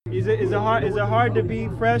Is it hard to be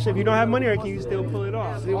fresh if you don't have money, or can you still pull it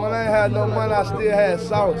off? See, when I ain't had no money, I still had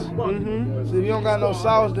sauce. Mm-hmm. See, if you don't got no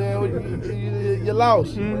sauce, then you're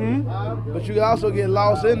lost. Mm-hmm. But you can also get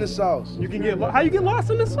lost in the sauce. You can how you get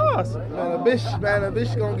lost in the sauce? Man, a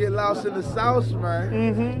bitch gonna get lost in the sauce, man.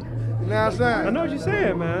 Mm-hmm. You know what I'm saying? I know what you're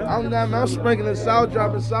saying, man. I'm sprinkling sauce,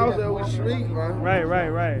 dropping sauce every street, man. Right.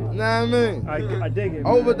 You know what I mean? I dig it.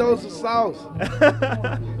 Overdose of sauce.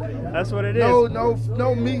 That's what it is.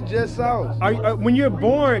 No meat, just sauce. When you're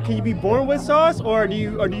born, can you be born with sauce, or do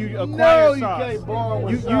you acquire sauce? No, you can't born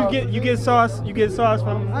with sauce. You get sauce. You get sauce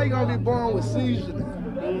from. How you gonna be born with seasoning?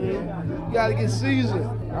 Mm-hmm. You gotta get seasoned.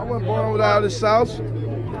 I wasn't born without this sauce. Hell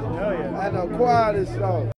yeah. I had to acquire this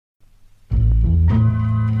sauce.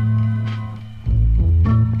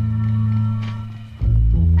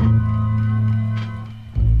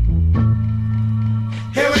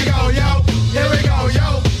 Here we go, yo. Here we go,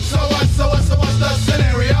 yo. So what's the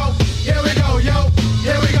scenario? Here we go, yo.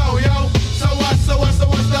 Here we go, yo. So what's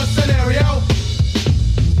the scenario?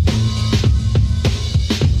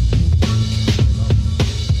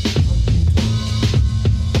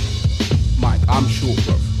 Mike, I'm short,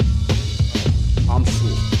 bro. I'm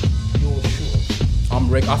short. You're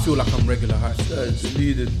short. I feel like I'm regular height.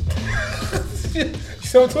 Deleted.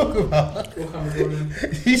 You know what I'm talking about?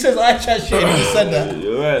 He says I chat shit and he said that.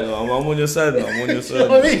 You're right. I'm on your side. I'm on your You side. know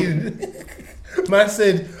what I mean? Man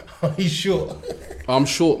said, oh, he's short. I'm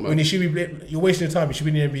short, man. When you should be, you're wasting your time. You should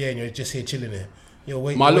be in the NBA and you're just here chilling there.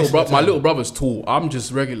 My little brother's tall. I'm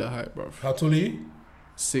just regular height, bro. How tall are you?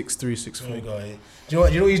 6'3", 6'4". Oh my God. Do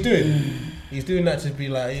you know what he's doing? He's doing that to be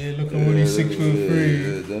like, yeah, look, I'm only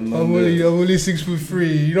 6'3". I'm only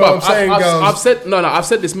 6'3". You know what I'm saying, girls? I've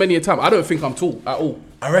said this many a time. I don't think I'm tall at all.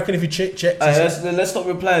 I reckon if you check. Let's stop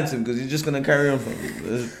replying to him because he's just gonna carry on from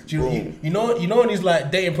him. You know when he's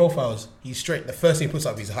like dating profiles, he's straight. The first thing he puts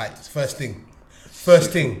up is his height. First thing.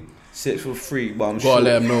 6'3", but I'm Gotta short.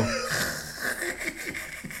 let him know.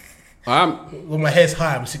 I am. When my hair's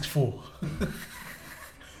high, I'm 6'4".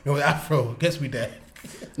 You know, the afro gets me there.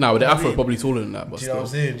 Nah, with the afro probably taller than that, but Do you know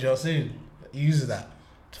what I'm saying? He uses that.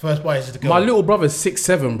 The first part is just to go. My little brother's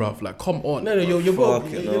 6'7", bruv. Like, come on. No, your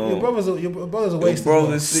brother's a waste. Your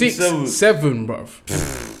brother's 6'7", bruv.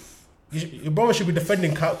 Your brother should be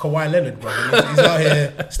defending Kawhi Leonard, bro. He's out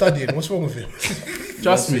here studying. What's wrong with him?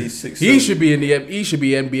 Trust me. He should be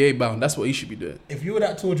NBA bound. That's what he should be doing. If you were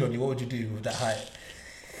that tall, Johnny, what would you do with that height?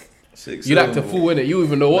 6'7", You'd act a fool, innit? You don't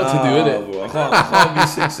even know what to do, innit? Bro, I can't be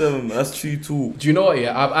 6'7", man. That's too tall. Do you know what?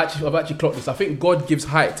 Yeah, I've actually clocked this. I think God gives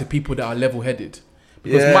height to people that are level-headed.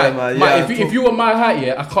 Because if you were my height,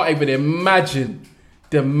 yeah, I can't even imagine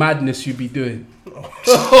the madness you'd be doing.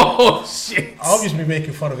 Oh shit! I'll just be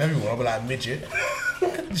making fun of everyone. I'll be like midget.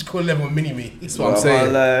 Just call them mini me. That's what I'm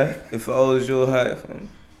saying. Lie, if I was your height, fam.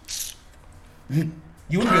 You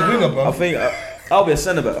wouldn't be a winger, bro. I think I'll be a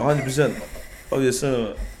centre back, 100%. I'll be a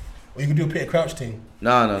centre back. Or you could do a Peter Crouch thing.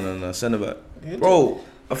 Nah, centre back. Bro,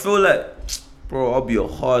 I feel like, I'll be a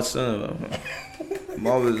hard centre back, man. I'm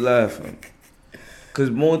always laughing. Because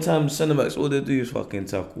more times centre backs, all they do is fucking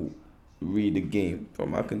tackle, read the game.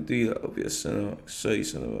 Bro, I can do that. I'll be a centre back, 30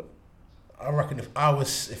 centre back. I reckon if I was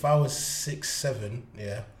 6'7",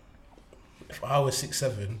 yeah. If I was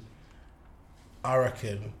 6'7", I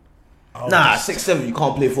reckon. 6'7", you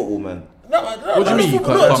can't play football, man. No, what do you mean you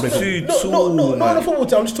can't play football? No, on the football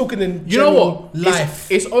team. I'm just talking in you know what? Life.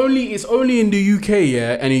 It's only in the UK,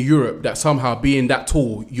 yeah, and in Europe that somehow being that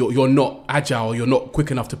tall, you're not agile, you're not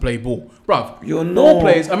quick enough to play ball, bruv. You're more not.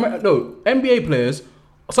 players. NBA players.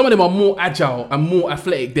 Some of them are more agile and more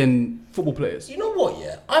athletic than football players. You know what?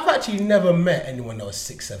 Yeah, I've actually never met anyone that was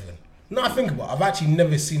 6'7". Now I think about it, I've actually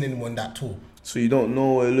never seen anyone that tall. So you don't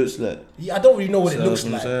know what it looks like? Yeah, I don't really know what it looks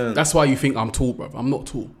like. That's why you think I'm tall, bruv. I'm not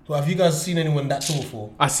tall. So have you guys seen anyone that tall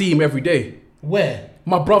before? I see him every day. Where?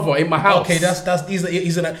 My brother in my house. Okay,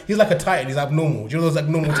 he's like a titan. He's abnormal. Do you know those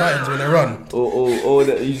abnormal titans when they run?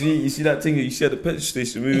 You see that thing you see at the petrol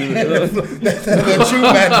station moving? the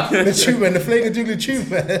tube man, the flaming jiggly tube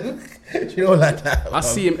man. Do you know like that? I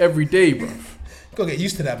see him every day, bruv. Gotta get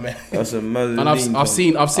used to that, man. That's a mad. And I've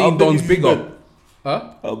seen Don's bigger.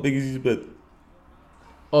 Huh? How big is his bed?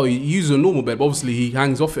 Oh, he uses a normal bed, but obviously he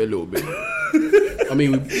hangs off it a little bit. I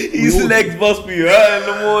mean, his legs must be hurt in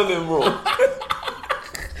the morning, bro.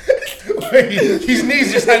 His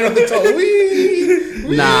knees just hanging on the top.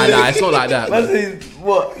 Wee. Nah, it's not like that.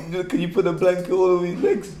 What? Can you put a blanket all over his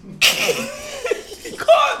legs? He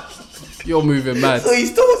can't. You're moving mad. So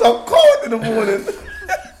his toes are cold in the morning.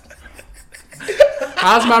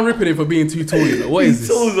 How's man ripping him for being too tall? You know? What is his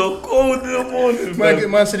this? His toes are cold in the morning.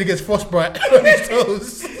 Man said he gets frostbite on his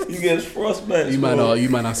toes. You get frostbite. You man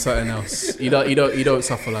are something else. You don't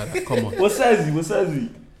suffer like that. Come on. What size is he?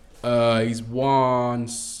 He's one.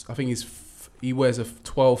 I think he wears a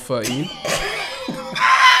 12, 13.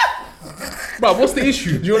 Bro, what's the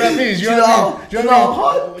issue? Do you know what that means? Do you know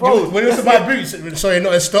what I mean? Bro, when it was to buy boots, sorry,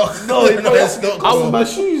 not in stock. No, not in stock. I was my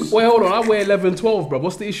shoes. Wait, hold on. I wear 11, 12, bro.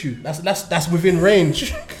 What's the issue? That's within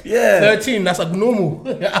range. Yeah. 13, that's like normal.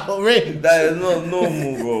 Out of range. That is not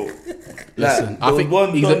normal, bro. Listen, I think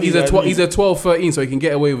he's a 12, 13, so he can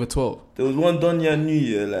get away with a 12. There was one Donya New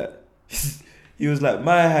Year, like he was like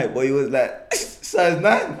my height, but he was like size 9.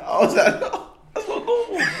 I was like, no, that's not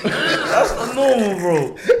normal. That's not normal,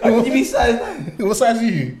 bro. I can give me size 9. What size are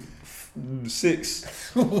you? 6.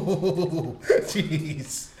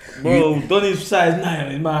 Jeez. Bro, Donny's size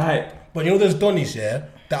 9 is my height. But you know there's Donnies, yeah,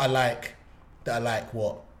 that are like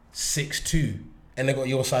what, 6'2", and they got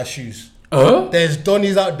your size shoes. There's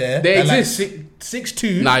Donnies out there. They exist. Like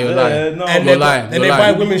 6'2". Nah, you're lying. No, And you're lying. they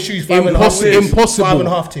buy women's shoes 5.5. Impossible.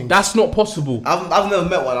 5.5 things. That's not possible. I've never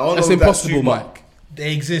met one. I don't That's know if impossible, true, Mike.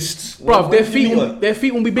 They exist. Bro, What their do you feet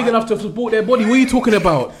mean? won't be big enough to support their body. What are you talking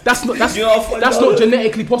about? That's not You know how funny that not is?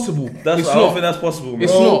 genetically possible. I It's don't not. think that's possible, bro.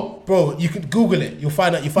 It's not. Bro, you can Google it. You'll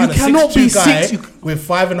find out. You You a cannot be 6'2" guy 6. with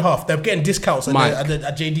 5.5. They're getting discounts at Mike.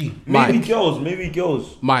 JD. Maybe Mike.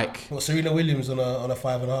 girls. Mike, What, Serena Williams on a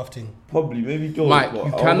 5.5 thing. Probably, maybe girls. Mike, but you I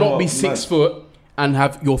don't cannot know be about 6 men. foot and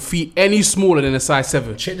have your feet any smaller than a size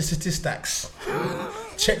 7. Check the statistics.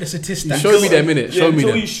 Check the statistics. Show me them, innit? Show me until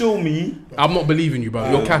them. you show me. I'm not believing you, bro.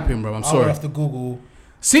 You're capping, bro. I'm I'm sorry. gonna have to Google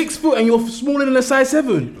 6 foot and you're smaller than a size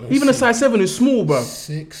 7. Even a size 7 is small, bro.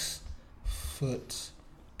 6 foot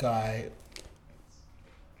guy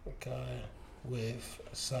with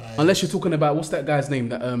size. Unless you're talking about what's that guy's name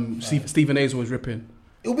that Stephen A's was ripping.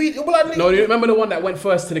 It'll be like No, you remember the one that went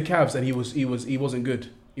first to the Cavs and he wasn't good.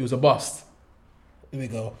 He was a bust. Here we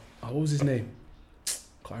go. Oh, what was his name?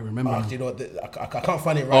 Can't remember. Do you know what? I can't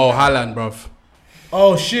find it right Oh, now. Haaland, bruv.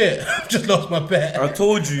 Oh shit! I've just lost my bet. I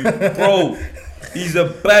told you, bro. He's a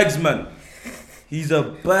bags man. He's a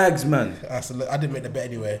bags man. I didn't make the bet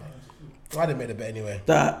anyway.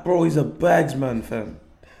 That bro, he's a bags man, fam.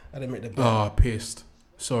 I didn't make the bet. Oh, pissed.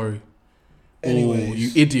 Sorry. Anyways. Oh,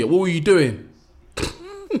 you idiot. What were you doing?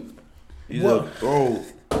 He's What? a bro.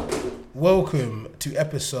 Welcome to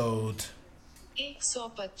episode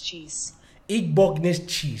Igbognes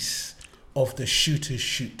Cheese of the Shooters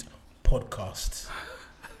Shoot podcast.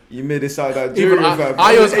 You made it sound like Even Nigerian, fam.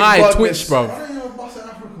 Ayo's eye Ignorant. twitched, bruv.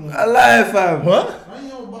 I lie, fam. What?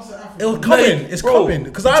 It was coming. It's coming.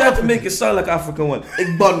 Because I tried have to make it sound like African one.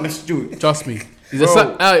 Ignorant, dude. Trust me. He's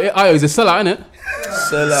Bro. Ayo, he's a sellout, innit?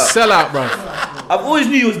 Sell out. Sell out, bruv. I've always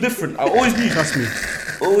knew you was different. I always knew. Trust me.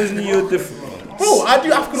 Always knew you were different. Man. Bro, I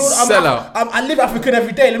do African. Sell out. I live African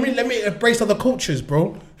every day. Let me embrace other cultures,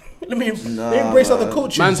 bro. Let me embrace other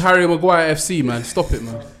cultures. Man's Harry Maguire FC, man. Stop it,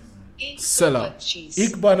 man. Sell out.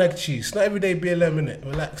 Igbanek cheese. Not every day BLM, innit?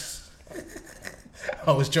 Relax.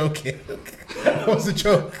 I was joking. That was a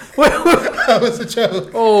joke. That was a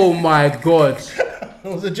joke. Oh my God. It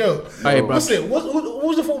was a joke. Hey, bro. What's it? What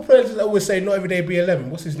was the football player that always say not every day BLM?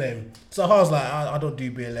 What's his name? So I was like, I don't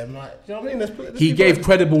do BLM. Like, you know what I mean? Let's He gave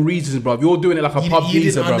credible reasons, bruv. You're doing it like a pub You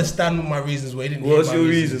geezer, didn't bruv. understand what my reasons were. You didn't What's hear my your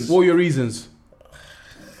reasons. reasons? What were your reasons?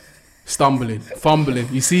 Stumbling, fumbling.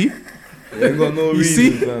 You see? You ain't got no You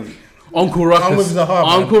reason, see? fam. Uncle Ruckus. I'm with Zahar,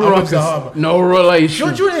 man. Uncle I'm with Ruckus. Zahar, man. No relation.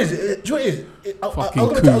 Do you know what it is? I Fucking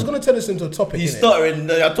was going to turn this into a topic. He's innit?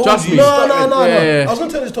 stuttering. I told Trust you. me. he's No. stuttering. Yeah. I was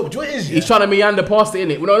going to turn this topic. Do you know what it is? He's trying to meander past it,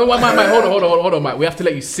 innit? No, Mike, hold on, Mike. We have to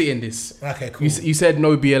let you sit in this. Okay, cool. You said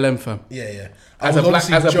no BLM, fam. Yeah. As a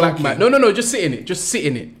black man. No, just sit in it. Just sit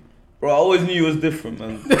in it. Bro, I always knew you was different,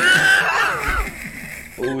 man.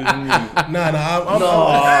 Always knew. I'm Nah,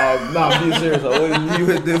 I'm being serious. I always knew you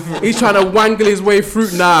were different. He's trying to wangle his way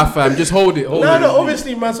through. Nah, fam. Just hold it. Hold it. No,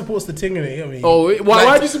 obviously man supports the thing in it, you know what I mean? Oh,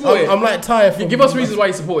 why do you support it? I'm like Ty from... Give us reasons why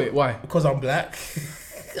you support it. Why? Because I'm black.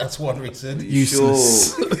 That's one reason.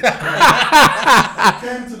 Useless. Sure. Came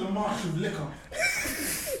to the March of Liquor.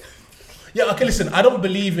 Yeah, okay, listen, I don't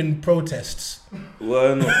believe in protests.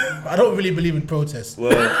 Well, no. I don't really believe in protests.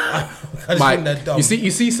 Well, I just think Mike, they're dumb.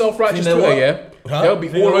 you see self-righteous You know Twitter, what? yeah? Huh? They'll be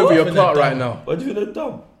You know all over what? your They're cart dumb. right now. what do you think they're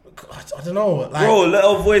dumb? I don't know. Like, Bro, let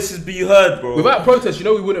our voices be heard, bro. Without protest, you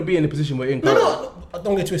know we wouldn't be in the position we're in. currently. No,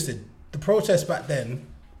 don't get twisted. The protests back then,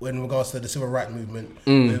 in regards to the civil rights movement,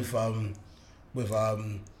 with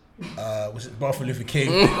was it Martin Luther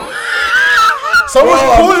King? Someone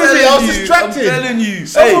Bro, calling I'm me. I was telling you, distracted. I'm telling you.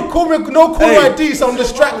 Someone Hey. called me. No call Hey. ID. So I'm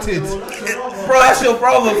distracted. Bro, that's your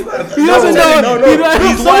brother. He doesn't know.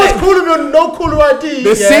 He's someone's calling me on no caller ID.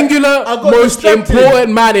 The singular most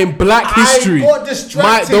important man in Black history. I got distracted.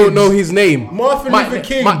 Mike don't know his name. Martin Luther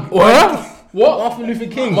King. What? Martin Luther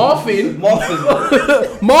King. Martin.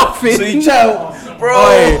 So you child,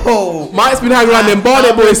 bro. Mike's been hanging around them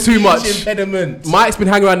Barnet boys too much. Impediment. Mike's been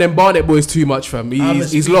hanging around them Barnet boys too much, fam.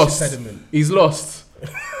 He's lost. Impediment. He's lost.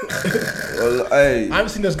 Well, hey. I haven't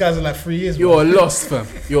seen those guys in like 3 years. You're lost, fam.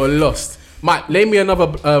 You're lost. Mike, name me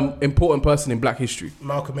another important person in Black history.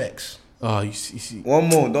 Malcolm X. Oh, you see. One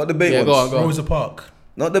more, not debate ones. Go on. Rosa Parks.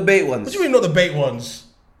 Not debate ones. What do you mean not debate ones?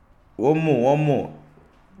 One more.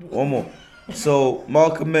 So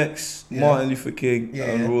Malcolm X, Martin Luther King,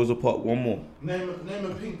 and Rosa Parks. One more. Name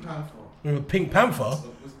a Pink Panther. Pink Panther?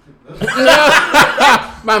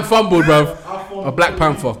 Man fumbled, bro. A Black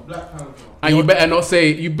Panther. And you better not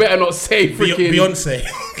say freaking Beyonce.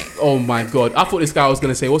 Oh my god. I thought this guy was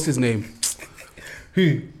gonna say, what's his name?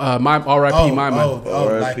 Who? My R.I.P. my man.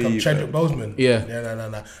 Like Chadwick Boseman. Yeah.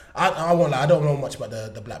 No. I won't lie, I don't know much about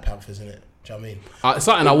the Black Panthers, innit? Do you know what I mean?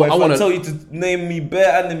 Something I want want to tell you to name me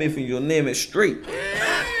bare anime thing, you'll name it straight.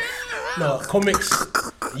 No, comics,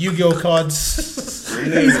 Yu-Gi-Oh cards.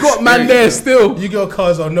 He's got man there still. Yu-Gi-Oh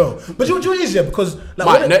cards or no. But you know what is, because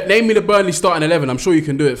like, name me the Burnley starting 11. I'm sure you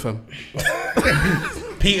can do it, fam.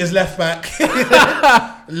 Peters left back.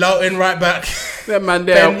 Loughton right back. That man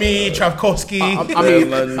there. Ben Mee, Travkowski.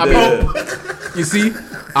 I mean, you see?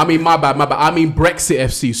 I mean, my bad. I mean Brexit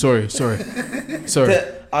FC. Sorry.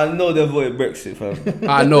 I know they voted Brexit, fam.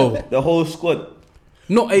 I know. The whole squad.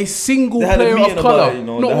 Not a single player of colour.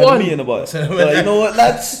 Not one. You know what,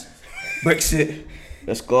 lads? Brexit.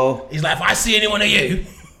 Let's go. He's like, if I see any one of you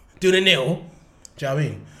doing a nil, do you know what I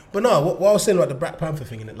mean? But no, what I was saying about the Black Panther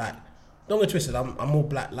thing, innit? Like, don't get twisted. I'm all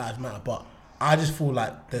Black Lives Matter, but I just feel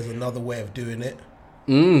like there's another way of doing it.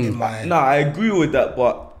 I agree with that,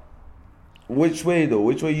 but which way though?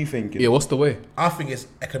 Which way are you thinking? Yeah, what's the way? I think it's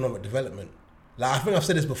economic development. Like, I think I've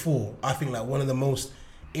said this before. I think like one of the most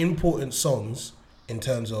important songs in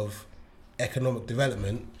terms of economic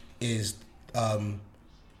development is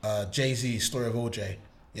Jay-Z's Story of OJ.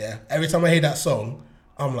 Yeah. Every time I hear that song,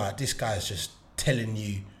 I'm like, this guy's just telling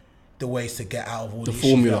you the ways to get out of all the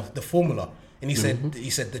formula. The formula. And he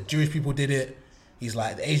said the Jewish people did it. He's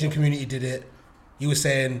like, the Asian community did it. He was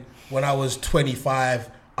saying, when I was 25,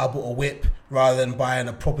 I bought a whip rather than buying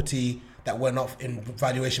a property that went up in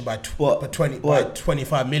valuation by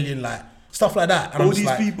 25 million, like stuff like that. And all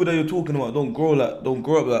these people that you're talking about don't grow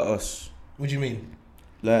up like us. What do you mean?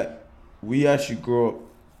 Like, we actually grow up.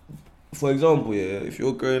 For example, if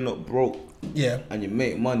you're growing up broke, and you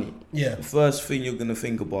make money, the first thing you're gonna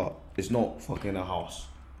think about is not fucking a house.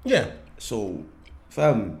 Yeah. So,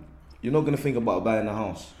 fam, you're not gonna think about buying a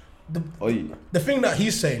house. The thing that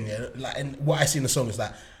he's saying, like, and what I see in the song is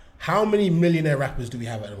that, how many millionaire rappers do we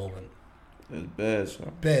have at the moment? There's bears,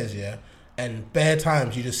 man. Bears, yeah. And bare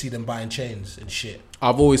times you just see them buying chains and shit.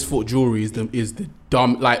 I've always thought jewelry is the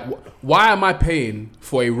dumb. Like, why am I paying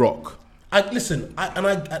for a rock? No,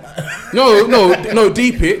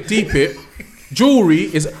 deep it. Jewelry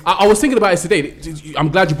is. I was thinking about it today. I'm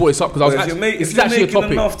glad you brought this up because it's actually a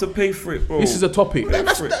topic. Enough to pay for it, bro. This is a topic.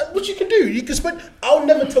 That's what you can do. You can spend. I'll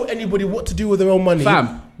never tell anybody what to do with their own money.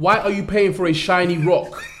 Fam, why are you paying for a shiny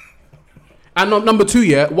rock? And number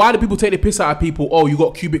two, why do people take the piss out of people? Oh, you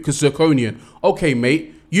got cubic zirconian. Okay,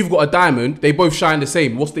 mate, you've got a diamond. They both shine the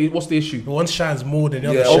same. What's the issue? One shines more than the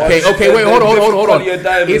other. Okay, wait, hold on.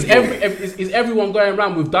 Is everyone going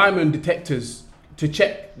around with diamond detectors to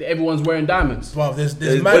check that everyone's wearing diamonds? Well, there's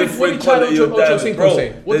what did Ocho Cinco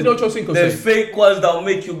say? What did Ocho Cinco say? There's fake ones that will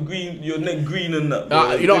make your neck green and that.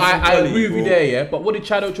 I agree with you there, but what did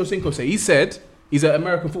Chad Ocho Cinco say? He said he's an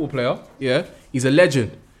American football player. He's a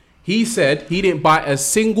legend. He said he didn't buy a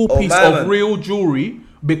single piece of real jewelry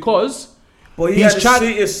because he had the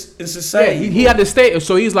status in society. Yeah, he had the status,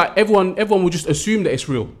 so he's like, everyone will just assume that it's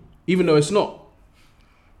real, even though it's not.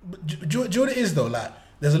 But do you know what it is though? Like,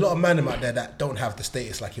 there's a lot of men out there that don't have the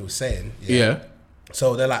status, like he was saying. Yeah.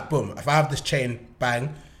 So they're like, boom, if I have this chain,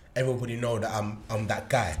 bang, everybody know that I'm that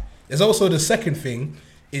guy. There's also the second thing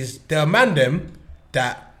is there are men them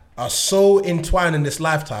that are so entwined in this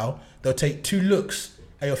lifestyle, they'll take 2 looks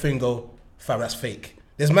at your thing, go, fam, that's fake.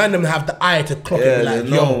 There's man them have the eye to clock it, like,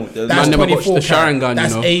 yo, that's 24 carat,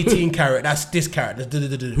 that's 18 carat, that's this carat.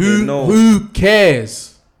 Who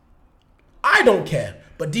cares? I don't care,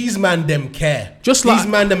 but these man them care. Just like these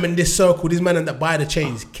man them in this circle, these man them that buy the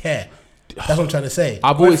chains care. That's what I'm trying to say.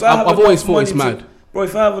 I've always thought it's mad. Bro,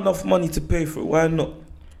 if I have enough money to pay for it, why not?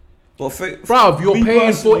 Bro, you're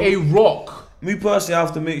paying for a rock. Me personally, I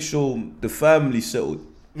have to make sure the family's settled.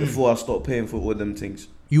 before I start paying for all them things.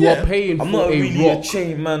 You are paying I'm for not a really a rock.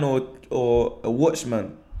 chain man or a watch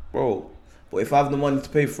man, bro. But if I have the money to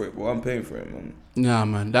pay for it, bro, I'm paying for it, man. Nah,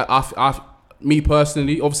 man. That me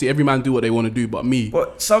personally, obviously every man do what they want to do, but me.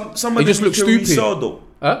 But some of It them just you looks can stupid. resell though.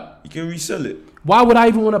 Huh? You can resell it. Why would I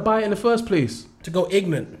even want to buy it in the first place? To go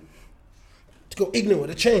ignorant. To go ignorant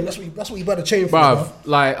with a chain. That's what you buy the chain for, Bruv, bruv.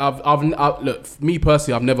 like I've look, me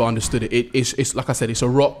personally, I've never understood it. It's like I said, it's a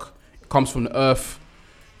rock. It comes from the earth.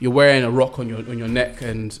 You're wearing a rock on your neck,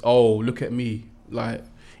 and oh, look at me. Like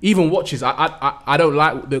even watches, I don't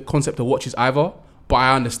like the concept of watches either, but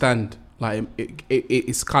I understand. Like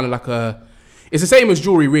it's kind of like it's the same as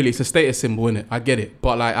jewelry, really. It's a status symbol, innit? I get it,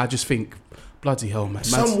 but like I just think, bloody hell, man.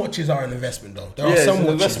 Some watches are an investment, though. There Yeah, are it's some an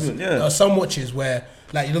watches. investment, yeah. There are some watches where,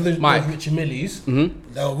 like, you know, the Mike. Richie Millies.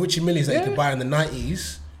 Mm-hmm. There are Richie Millies that you could buy in the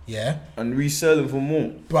 90s. Yeah, And resell them for more.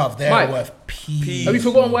 bruv, they're Mike. worth peas. Have you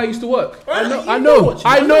forgotten where I used to work? I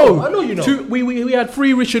know you know. We had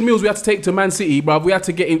 3 Richard Milles we had to take to Man City, bruv. We had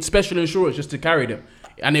to get in special insurance just to carry them,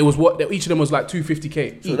 and it was each of them was like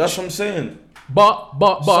 250k. So that's what I'm saying.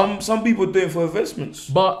 But Some people do it for investments.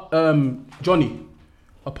 But Johnny,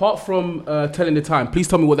 apart from telling the time, please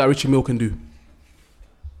tell me what that Richard Mille can do.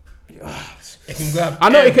 It can grab. I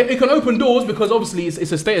know it can open doors because obviously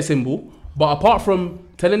it's a status symbol. But apart from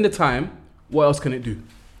telling the time, what else can it do?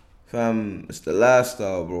 Fam, it's the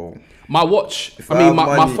lifestyle, bro. My watch, If my I have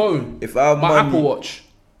money- phone, if I have my money- Apple Watch,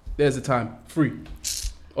 there's the time, free.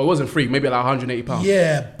 Or it wasn't free, maybe like £180.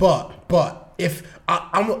 Yeah, but if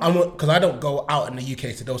I'm because I don't go out in the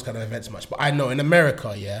UK to those kind of events much, but I know in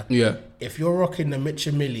America, Yeah. if you're rocking the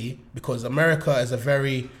Mitchell Millie, because America is a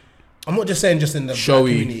very, I'm not just saying just in the black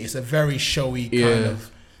Showy. community, it's a very showy kind Yeah.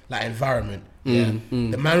 of like environment. Yeah,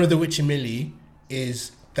 the man with the Richie Millie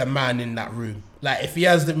is the man in that room. Like if he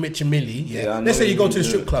has the Richie Millie, Yeah, I know let's say you go what to you a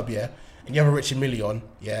mean, strip club, and you have a Richie Millie on,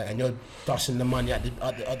 and you're dashing the money at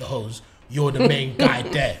the hose. You're the main guy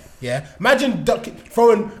there, Imagine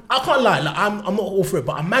throwing. I can't lie, like, I'm not all for it,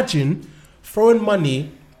 but imagine throwing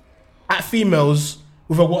money at females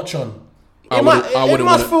with a watch on. It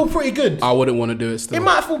must feel pretty good. I wouldn't want to do it still. It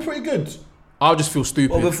might feel pretty good. I'll just feel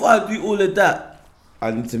stupid. But before I do all of that, I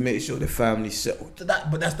need to make sure the family's settled.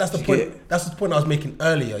 But that's the You point. get- That's the point I was making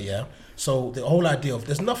earlier. Yeah. So the whole idea of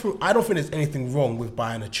there's nothing. I don't think there's anything wrong with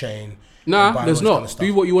buying a chain. Nah, and buying there's all this not. kind of stuff.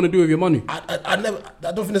 Do what you want to do with your money. I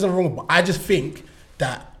don't think there's anything wrong. But I just think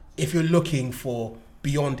that if you're looking for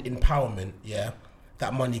beyond empowerment,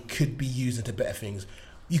 that money could be used into better things.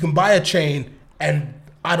 You can buy a chain, and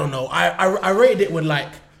I don't know. I rated it when like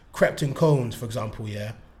Crepton Cones, for example.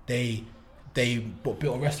 They built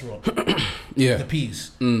a restaurant. Yeah. The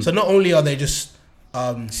peas. So not only are they just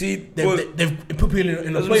See, they've put people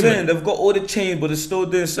in that's what I'm saying. employment. They've got all the chain, but they're still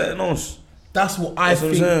doing something else. That's what I That's what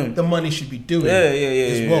I'm saying. think the money should be doing. Yeah,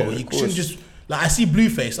 as well. yeah, You of shouldn't course. just like I see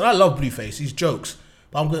Blueface, and I love Blueface. He's jokes,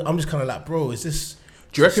 but I'm just kind of like, bro, is this?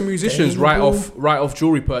 Do you reckon musicians sustainable? write off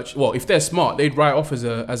jewelry purchase? Well, if they're smart, they'd write off as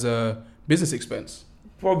a business expense.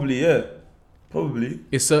 Probably, yeah. Probably.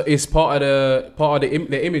 It's part of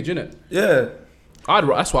the image, innit? Yeah.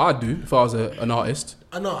 That's what I'd do if I was an artist.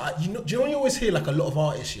 I know. Do you know when you always hear like a lot of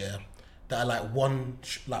artists, that are like one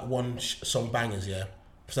song bangers, For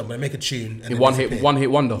example, they make a tune and One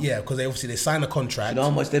hit wonder. Yeah, because they sign a contract. You know how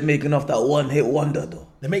much they're making off that one hit wonder, though?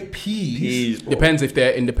 They make peas. Jeez, bro. Depends if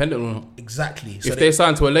they're independent or not. Exactly. If they're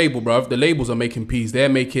signed to a label, bruv, the labels are making peas. They're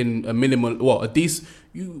making a minimal,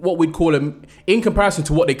 what we'd call them, in comparison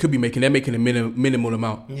to what they could be making, they're making a minimal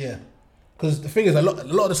amount. Yeah, because the thing is, a lot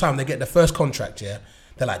of the time they get the first contract.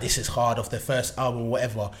 They're like, this is hard off their first album, or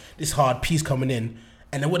whatever. This hard piece coming in,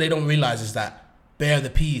 and then what they don't realize is that Bear the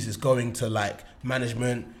Peas is going to like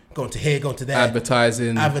management, going to here, going to there, Advertising,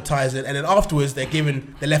 and then afterwards they're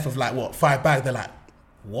left with like what 5 bags. They're like,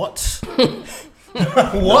 what?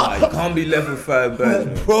 What? Nah, you can't be left with 5 bags,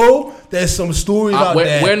 man. Bro, there's some stories out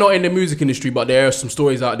there. We're not in the music industry, but there are some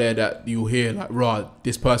stories out there that you'll hear like,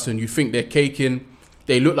 this person, you think they're caking,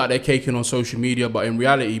 they look like they're caking on social media, but in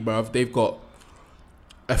reality, bruv, they've got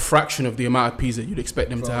a fraction of the amount of peas that you'd expect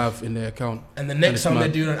them to have in their account. And the next time they're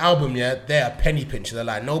doing an album, they're a penny pincher. They're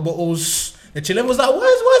like, no bottles. The chillin' was like,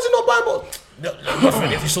 why is it not buying bottles? No, my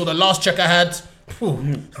friend, if you saw the last check I had, I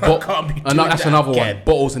can't be doing that's that another again. one.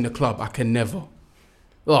 Bottles in the club, I can never.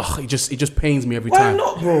 Ugh, it just pains me every Why time.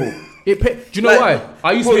 not, bro? Do you know why?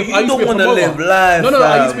 I used to be a wanna promoter. live life. No,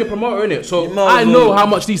 I fam. used to be a promoter in it, so You might I as know well. how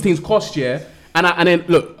much these things cost, And then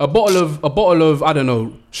look, a bottle of I don't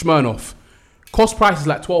know, Smirnoff, cost price is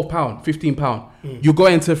like £12, £15. You go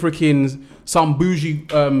into freaking some bougie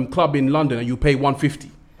club in London and you pay £150.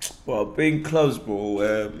 But big clubs,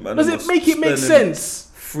 bro. Man, Does it make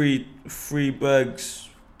sense? Free bags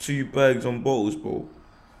 2 bags on bottles, bro.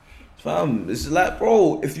 Fam, it's like,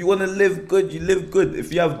 bro, if you want to live good, you live good.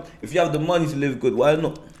 If you have the money to live good, why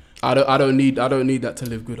not? I don't need that to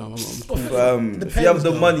live good. If you have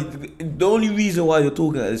the money, the only reason why you're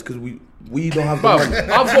talking that is because we don't have the money.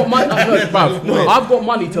 I've got money. I've got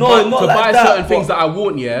money to buy certain things that I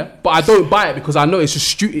want, yeah, but I don't buy it because I know it's just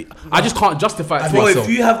stupid. I just can't justify it to myself.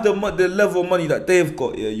 If you have the level of money that they've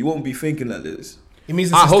got, yeah, you won't be thinking like this. It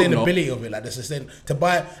means the sustainability of it, like to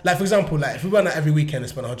buy, like for example, like if we went out every weekend and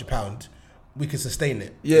spend £100, we could sustain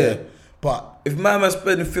it. Yeah. But if my man's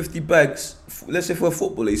spending 50 bags, let's say for a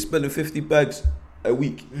footballer, he's spending 50 bags a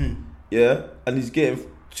week, yeah, and he's getting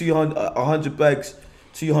 100 bags,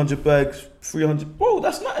 200 bags, 300, bro,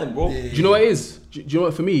 that's nothing, bro. Do you know what it is? Do you know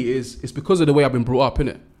what for me is? It's because of the way I've been brought up,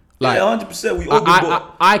 innit? Like, 100%. We all been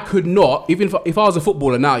brought. I could not, even if I was a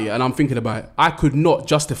footballer now, yeah, and I'm thinking about it, I could not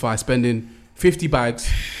justify spending 50 bags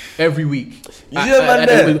every week.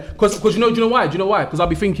 Because you know why? Do you know why? Because I'll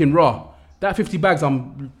be thinking, that 50 bags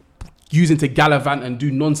I'm using to gallivant and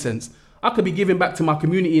do nonsense. I could be giving back to my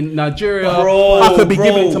community in Nigeria. I could be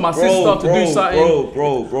giving it to my sister to do something.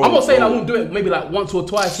 Bro. I'm not saying I won't do it maybe like once or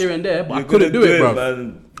twice here and there, but I couldn't do it,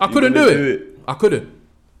 bro. I couldn't do it. I couldn't.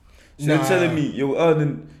 So you're telling me you're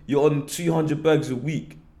on 200 bags a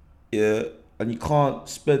week, yeah, and you can't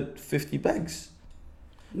spend 50 bags?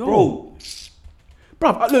 No.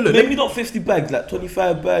 Bro, look. Maybe not 50 bags, like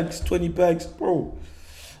 25 bags, 20 bags, bro.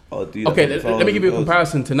 Okay, let me give you a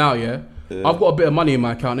comparison to now, yeah? I've got a bit of money in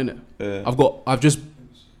my account, innit? I've just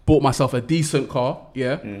bought myself a decent car,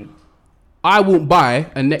 yeah? I won't buy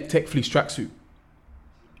a neck tech fleece tracksuit.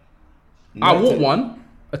 I want one,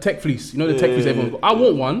 a tech fleece. You know the tech fleece everyone's got. I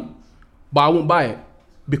want one, but I won't buy it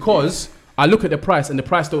because I look at the price and the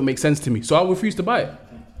price don't make sense to me, so I refuse to buy it.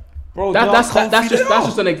 Bro, that's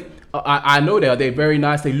just an. I know they're very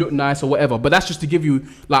nice, they look nice or whatever, but that's just to give you,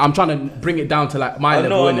 like, I'm trying to bring it down to like my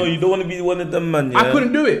level. I know, you don't want to be one of them man, yeah? I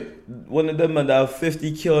couldn't do it. One of them man that have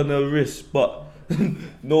 50k on their wrist, but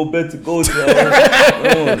no bed to go to.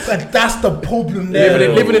 Like, that's the problem there.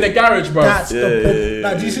 Living in a garage, bro. That's the problem.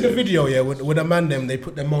 Like, do you see the video, yeah, with a man them, they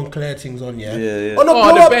put their Montclair things on, yeah? Yeah. On a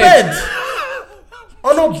blow-up bed.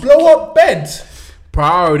 On a blow-up bed.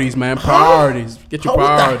 Priorities, man. Priorities. Get your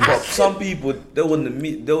priorities. But some people, they want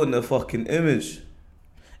the fucking image.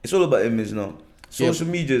 It's all about image now. Social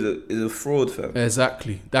media is a fraud, fam.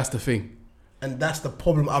 Exactly. That's the thing. And that's the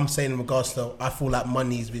problem I'm saying in regards to, I feel like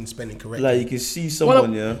money's been spent incorrectly. Like, you can see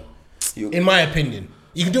someone, in my opinion.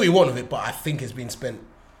 You can do what you want with it, but I think it's been spent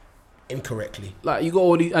incorrectly. Like, you got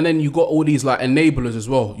all these, and then you got all these, like, enablers as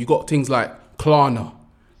well. You got things like Klarna,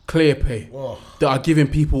 ClearPay, that are giving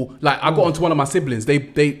people, like, I got onto one of my siblings.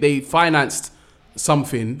 They financed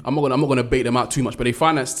something. I'm not gonna bait them out too much, but they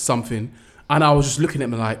financed something, and I was just looking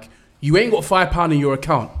at them like, you ain't got £5 in your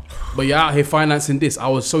account, but you're out here financing this. I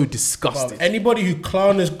was so disgusted. Well, anybody who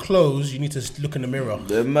Klarna's closed, you need to look in the mirror.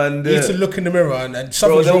 The man there. You need to look in the mirror, and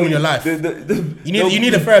something's wrong in your life. You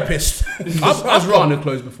need a therapist. I've Klarna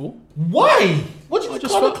closed before. Why? What did you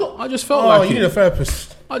I just felt like you need a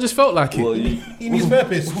therapist. I just felt like it. Well, he needs a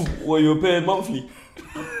therapist. Well, you were paying monthly.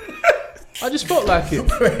 I just felt like it.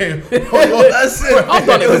 That's it. I've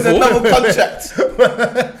done it before. Another contract.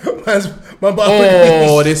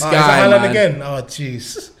 This guy, man. Again. Oh,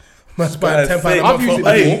 jeez. Must buy £10. I've used it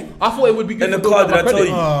before. I thought it would be good. In the card, did I tell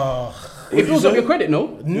you? It builds up your credit,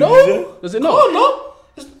 no? No. Does it not? Oh, no.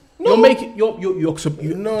 You're making no.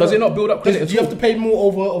 Does it not build up credit? Do you have to pay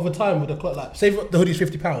more over time with the clock? Like, say the hoodie's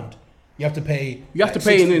 £50. You have to pay. You have to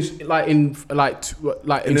pay in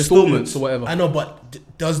installments or whatever. I know, but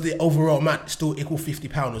does the overall amount still equal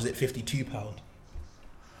 £50? Or is it £52?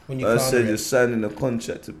 When you said you're signing a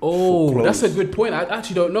contract. That's a good point. I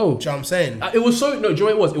actually don't know. Do you know what I'm saying? It was so do you know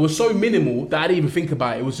what it was? It was so minimal that I didn't even think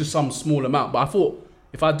about it. It was just some small amount. But I thought,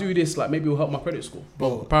 if I do this, like, maybe it'll help my credit score.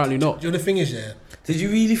 But apparently not. Do you know the thing is, yeah? Did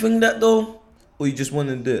you really think that though, or you just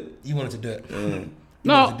wanted to do it? You wanted to do it.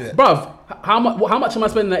 No, bruv. How much am I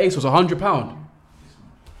spending at ASOS? £100.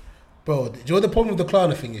 Bro, do you know what the problem with the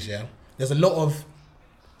Klarna thing is? Yeah, there's a lot of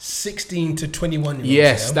 16 to 21 year olds.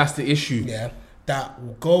 Yes, that's the issue. Yeah, that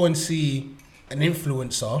will go and see an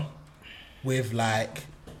influencer with like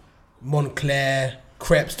Montclair,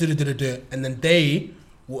 crepes, and then they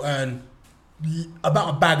will earn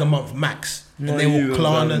about a bag a month max, and they will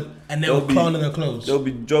Klarna their clothes. They'll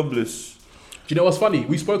be jobless. Do you know what's funny?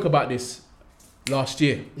 We spoke about this last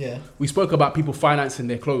year. Yeah, we spoke about people financing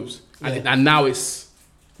their clothes, and now it's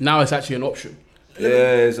actually an option. Yeah,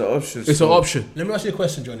 it's an option. It's an option. Let me ask you a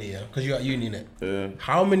question, Johnny. Yeah, because you're at uni, innit? Yeah.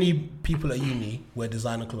 How many people at uni wear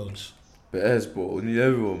designer clothes? Bears, bro. We need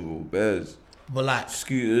everyone, bro. Bears. But like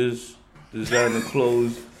scooters, designer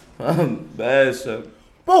clothes. Bad, sir.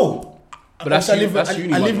 Bro. But that's I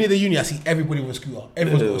uni, I live near the uni. I see everybody with a scooter.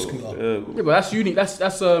 Everyone's got a scooter. Yeah, but that's uni. That's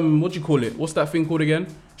what do you call it? What's that thing called again?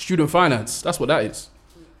 Student finance. That's what that is.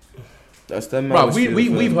 That's them. Bro,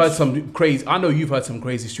 we've heard some crazy. I know you've heard some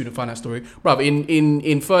crazy student finance story, bro.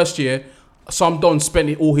 In first year, some don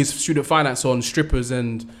spent all his student finance on strippers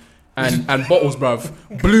and bottles, bruv.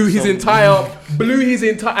 Blew his entire.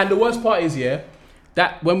 And the worst part is,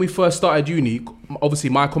 that when we first started uni, obviously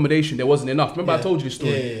my accommodation, there wasn't enough. Remember I told you the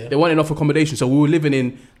story? Yeah. There wasn't enough accommodation. So we were living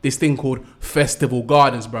in this thing called Festival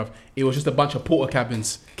Gardens, bruv. It was just a bunch of porter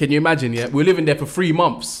cabins. Can you imagine, We were living there for 3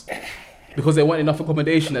 months because there weren't enough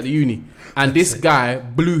accommodation at the uni. And this guy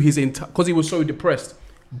blew his entire, because he was so depressed,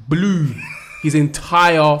 blew his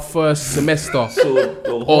entire first semester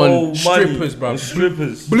on strippers, bruv.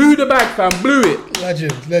 Strippers. Blew the bag, fam. Blew it.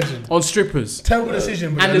 Legend. On strippers. Terrible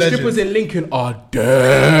decision, but and the strippers in Lincoln are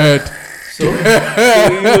dead. So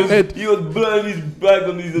he was blowing his bag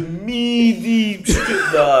on these meaty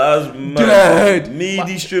strippers. Nah, that's mad.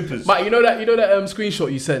 Meaty strippers. But you know that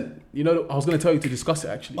screenshot you sent. You know, I was going to tell you to discuss it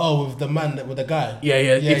actually. Oh, with the man, with the guy. Yeah.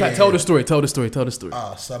 In fact, tell the story. Tell the story.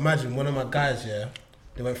 So imagine one of my guys,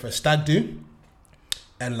 they went for a stag do,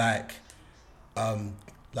 and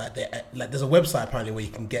there's a website apparently where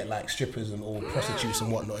you can get like strippers and all prostitutes and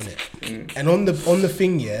whatnot in it. And on the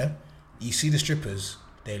thing, you see the strippers,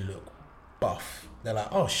 they look buff. They're like,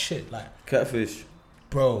 oh shit, like catfish.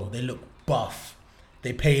 Bro, they look buff.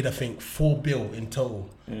 They paid, I think, $4 billion in total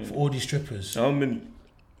for all these strippers. How many?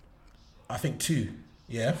 I think 2.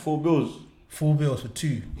 Yeah. $4 bills. $4 bills for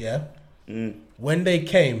 2. Yeah. When they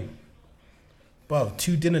came, bro,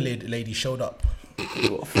 2 dinner ladies showed up.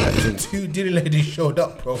 2 dinner ladies showed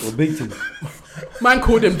up, bro. Well, big thing. Man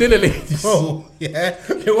called them dinner ladies. Bro, they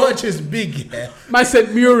weren't just big, Man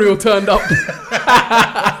said Muriel turned up.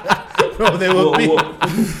 Bro, they were big.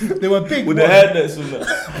 They were big. With the hairnets and that.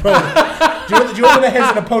 Bro, do you want the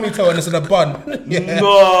heads in a ponytail and it's in a bun? Yeah.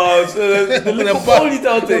 No, so the little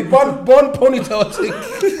ponytail thing. Bun ponytail thing.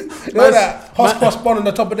 You know that cross bun on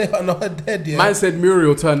the top of the head, yeah. Man said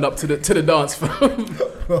Muriel turned up to the dance.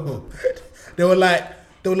 Bro, they were like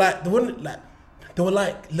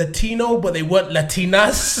Latino, but they weren't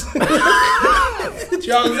Latinas. Do you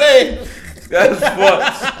know what I'm saying? That's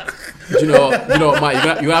fucked. You know what, Mike?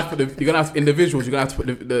 You're gonna have to individuals. You're gonna have to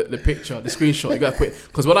put the picture, the screenshot. You gotta put,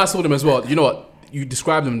 because when I saw them as well, you know what? You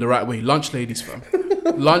described them the right way. Lunch ladies, fam.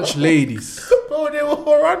 Lunch ladies. Bro, they were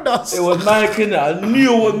horrendous. It was Mike in it. I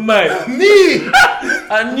knew it was Mike. Me?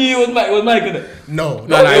 I knew it was Mike. It was Mike in it. No, it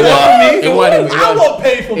wasn't me. It wasn't him. I won't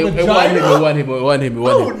pay for vagina. It wasn't him.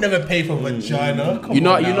 I would never pay for vagina. You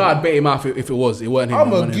know, I'd bet him out if it was. It wasn't him.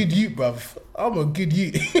 I'm a good youth, bruv. I'm a good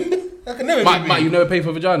youth. I can never. Mike, you never pay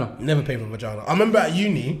for vagina? Never pay for vagina. I remember at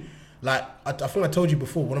uni, like I think I told you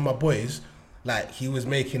before, one of my boys, like he was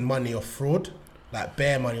making money off fraud, like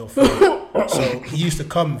bare money off fraud. So he used to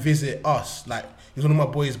come visit us. Like he was one of my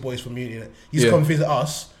boys from uni. He used to come visit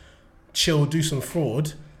us, chill, do some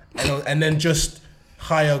fraud, and then just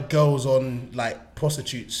hire girls on like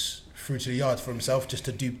prostitutes through to the yard for himself, just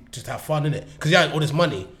to have fun in it. Because he had all this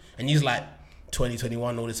money, and he's like 20,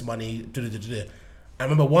 21, all this money. I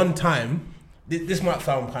remember one time, this might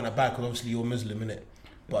sound kind of bad because obviously you're Muslim, innit?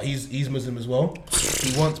 But he's Muslim as well.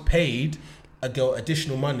 He once paid a girl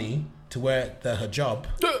additional money to wear the hijab.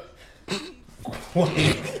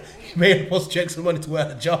 He made a prostitute extra money to wear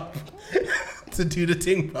a hijab to do the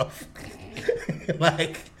thing, bruv.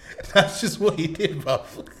 Like, that's just what he did,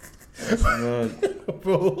 bruv.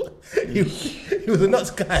 Bro, he was a nuts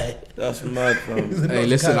guy. That's mad, fam. Hey,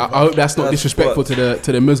 listen, I hope that's not disrespectful to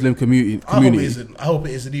the Muslim community. I hope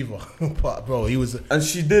it isn't either. But bro, he was. And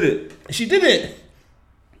she did it. She did it.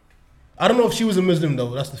 I don't know if she was a Muslim though.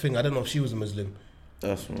 That's the thing. I don't know if she was a Muslim.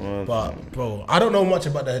 That's mad. But bro, I don't know much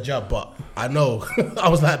about the hijab, but I know. I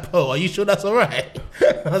was like, bro, are you sure that's alright?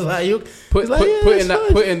 I was like,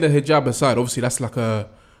 putting the hijab aside. Obviously, that's like a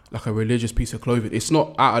religious piece of clothing. It's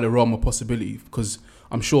not out of the realm of possibility, because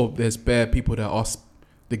I'm sure there's bare people that ask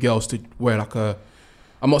the girls to wear like a,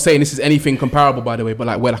 I'm not saying this is anything comparable, by the way, but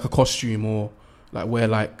like wear like a costume or like wear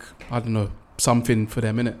like, I don't know, something for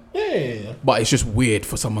them, innit? Yeah. But it's just weird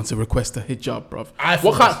for someone to request a hijab, bruv.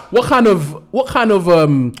 What kind of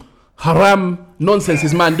haram nonsense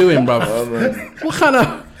is man doing, bruv? What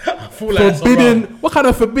kind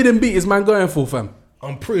of forbidden beat is man going for, fam?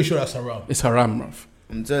 I'm pretty sure that's haram. It's haram, bruv.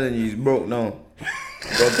 I'm telling you, he's broke now.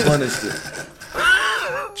 God punished it.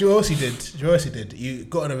 Do you know what else he did? You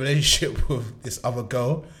got in a relationship with this other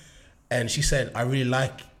girl, and she said, I really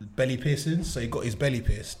like belly piercings, so he got his belly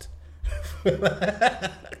pierced. Got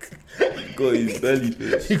his belly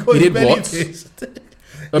pierced. He got his belly pierced.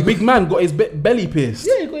 A big man got his belly pierced.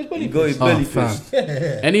 Yeah, he got his belly. He got his belly fam. pierced.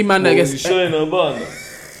 Any man that What, gets was he showing her bun?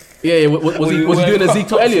 yeah, was he doing crop Ezekiel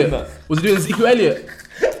tops and Elliott? that? Was he doing Ezekiel Elliott?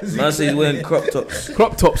 Man said he's wearing crop tops.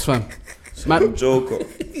 Crop tops, fam. Man, Joker.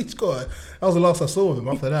 He's got. That was the last I saw of him.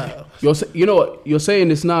 After that, you know what? You're saying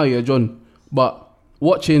this now, yeah, John. But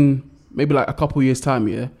watching maybe like a couple years time,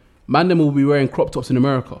 yeah, man, them will be wearing crop tops in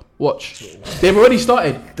America. Watch, they've already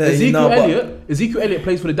started. Ezekiel Elliott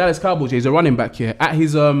plays for the Dallas Cowboys. He's a running back here at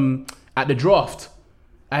his at the draft.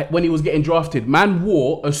 When he was getting drafted, man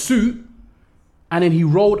wore a suit and then he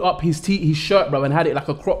rolled up his shirt, bro, and had it like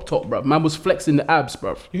a crop top, bro. Man was flexing the abs,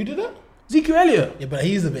 bro. who did that? Ezekiel Elliott. Yeah, but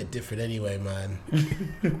he's a bit different anyway, man.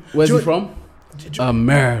 Where's he from?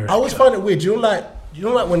 America. I always find it weird. You know,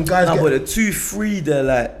 like when guys Nah, get. but they're too free. They're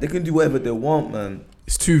like they can do whatever they want, man.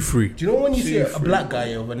 It's too free. Do you know when you see a free, black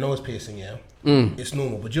guy with a nose piercing? Yeah, it's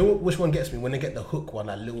normal. But do you know which one gets me? When they get the hook one,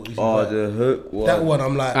 that little easy. Oh, one. the hook one. That one,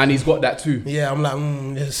 I'm like. And he's got that too. Yeah, I'm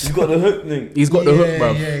like. Yes. You got the hook thing. He's got the hook,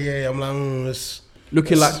 bro. Yeah. I'm like. It's,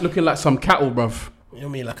 Looking like some cattle, bruv. you know what I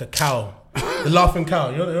mean? Like a cow. The laughing cow.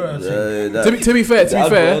 You know what I'm saying? To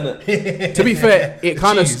be fair, it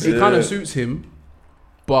kind of Yeah. suits him,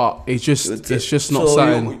 but it's just not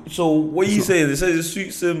something. So what are you saying? They say it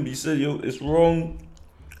suits him. You said it's wrong.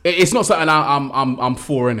 It's not something I'm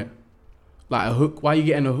for, innit? Like a hook. Why are you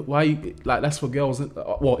getting a hook? Why you like that's for girls?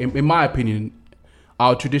 Well, in my opinion,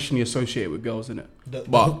 I'll traditionally associate with girls, innit? The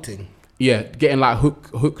But hook thing. yeah, getting like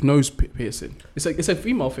hook nose piercing. It's a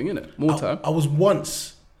female thing, innit? More time. I was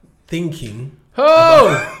once thinking.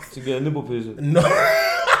 Oh, To get a nipple piercing. No.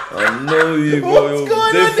 I know you, bro. You're going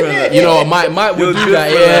on different. here? you know what? Mike would You're do that.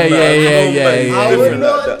 different, man. I You're would different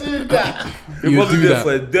not like that. do that. You're You probably do there that.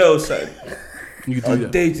 for a day or something. You do A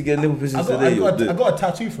that. day to get a nipple piercing I today. you'll do. got a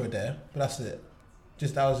tattoo for a day, but that's it.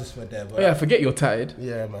 That was just for a day. But Oh, yeah, forget you're tatted.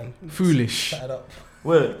 yeah, man. Foolish. Tatted up.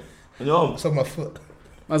 Where? On your arm? It's on my foot.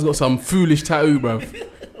 Man's got some foolish tattoo, bruv.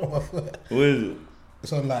 On my foot. Where is it?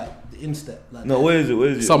 It's on like the instep. Like No, where is it? Where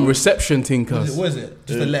is it? Some reception What tinkers. is it?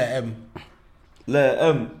 Just a letter M. Letter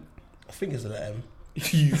M. I think it's a letter M.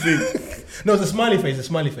 You think? No, it's a smiley face. A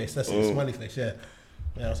smiley face. That's it. Oh. Smiley face. Yeah.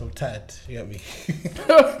 Yeah, so I'm tatted. You get me?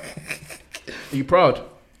 Are you proud?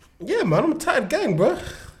 Yeah, man. I'm a tatted gang, bro.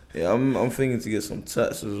 Yeah, I'm thinking to get some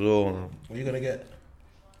tats as well. Man. What are you gonna get?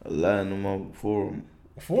 A lion on my forearm.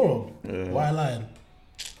 Forum. Yeah. Why a lion?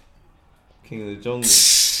 King of the jungle.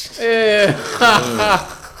 Yeah.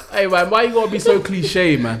 Hey man, why you gotta be so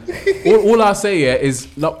cliche, man? All I say is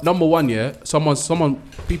number one,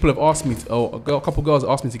 people have asked me, a couple girls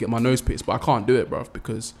asked me to get my nose pierced, but I can't do it, bruv,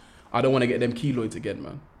 because I don't want to get them keloids again,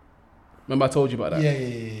 man. Remember I told you about that?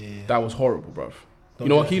 Yeah. That was horrible, bruv. Don't You know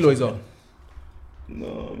do what that keloids again. are?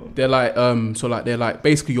 No, man. They're like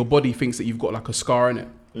basically your body thinks that you've got like a scar in it,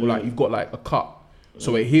 or like you've got like a cut,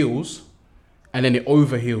 so it heals, and then it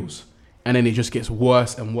overheals, and then it just gets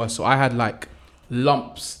worse and worse. So I had like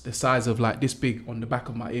lumps the size of like this big on the back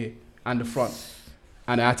of my ear and the front,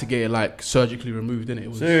 and I had to get it like surgically removed. It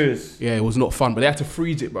was Serious? Yeah, it was not fun, but they had to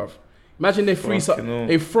freeze it, bruv. Imagine they Fucking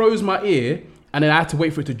they froze my ear, and then I had to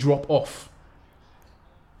wait for it to drop off.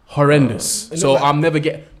 Horrendous. So like-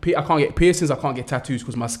 I can't get piercings, I can't get tattoos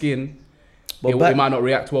because my skin, But it might not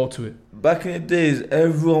react well to it. Back in the days,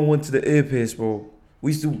 everyone went to the ear pierce, bro.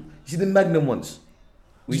 We used to, you see the Magnum ones?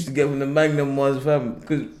 We used to get from the Magnum ones, fam.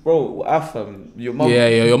 Because, bro, your mum. Yeah,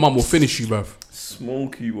 your mum will finish you, bruv.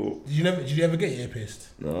 Smoky, bro. Did you ever get your ear pierced?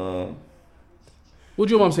 Nah. What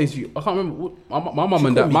did your mum say to you? I can't remember. My mum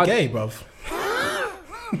and Call dad. me gay, bruv.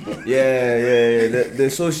 Yeah. They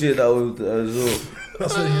associate that with that as well.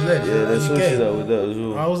 That's what she said. Yeah, they You associate gay. that with that as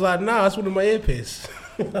well. I was like, nah, that's one of my ear pierced.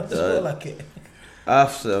 I just felt like it.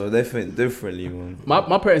 After, they think differently, man.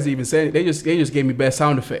 My parents even saying it. They just gave me bare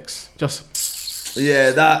sound effects. Just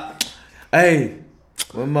Yeah, that. Hey,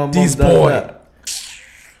 when my mum This does boy. that.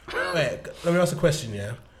 Wait, let me ask a question,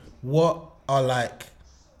 yeah? What are like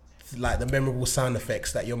the memorable sound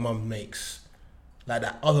effects that your mum makes? Like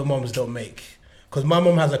that other mums don't make? Because my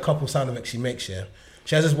mum has a couple sound effects she makes, yeah?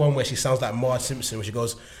 She has this one where she sounds like Marge Simpson when she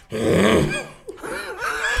goes... when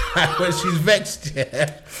she's vexed,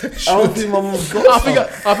 yeah. I don't think my mum's got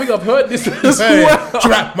I think I've heard this as Hey, well.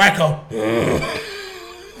 trap, Michael.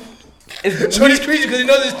 Johnny's crazy because he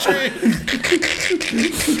knows it's true.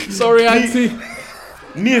 Sorry, auntie.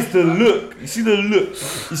 Me, it's the look. You see the look.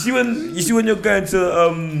 You see when you're going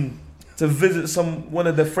to visit one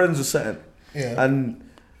of their friends or something, Yeah. and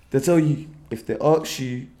they tell you if they ask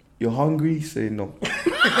you you're hungry, say no.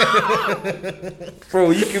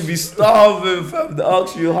 Bro, you can be starving, fam. They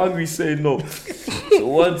ask you you're hungry, say no. So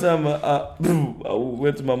one time I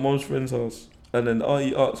went to my mom's friend's house, and then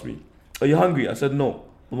auntie asked me, "Are you hungry?" I said no.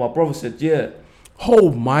 But my brother said, yeah.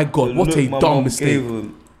 Oh my God, The what look a my dumb mum mistake. gave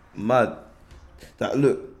him, mad. That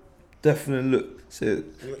look, definitely look. Said,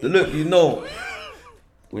 the look, you know,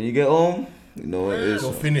 when you get home, you know what it is.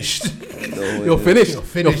 You're finished. You know what You're it finished.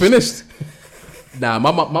 You're You're finished. finished. Nah,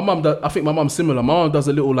 my mum does. I think my mum's similar. My mum does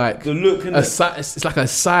a little like The look, innit? it's like a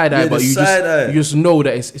side eye, Yeah, but the you side eye. just know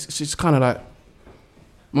that it's just kind of like.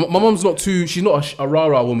 My mum's not too. She's not a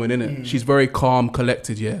rah-rah woman, innit? She's very calm,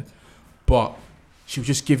 collected, yeah. But she'll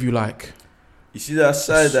just give you like. You see that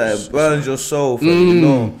side that burns your soul, fam, you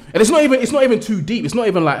know. And it's not even too deep. It's not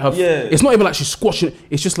even like her. Yeah. It's not even like she's squashing it.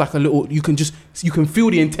 It's just like a little. You can feel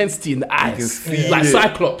the intensity in the eyes, feel like it.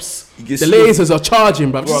 Cyclops. You The can see lasers are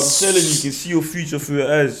charging, bro. Bro, I'm telling you, you can see your future through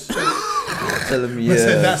your eyes. You're telling me, I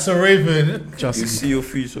said yeah. that's a raven. You Just can see your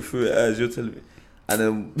future through your eyes. You're telling me. And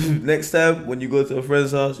then next time when you go to a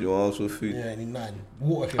friend's house, you want also food. Yeah, need 9.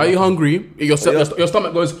 Water. Are you hungry? Your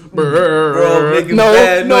stomach goes. Bro, making no,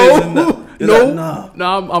 bad noise and no, that. You're no, like,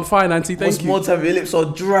 nah. I'm fine, auntie. Thank What's you. more time? Your lips are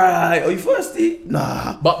dry. Are you thirsty?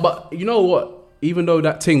 Nah. But you know what? Even though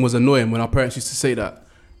that thing was annoying when our parents used to say that,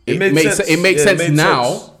 It made makes sense. it makes Yeah, it sense made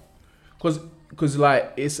now, because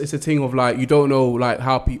like it's a thing of like you don't know like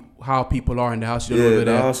how people are in the house. You don't know whether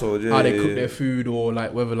the they're- household, yeah, how they yeah, cook yeah. their food or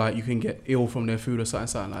like whether like you can get ill from their food or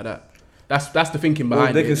something like that. That's the thinking Bro,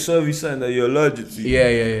 behind they it. can serve you something that you're allergic to.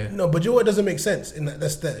 Yeah. No, but you know what doesn't make sense in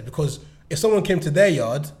that's that because if someone came to their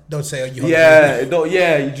yard, they'll say, "Are you hungry?" Yeah, it don't,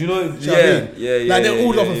 yeah. Do you know? Do you know what I Yeah, mean? yeah. Like they're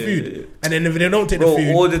all yeah, off of yeah, food, yeah. and then if they don't take Bro, the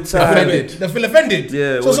food, all the time. they feel offended.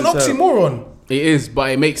 Yeah, so it's an all the time. oxymoron. It is,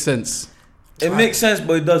 but it makes sense. It makes sense,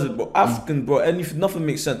 but it doesn't, bro. African, bro, nothing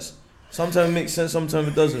makes sense. Sometimes it makes sense, sometimes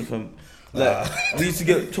it doesn't, fam. Like, we used to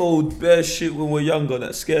get told bare shit when we were younger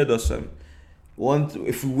that scared us, fam.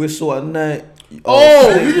 If we whistle at night.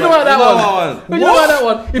 Oh, you know about that one? You know What? about that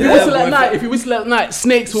one? If you Yeah, whistle bro, at if night, if you whistle at night,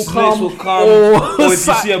 snakes will come. Snakes will come. Or Or if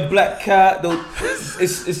you see a black cat,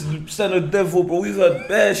 it's son of the devil, bro. We've heard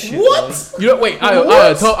bare shit. What? You know, wait,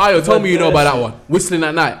 Ayo, tell me you know about that one. Whistling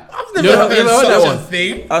at night. I've never You heard heard such that a one?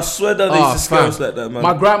 thing. I swear that they used to scare fam. us like that, man.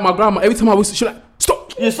 My grandma, every time I whistle, she's like,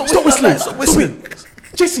 stop, Stop whistling. Stop whistling.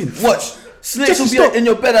 Jason, Watch. Snakes will Just be stop. in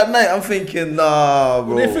your bed at night. I'm thinking, nah,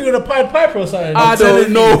 bro. They figured a Pied Piper or something. I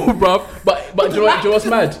telling don't know, bro. But do you know what's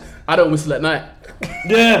mad? I don't whistle at night.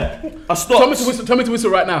 Yeah, I stopped. Tell me to whistle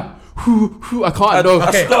right now. I can't. I don't.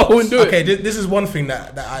 Okay, I won't do it. Okay, this is one thing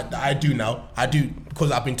that I do now. I do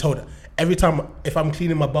because I've been told every time if I'm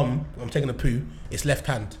cleaning my bum, I'm taking a poo, it's left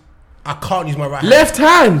hand. I can't use my right hand. Left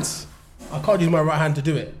hand. I can't use my right hand to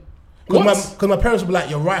do it. What? Because my parents would be like,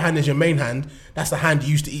 your right hand is your main hand. That's the hand you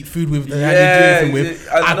used to eat food with, the hand Yeah, you do everything with.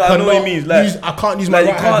 yeah, I know what cannot he means, like- I can't use my like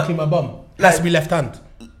you right hand to can't- clean my bum. It has like- to be left hand.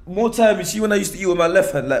 More time, you see, when I used to eat with my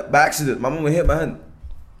left hand, like by accident, my mum would hit my hand.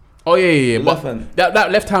 Oh yeah. The But left hand.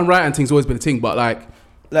 that left hand, right hand thing's always been a thing. But like,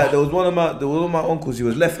 Like there was one of my uncles. He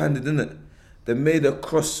was left-handed, innit? They made a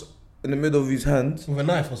cross in the middle of his hand. With a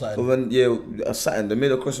knife or something. A satin. They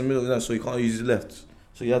made a cross in the middle of his hand, so he can't use his left.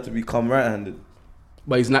 So you have to become right-handed.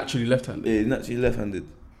 but he's naturally left-handed. Yeah, he's naturally left-handed.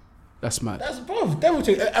 That's mad. That's bro, devil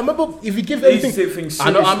thing. I remember if you give They used to everything. take things I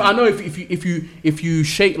know. seriously. I know. If you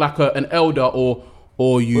shake like an elder or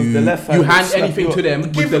you With the left hand, you they'll hand slap anything you to up. them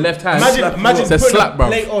with the left hand. Imagine it's a putting slap, a bro.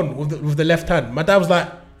 plate on with the left hand. My dad was like,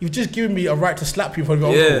 "You've just given me a right to slap you in front of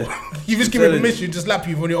your Yeah. uncle. You've just given me telling you. permission to slap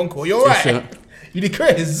you in front of your uncle. You're right. Listen. You did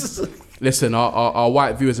Chris. Listen, our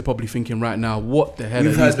white viewers are probably thinking right now, what the hell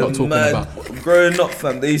We've are had these not the talking mad about? growing up,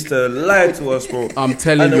 fam. They used to lie to us, bro. I'm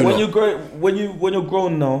telling and then you when lot. you're when you're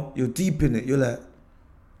grown now, you're deep in it. You're like,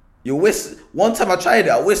 you whistle. One time I tried it.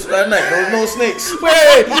 I whistled at night. There was no snakes.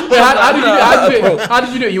 Wait, how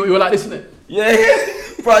did you do it? You were like this, innit? Yeah,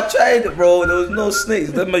 bro, I tried it, bro. There was no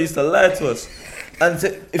snakes. Them man used to lie to us. And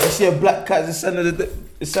if you see a black cat, it's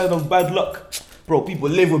a sign of bad luck. Bro, people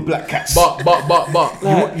live with black cats.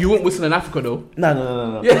 But you won't whistle in Africa though.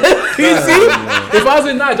 No. Yeah, you see? If I was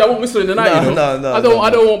in Niger, I won't whistle in the night. No, you know? no, I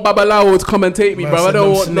don't want Babalawo to come and take me, Man bro. I said don't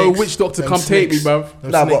them want no snakes, witch doctor to them come take me, snakes. bro.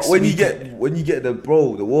 Them Nah, but snakes when you sneaky. get the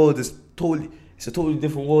the world is it's a totally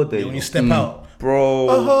different world there. When you step out, Bro.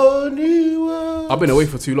 a whole new world. I've been away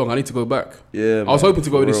for too long. I need to go back. Yeah, I was man, hoping to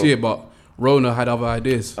go for this real. year, but Rona had other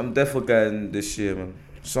ideas. I'm definitely going this year, man.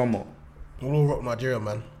 Summer. We'll all rock Nigeria,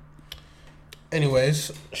 man.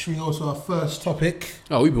 Anyways, should we go to our first topic?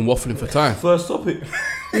 Oh, we've been waffling for time. First topic.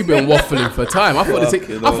 We've been waffling for time. I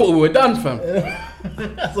thought we were done, fam.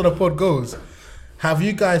 That's how the pod goes. Have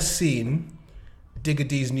you guys seen Digga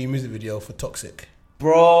D's new music video for Toxic?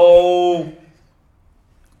 Bro.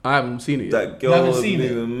 I haven't seen it yet. That girl haven't was seen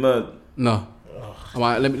it? even mad. No.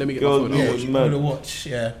 Let me get my Girl, phone. no. out. Yeah, was you mad. to watch.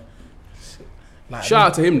 Yeah. Like, Shout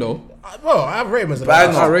out to him though. bro, I rate him as an Banger.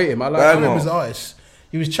 artist. I rate him. I like I him. rate him as an artist.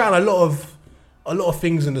 He was trying a lot of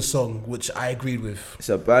things in the song, which I agreed with. It's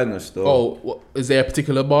a banger still. Oh, is there a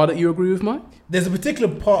particular bar that you agree with, Mike? There's a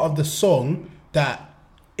particular part of the song that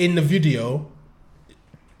in the video.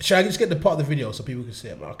 Should I just get the part of the video so people can see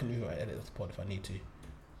it? I can even edit this part if I need to.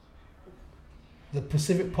 The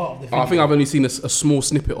specific part of the video. I think I've only seen a small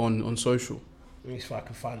snippet on social. Let me see if I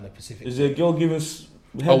can find the Pacific. Is there a girl giving?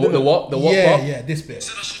 Oh, the what? The what part? Yeah, this bit.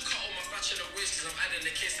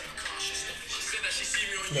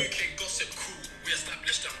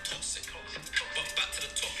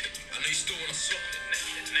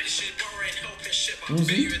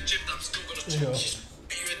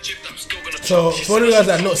 So for the guys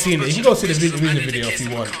that have not seen it, you can go see the music video if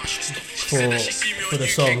you want for the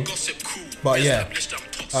song. But yeah,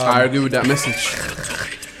 I agree with that message.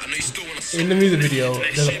 In the music video,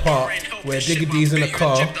 there's a part where Digga D's in a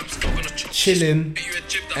car, chilling.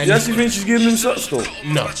 And You actually think she's giving him shots though?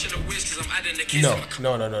 No,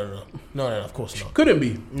 of course not. Couldn't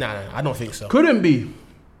be. Nah, I don't think so. Couldn't be.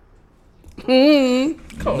 No.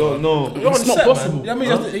 You're on It's not set, possible. Man. I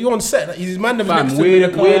mean, you're on set. He's man them next Fam, to him in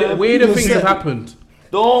the car. weirder He's on things set. have happened.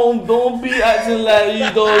 Don't be acting like you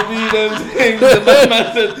don't do them things. The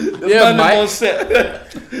man said, the Yeah, man Mike. on set.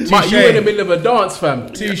 Mike, you in the middle of a dance, fam.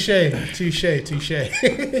 Touche.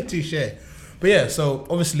 But yeah, so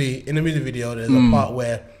obviously in the music video, there's a part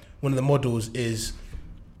where one of the models is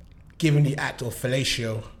giving the act of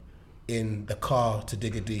fellatio in the car to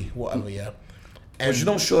Digga D, whatever, yeah. But you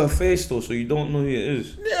don't show her face though, so you don't know who it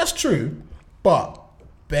is. Yeah, that's true. But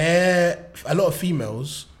a lot of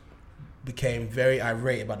females became very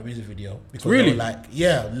irate about the music video because they Really? were like,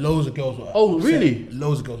 yeah, loads of girls were Oh, upset. really?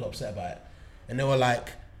 Loads of girls were upset about it, and they were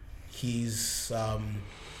like, it's a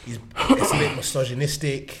bit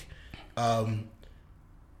misogynistic,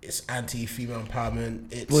 it's anti-female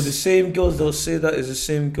empowerment. It's But the same girls that'll say that is the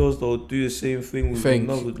same girls that'll do the same thing with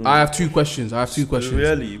another one. I have two questions.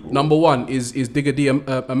 Really, bro? Number one, is Digga D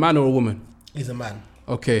a man or a woman? he's a man.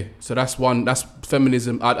 Okay, so that's one. That's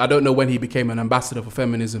feminism. I don't know when he became an ambassador for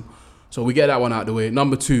feminism. So we get that one out of the way.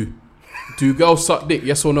 Number two, do girls suck dick?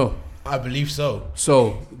 Yes or no? I believe so.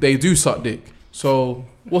 So they do suck dick. So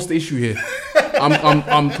what's the issue here?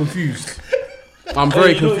 I'm confused. I'm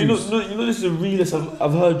very confused. You know, this is the realest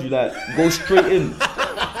I've heard you like go straight in.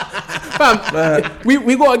 Fam,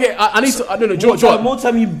 we gotta get. I need to. I don't know. George. More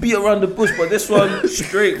time you beat around the bush, but this one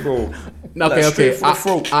straight, bro. Okay, Like, straight okay. for the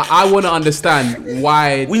throat. I want to understand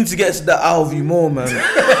why. We need to get that out of you more, man.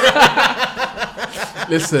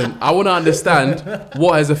 Listen, I want to understand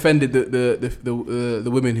what has offended the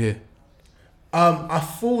women here. I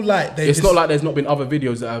feel like they. It's not like there's not been other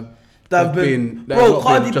videos that have been. that have Bro, not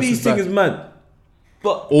Cardi been just B's as thing bad. is mad.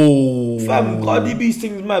 But Oh, fam, Cardi B's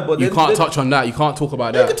thing is mad. But you can't touch on that. You can't talk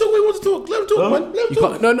about Let him that. talk what he wants to talk. Let him talk, man. Let him You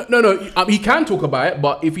talk. can't, no. He can talk about it,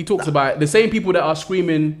 but if he talks about it, the same people that are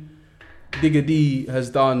screaming, Digga D has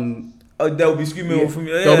done. they'll be screaming from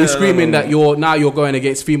you. They'll be screaming that you're going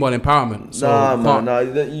against female empowerment. So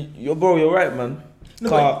You're right, man. No,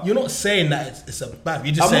 but you're not saying that it's a bad.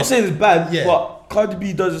 You just I'm not saying it's bad, Yeah. but Cardi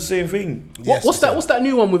B does the same thing. Yes, What's that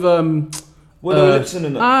new one with What are lips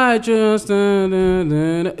in that? I just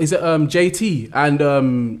is it JT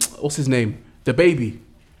and what's his name? The baby.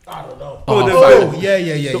 I don't know. Oh,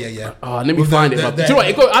 yeah. Let me With find the- it. the- Do you know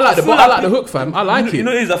what? I like the feel I like like the hook, fam. I like You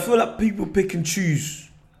know it. what it is? I feel like people pick and choose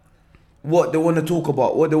what they want to talk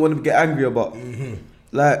about, what they want to get angry about. Mm-hmm.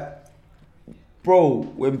 Like, bro,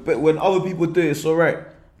 when other people do it, it's alright.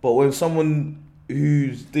 But when someone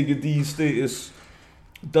who's Digga D's status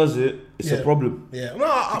does it, it's a problem. Yeah, no,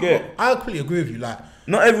 I completely agree with you. Like,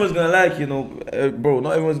 Not everyone's gonna like you, bro.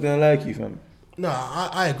 Not everyone's gonna like you, fam. no,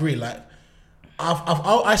 I agree. Like,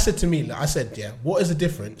 I said to me, like, I said, yeah, what is the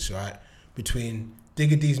difference, right, between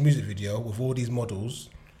Digga D's music video with all these models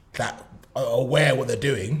that are aware what they're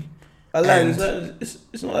doing? I like And-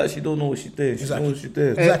 it's not like she don't know what she's doing. She Exactly. knows what she's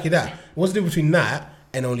doing. Exactly that. What's the difference between that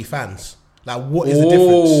and OnlyFans? Like, what is the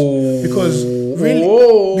difference? Because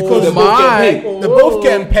because they're both getting paid. They're both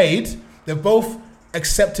getting paid. They're both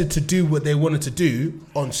accepted to do what they wanted to do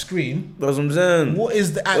on screen. That's what I'm saying. What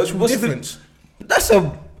is the actual What's the- difference? That's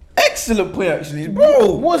a excellent point, actually,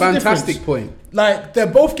 bro. What's the Fantastic difference? point. Like, they're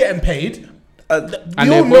both getting paid. And We And all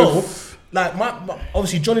they're know, both- like, my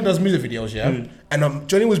obviously Johnny does music videos, yeah? And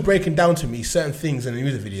Johnny was breaking down to me certain things in the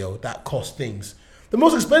music video that cost things. The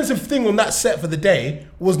most expensive thing on that set for the day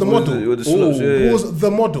was the model. the slopes, yeah. Was the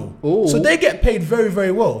model. Ooh. So they get paid very,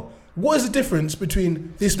 very well. What is the difference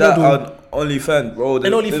between this that model? OnlyFans, bro. And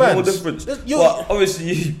There's no OnlyFans. difference. You- But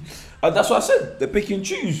obviously, that's what I said. They pick and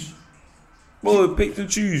choose. Bro, they pick and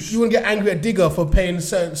choose. You want to get angry at Digger for paying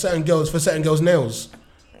certain girls for certain girls' nails?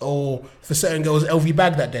 or for certain girls, LV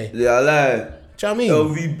bag that day. Yeah, I lie. Do you know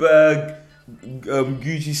what I mean? LV bag,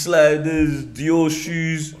 Gucci sliders, Dior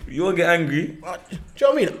shoes. You won't get angry. Do you know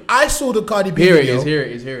what I mean? I saw the Cardi B Here it video. is. Here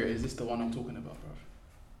it is. Here it is. This is the one I'm talking about, bro.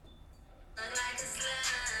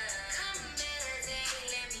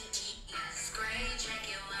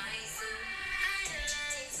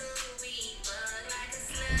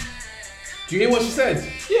 Do you hear what she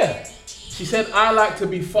said? Yeah. She said, I like to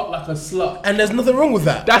be fucked like a slut. And there's nothing wrong with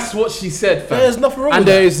that. That's what she said, fam. There's nothing wrong and with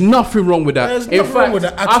that. there is nothing wrong with that. There's In nothing wrong fact, with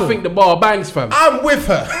that at I all. think the bar bangs, fam. I'm with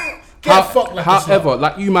her. Get fucked like a slut. However,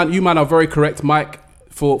 like you man are very correct, Mike,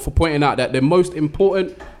 for pointing out that the most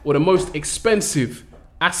important or the most expensive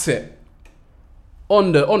asset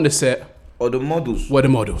on the set Or the models. were the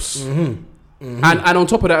models. And on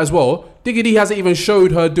top of that as well, Diggy D hasn't even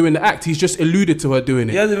showed her doing the act. He's just alluded to her doing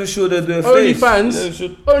it. He hasn't even showed her their face.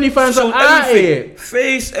 OnlyFans Show are out everything. here.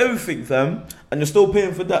 Face, everything, fam. And you're still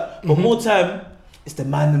paying for that. But more time, it's the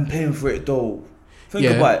man them paying for it, though. Think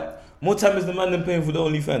Yeah. about it. More time is the man them paying for the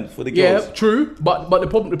OnlyFans, for the Yeah, girls. true. But the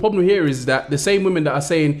problem here is that the same women that are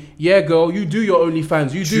saying, yeah, girl, you do your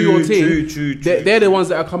OnlyFans, you do your thing. True. They're the ones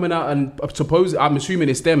that are coming out and I'm assuming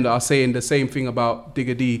it's them that are saying the same thing about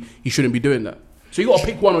Digger D. You shouldn't be doing that. So you got to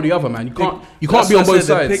pick one or the other, man. You can't be on both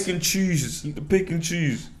sides. Pick and choose. Pick and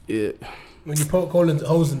choose. Yeah. When you poke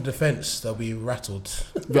holes in the defense, they'll be rattled.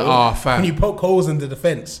 Fam. When you poke holes in the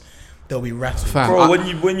defense, they'll be rattled. Fam. Bro,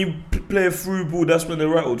 when you play a through ball, that's when they're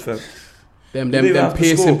rattled, fam. Them You don't even have to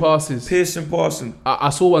piercing score. passes. Piercing passing. I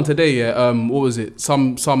saw one today. Yeah. What was it?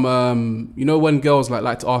 Some. You know when girls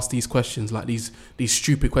like to ask these questions, like these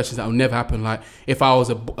stupid questions that will never happen. Like if I was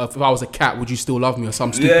a cat, would you still love me or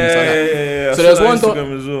some stupidness like that? Yeah. So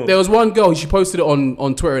there was one girl. She posted it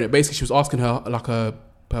on Twitter, and basically she was asking her like her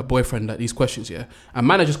boyfriend like these questions. Yeah. And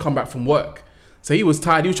man had just come back from work. So he was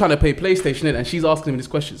tired. He was trying to play PlayStation, and she's asking him these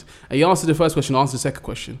questions. And he answered the first question, answered the second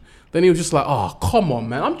question. Then he was just like, "Oh, come on,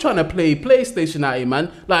 man! I'm trying to play PlayStation out here, man.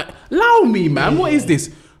 Like, allow me, man. What is this?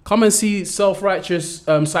 Come and see self-righteous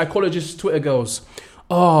psychologist Twitter girls.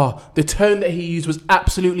 Oh, the tone that he used was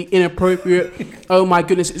absolutely inappropriate. Oh my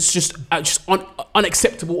goodness, it's just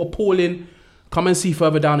unacceptable, appalling. Come and see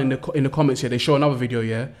further down in the comments here. They show another video,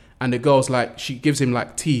 yeah, and the girl's like, she gives him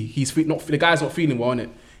like tea. The guy's not feeling well on it.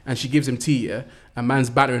 And she gives him tea, yeah? And man's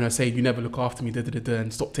battering her saying, you never look after me,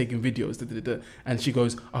 and stop taking videos, And she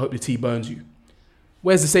goes, I hope the tea burns you.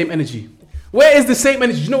 Where's the same energy? Where is the same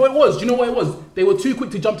energy? Do you know what it was? They were too quick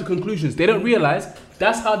to jump to conclusions. They don't realise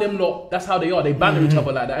that's how they are. They banter each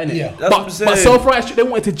other like that, innit? Yeah. That's what I'm saying. But self-righteous, they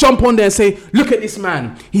wanted to jump on there and say, look at this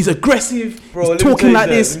man. He's aggressive. Bro, he's talking like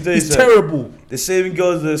this. He's terrible. The same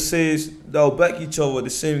girls that'll back each other, the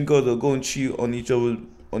same girls that'll go and cheat on each other.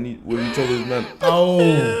 With each other's men.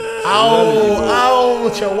 Ow,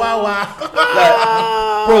 chihuahua.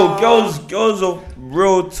 Bro, girls are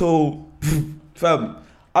real tall. Fam,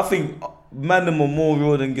 I think men are more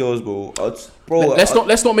real than girls, bro.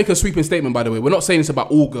 Let's not make a sweeping statement. By the way, we're not saying it's about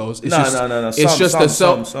all girls. It's No. It's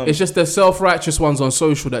just the self-righteous ones on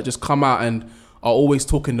social that just come out and are always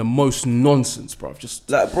talking the most nonsense, bro. Just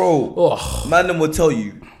like, bro, ugh. man will tell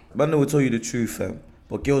you the truth, fam.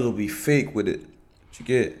 But girls will be fake with it. You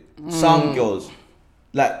get it? Some girls,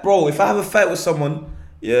 like, bro, if I have a fight with someone,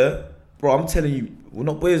 yeah, bro, I'm telling you, we're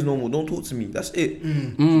not boys no more. Don't talk to me. That's it.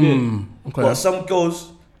 Okay. But some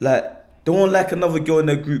girls, like, they won't like another girl in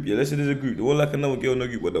their group. Yeah, let's say there's a group. They won't like another girl in their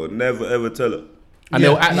group, but they'll never ever tell her. And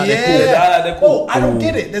they'll act like they're cool. They're cool. Oh, I don't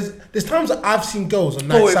get it. There's times that I've seen girls on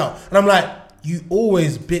nights out, and I'm like, you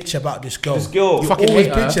always bitch about this girl. You fucking always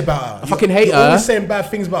hate her. bitch about her. I fucking hate You're her. always saying bad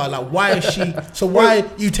things about her. Like, why is she? So why are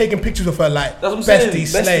you taking pictures of her? Like, That's what I'm saying. bestie,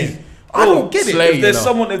 slave. Bro, I don't get it. slave. If there's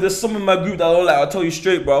someone in my group that I don't like, I'll tell you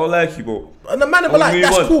straight, bro. I don't like you, bro. And the man will be like, move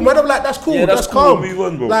that's on. cool. Man will be like, that's cool. Yeah, that's that's cool, calm. move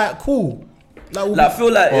on, bro. Like, cool. Like, Like, I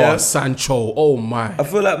feel like, yeah, Sancho. Oh my. I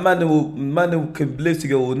feel like man can live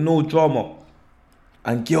together with no drama.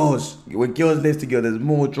 And when girls live together, there's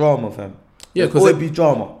more drama, fam. Yeah, There's 'cause always they- be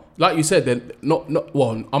drama. Like you said, then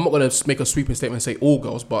well, I'm not gonna make a sweeping statement and say all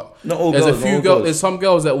girls, but Not all there's girls, a not few all girls. girls. There's some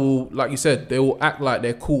girls that will, like you said, they will act like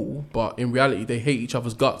they're cool, but in reality, they hate each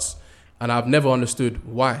other's guts. And I've never understood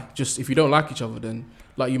why. Just if you don't like each other, then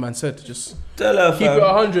like you man said, just Tell her, keep fam. it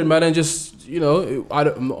 100, man, and just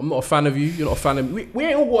I'm not a fan of you. You're not a fan of me. We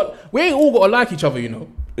ain't all got to like each other, you know.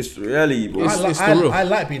 It's reality, bro. It's the real. I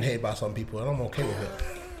like being hated by some people, and I'm okay with it.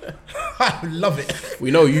 I love it. We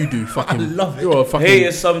know you do. Fucking, I love it. You're a fucking Hate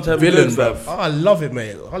is sometimes villain, good, bruv. fam. Oh, I love it,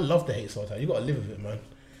 mate. I love the hate sometimes. You gotta live with it, man.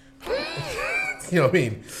 You know what I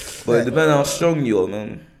mean? But it depends how strong you are,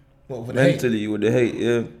 man. What, with the hate? Mentally, with the hate,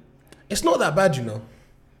 yeah. It's not that bad, you know.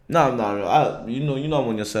 No. You know I'm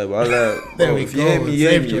on your side, but There we if go. you hate me, you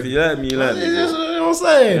hate me. If you like me, you like me. You know what I'm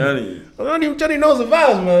saying? I don't even Johnny knows the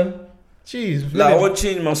vibes, man. Jeez. Like, I want to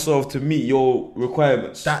change myself to meet your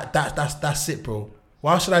requirements. That's it, bro.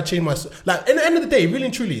 Why should I change myself? Like, in the end of the day, really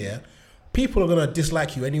and truly, yeah, people are gonna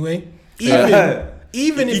dislike you anyway.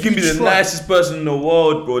 Even if you can be the nicest person in the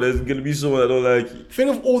world, bro, there's gonna be someone that don't like you.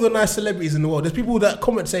 Think of all the nice celebrities in the world. There's people that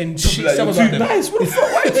comment saying shit Like, stuff you're about too them. nice. What the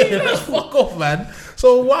fuck? Why are you too nice? Fuck off, man.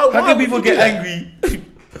 So why How can people would get you do that? angry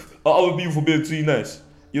at other people for being too nice?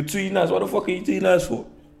 You're too nice. What the fuck are you too nice for?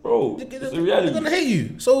 Bro, it's the They're reality. gonna hate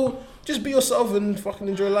you. So just be yourself and fucking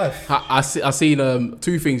enjoy life. I seen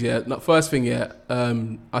two things. Yeah, first thing. Yeah,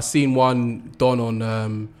 I seen one done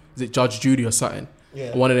on is it Judge Judy or something?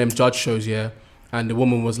 Yeah. One of them judge shows. Yeah, and the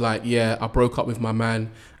woman was like, "Yeah, I broke up with my man,"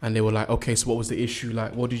 and they were like, "Okay, so what was the issue?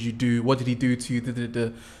 Like, what did you do? What did he do to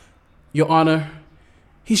you?" Your Honor,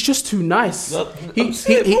 he's just too nice. He used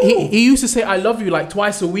to say "I love you" like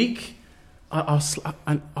twice a week. I was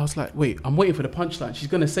like, wait, I'm waiting for the punchline. She's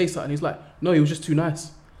gonna say something. He's like, no, he was just too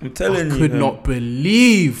nice. I'm telling you, I could not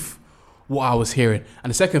believe what I was hearing. And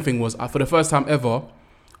the second thing was, for the first time ever,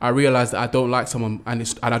 I realized that I don't like someone,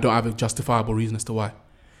 and I don't have a justifiable reason as to why.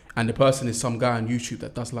 And the person is some guy on YouTube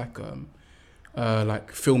that does like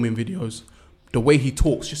filming videos. The way he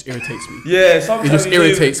talks just irritates me. Yeah, sometimes it just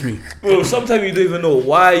irritates me. Bro, sometimes you don't even know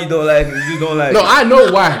why you don't like him. You don't like No, him. I know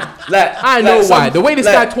why. I know why. The way this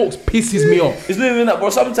guy talks pisses me off. It's not even that, bro.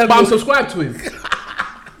 Sometimes But I'm subscribed to him.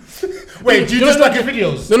 Wait, do you just like his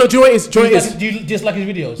videos? No, do you know what it is? Do you just like his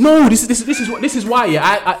videos? No, this is why. Yeah,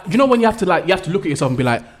 I you know when you have to look at yourself and be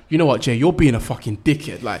like, you know what, Jay, you're being a fucking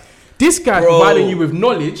dickhead. Like this guy's providing you with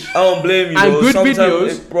knowledge. I don't blame you, and bro. good Sometimes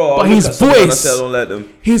videos, bro, but his voice, I don't like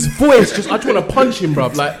them. His voice, just I just want to punch him, bro.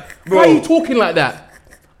 Like, Bro. why are you talking like that?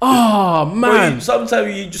 Oh man. Bro,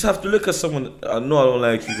 sometimes you just have to look at someone. I know I don't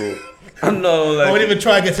like you, bro. I know I don't like. I wouldn't even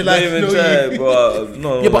try to get to like. Don't even try, bro.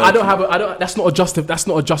 No. Yeah, but I don't have. That's not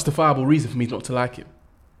a justifiable reason for me not to like him.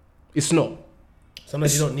 It's not.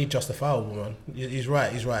 Sometimes you don't need justifiable, man. He's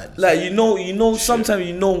right. Like you know. Sometimes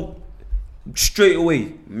you know. Straight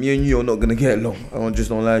away, me and you are not gonna get along. I just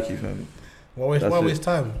don't like you, fam. Why waste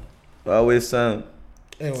time? Why waste time?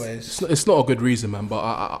 Anyways, it's not a good reason, man. But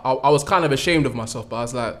I was kind of ashamed of myself. But I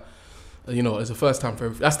was like, you know, it's the first time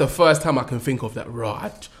that's the first time I can think of that.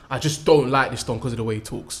 I just don't like this song because of the way he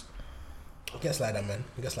talks. It gets like that, man.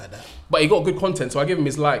 It gets like that. But he got good content, so I give him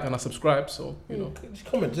his like and I subscribe. So you know, just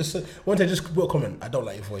comment. One day, just put a comment. I don't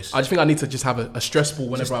like your voice. I just think I need to just have a stressful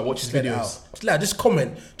whenever I watch his videos. Just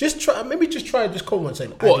comment. Just try. Just comment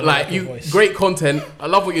saying. What like you? Great content. I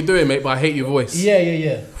love what you're doing, mate, but I hate your voice.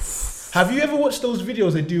 Yeah. Have you ever watched those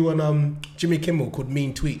videos they do on Jimmy Kimmel called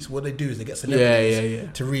Mean Tweets? What they do is they get celebrities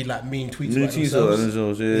to read like mean tweets about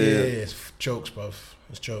themselves. Yeah, it's jokes, bruv.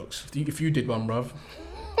 It's jokes. If you did one, bruv.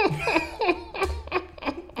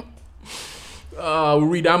 We'll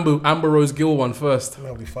read Amber Rose Gill one first.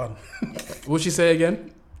 That'll be fun. What'd she say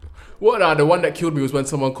again? What? The one that killed me was when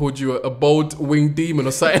someone called you a bold winged demon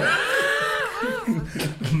or something.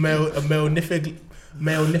 Maleficent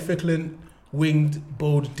winged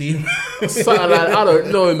bold demon. Something like that. I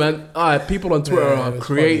don't know, man. People on Twitter are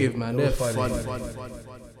creative, man. They're funny.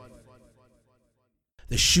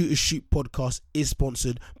 The Shoot Shoot podcast is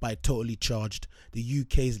sponsored by Totally Charged, the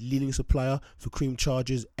UK's leading supplier for cream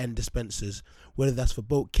chargers and dispensers, whether that's for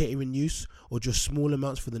bulk catering use or just small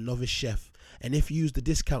amounts for the novice chef. And if you use the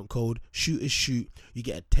discount code SHOOTERSHOOT, you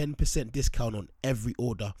get a 10% discount on every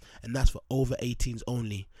order, and that's for over 18s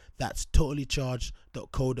only. That's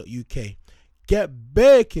totallycharged.co.uk. Get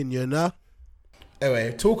baking, you know.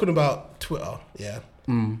 Anyway, talking about Twitter, yeah.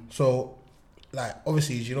 So, like,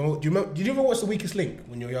 obviously, do you ever watch The Weakest Link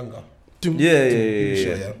when you were younger?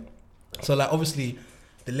 Yeah. So, like, obviously,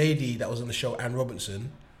 the lady that was on the show, Anne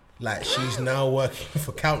Robinson, like, she's now working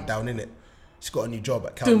for Countdown, innit? She's got a new job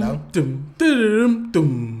at Countdown.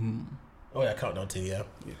 Oh, yeah, Countdown too, yeah.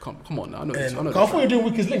 Come on now. I know I thought you were doing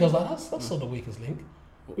Weakest Link. I was like, that's not The Weakest Link.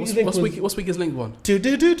 What's Weakest Link one? That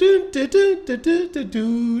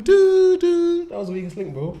was The Weakest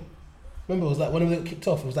Link, bro. Remember, it was like, whenever it kicked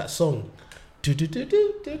off, it was that song. I think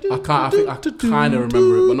I kind of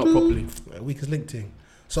remember it, but not properly. Weakest Link thing.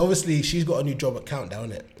 So obviously she's got a new job at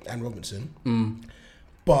Countdown, innit? Anne Robinson.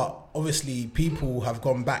 But obviously people have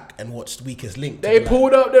gone back and watched Weakest Link. They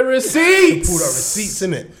pulled up the receipts.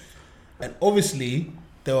 Innit? And obviously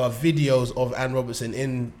there are videos of Anne Robinson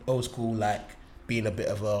in old school, like being a bit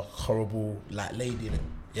of a horrible like lady, innit?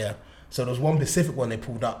 Yeah. So there was one specific one they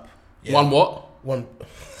pulled up. Yeah. One what? One.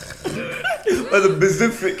 That's a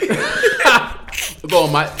specific. Go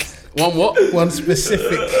on, mate. One what? One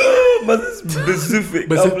specific. But it's specific.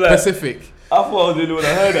 Pacific. I thought I was the only one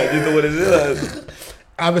I heard that. You know what it is?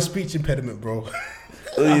 I have a speech impediment, bro.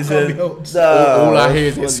 You said, all I hear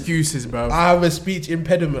is excuses, bro. I have a speech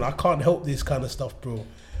impediment. I can't help this kind of stuff, bro.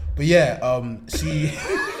 But yeah, see.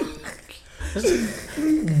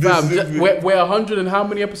 Fam, we're 100 and how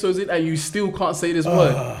many episodes in, and you still can't say this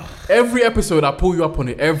word. Every episode, I pull you up on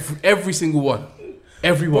it. Every single one.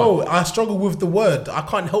 Every one. Bro, I struggle with the word. I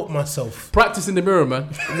can't help myself. Practice in the mirror, man.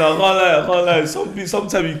 No, I can't lie.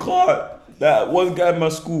 Sometimes you can't. That one guy in my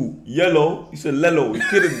school, yellow, he said lello. He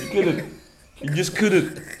couldn't. He just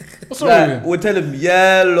couldn't. What's wrong with him? We're telling him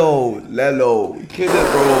yellow, lello. He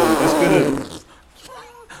couldn't, bro. He just couldn't.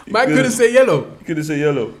 Man couldn't say yellow. He couldn't say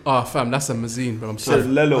yellow. Oh, fam, that's a mazine, bro. I'm He said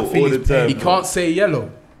sorry. lello all the time. He can't say yellow.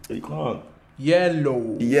 He can't.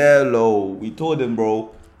 Yellow. We told him, bro.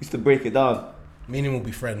 We used to break it down. Me and him will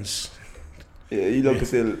be friends. Yeah, you know,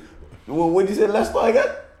 say. What did you say last night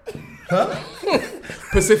again? Huh?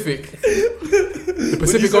 Pacific. The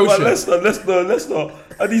Pacific Ocean. Leicester.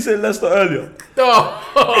 How did you say Leicester earlier?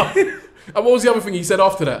 Oh. And what was the other thing he said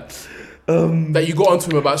after that? That you got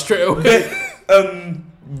onto him about straight away.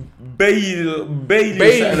 Bailey.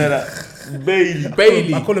 Something like that.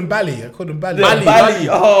 Bailey. I call him Bally. Bally.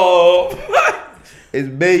 Oh. It's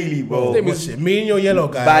Bailey, bro. Watch it. Me and your yellow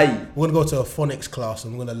guy, Bally. we're going to go to a phonics class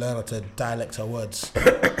and we're going to learn how to dialect our words.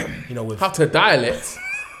 You know, with... How to dialect.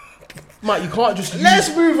 Mate, you can't just Let's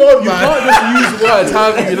use, move on, you man. can't just use words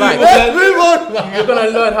however you like. Let's move on. You're gonna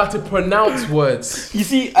learn how to pronounce words. You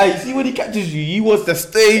see when he catches you, he wants to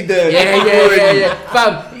stay there. Yeah.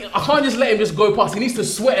 Fam, I can't just let him just go past. He needs to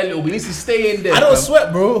sweat a little bit. He needs to stay in there. I don't fam.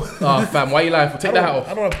 sweat, bro. Oh, fam, why are you lying? Take that hat I off.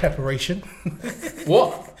 don't have preparation.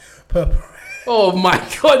 What? Oh my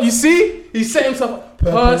God! You see? He set himself up.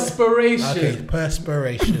 Perspiration. Okay,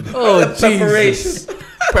 perspiration. Oh Jesus!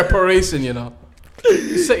 Preparation, you know.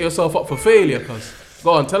 You set yourself up for failure, cuz.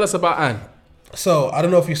 Go on, tell us about Anne. So, I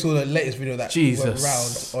don't know if you saw the latest video that Jesus. went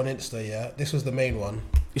round on Insta, yeah? This was the main one.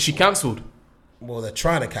 Is she cancelled? Well, they're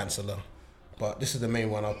trying to cancel her. But this is the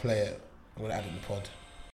main one. I'll play it. I'm going to add it in the pod.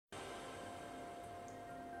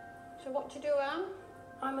 So what do you do, Anne?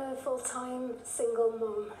 I'm a full-time single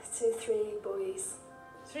mum to 3 boys.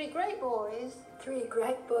 3 great boys? 3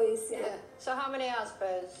 great boys, yeah. So how many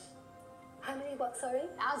Asbos? How many what, sorry?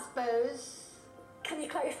 Asbos. Can you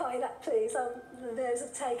clarify that, please? The nerves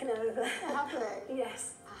have taken over. Have they?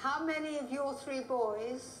 Yes. How many of your 3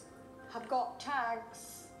 boys have got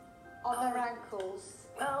tags on their ankles?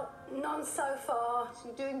 Well, none so far. So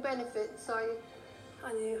you're doing benefits, are you?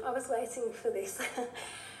 I knew. I was waiting for this.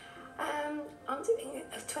 I'm doing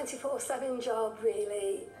a 24/7 job,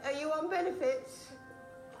 really. Are you on benefits?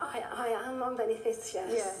 I am on benefits,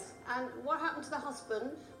 yes. Yes. And what happened to the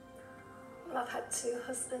husband? Well, I've had 2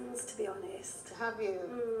 husbands, to be honest. Have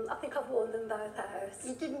you? I think I've worn them both out.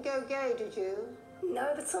 You didn't go gay, did you?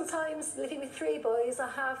 No, but sometimes living with 3 boys, I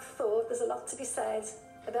have thought there's a lot to be said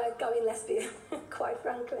about going lesbian, quite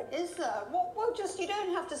frankly. Is there? Well, just, you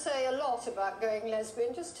don't have to say a lot about going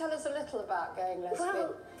lesbian. Just tell us a little about going lesbian.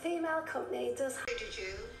 Well, female company does... Did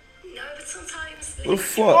you? No, but sometimes... What the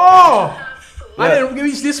fuck? Oh! I didn't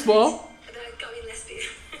reach this far. About going lesbian,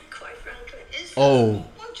 quite frankly. Is there? Oh.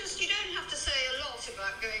 Well, just, you don't have to say a lot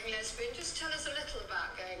about going lesbian. Just tell us a little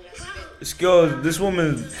about going lesbian. This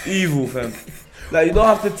woman's evil, fam. Like, you don't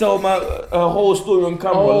have to tell her whole story on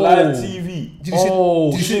camera, live TV. Did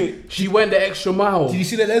you see, she went the extra mile. Did you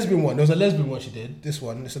see the lesbian one? There was a lesbian one she did. This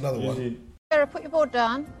one, it's another one. Sarah, put your board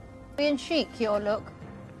down. Being chic, your look.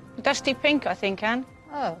 Dusty pink, I think, Anne.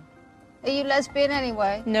 Oh. Are you lesbian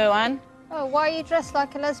anyway? No, Anne. Oh, why are you dressed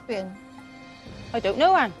like a lesbian? I don't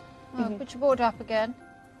know, Anne. Oh, put your board up again.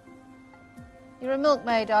 You're a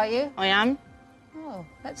milkmaid, are you? I am. Oh,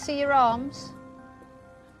 let's see your arms.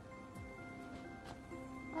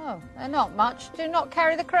 Oh, they're not much. Do you not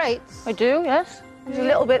carry the crates? I do, yes. There's a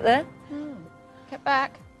little bit there. Get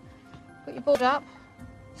back. Put your board up.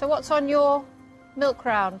 So what's on your milk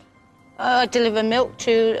round? I deliver milk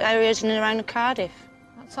to areas in and around Cardiff.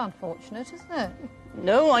 That's unfortunate, isn't it?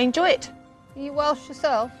 No, I enjoy it. Are you Welsh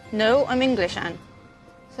yourself? No, I'm English, Anne.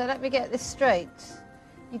 So let me get this straight.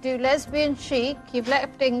 You do lesbian chic, you've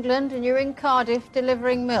left England and you're in Cardiff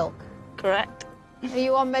delivering milk. Correct. Are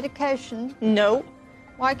you on medication? No.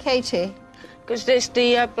 Why Katie? Because there's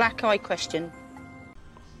the black eye question.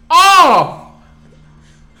 Oh!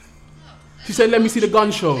 She said, let me see the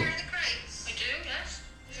gun show. I do, yes.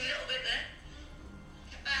 There's a little bit there.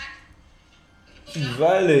 Get back. She's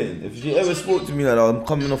violent. If she ever spoke to me like that, I'm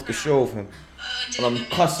coming off the show, fam. And I'm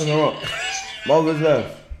cussing her up. Mother's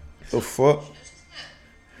left. The fuck?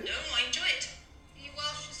 No, I enjoy it. Are you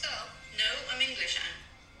Welsh yourself? No, I'm English, Anne.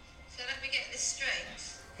 So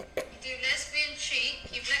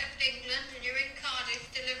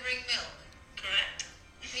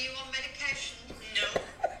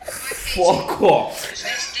Fuck off.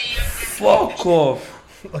 Fuck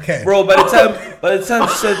off. Okay. Bro, by the time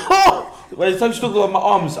she said, by the time she talked about my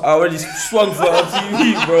arms, I already swung for her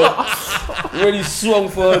TV, bro. Already swung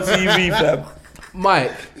for her TV, fam.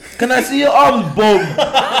 Mike. Can I see your arms, bomb?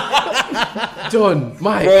 John,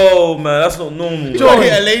 Mike. Bro, man, that's not normal. John,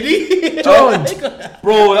 a lady. John.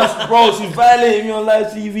 Bro, she violated me on live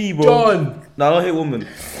TV, bro. John. Nah, I don't hate women.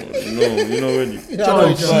 No, you're not ready.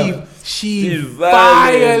 John, she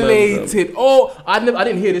violated. Oh, I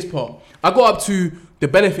didn't hear this part. I got up to the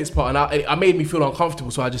benefits part, and I made me feel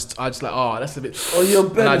uncomfortable. So I just like, oh, that's a bit. Oh, your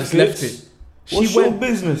benefits. And I just left it. What's your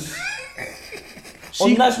business?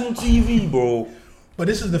 On national TV, bro. But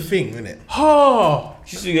this is the thing, isn't it? Oh,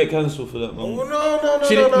 she should get cancelled for that, man.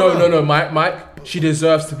 Oh, no, Mike. She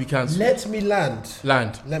deserves to be cancelled. Let me land.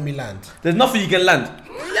 Let me land. There's nothing you can land.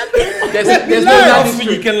 There's no landing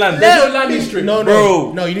strip. You can land. There's no landing strip.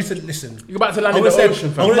 No, you need to listen. You're about to land in the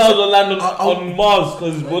ocean, fam. I'm about to land on Mars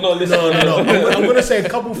because we're not listening. No. I'm going to say a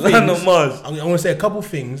couple things. Land on Mars. I'm going to say a couple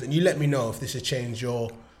things, and you let me know if this has changed your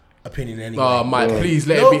opinion in any way. Oh, Mike, please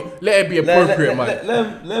let it be appropriate, Mike.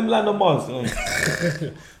 Let him land on Mars.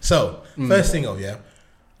 So, first thing,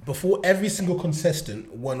 before every single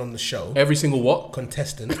contestant went on the show. Every single what?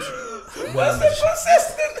 Contestant went on the show.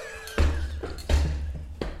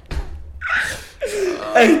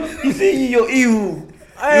 Hey, you see, you're evil.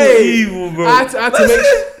 Hey, you're evil, bro. I had to make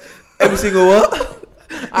sure. Every single what?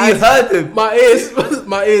 You heard him. My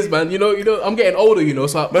ears, man. You know, I'm getting older,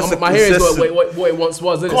 so my hair is what it once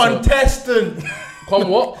was. Isn't Contestant. It? So,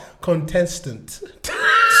 what? Contestant.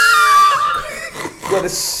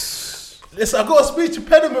 Listen, I got a speech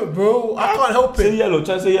impediment, bro. I can't help it. Say yellow.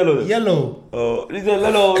 Try to say yellow. Yellow. Oh, it's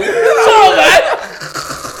yellow.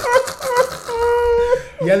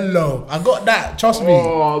 Yellow. I got that. Trust me.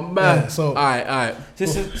 Oh man. Yeah, so alright.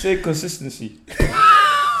 Say consistency.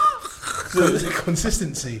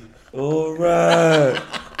 Consistency. Alright.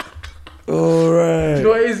 Do you know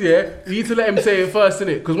what it is, yeah? You need to let him say it first,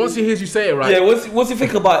 innit? Because once he hears you say it, right? Yeah, once he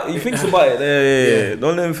think about it, he thinks about it. Yeah.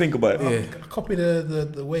 Don't let him think about it. Yeah. I copy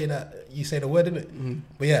the way that you say the word, innit? Mm-hmm.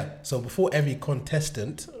 But yeah, so before every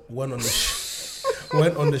contestant went on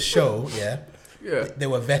the show, they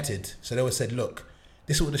were vetted. So they were said, look,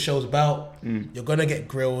 this is what the show's about. You're gonna get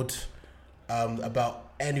grilled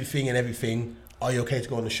about anything and everything. Are you okay to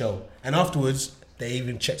go on the show? And afterwards, they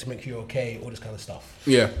even check to make you okay, all this kind of stuff.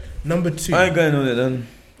 Yeah. Number 2. I ain't going on it then.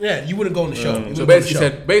 Yeah, you wouldn't go on the show. So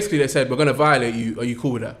basically they said, we're going to violate you. Are you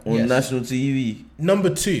cool with that? On national TV. Number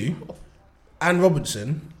 2, Anne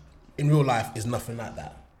Robertson, in real life, is nothing like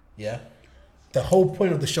that. Yeah? The whole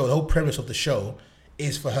point of the show, the whole premise of the show,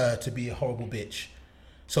 is for her to be a horrible bitch.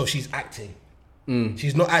 So she's acting.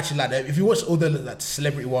 She's not actually like that. If you watch all the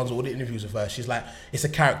celebrity ones or all the interviews with her, she's like, it's a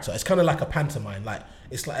character. It's kind of like a pantomime. Like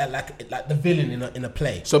it's like the villain in a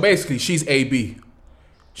play. So basically, she's AB.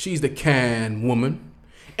 She's the can woman.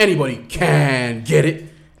 Anybody can get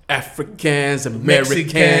it. Africans,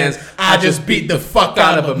 Americans. I just beat the fuck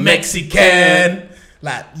out of a Mexican.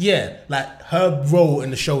 Like her role in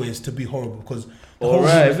the show is to be horrible because.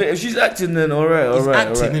 Alright, if she's acting, then alright.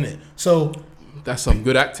 Acting, innit? So. That's some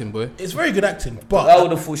good acting, boy. It's very good acting, but I would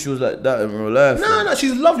have thought she was like that in real life. No, she's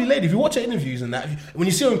a lovely lady. If you watch her interviews and that, when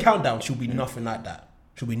you see her on Countdown, she'll be nothing like that.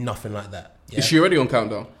 Yeah? Is she already on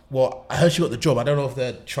Countdown? Well, I heard she got the job. I don't know if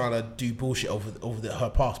they're trying to do bullshit over her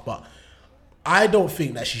past, but I don't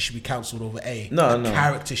think that she should be cancelled over the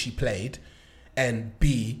character she played, and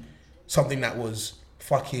B, something that was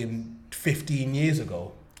fucking 15 years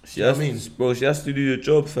ago. She has to do the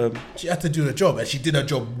job, fam. She had to do the job, and she did her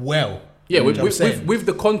job well. Yeah, with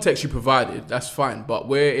the context you provided, that's fine. But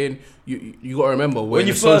we're in. You got to remember when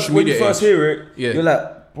you first hear it, you're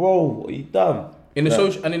like, bro, what are you done? In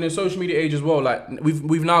the social media age as well, like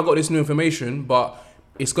we've now got this new information, but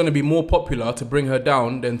it's going to be more popular to bring her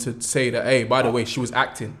down than to say that, hey, by the way, she was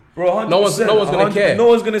acting. Bro, 100%, no one's going to care. No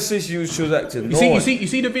one's going to say she was acting. You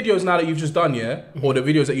see the videos now that you've just done, or the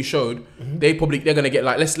videos that you showed. They're going to get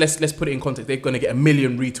like let's put it in context. They're going to get 1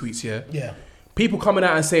 million retweets. Yeah. People coming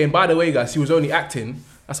out and saying, by the way, guys, she was only acting.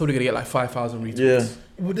 That's probably going to get like 5,000 retweets. Yeah.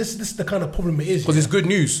 Well, this is the kind of problem it is. Because it's good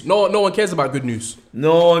news. No one cares about good news.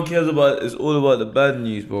 No one cares about it. It's all about the bad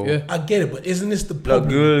news, bro. Yeah. I get it, but isn't this the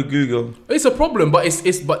problem? Like Google. It's a problem, but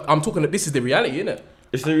but I'm talking that this is the reality, isn't it?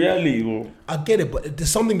 It's the reality, bro. I get it, but there's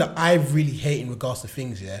something that I really hate in regards to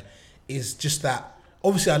things, is just that,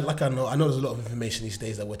 obviously, I know there's a lot of information these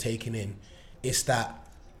days that we're taking in. It's that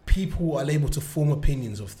people are able to form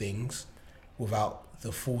opinions of things without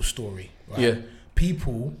the full story, right? Yeah.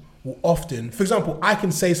 People will often, for example, I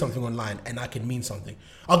can say something online and I can mean something.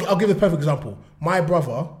 I'll give a perfect example. My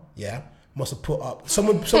brother, must have put up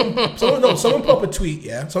someone put up a tweet.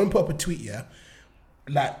 Yeah, someone put up a tweet. Yeah,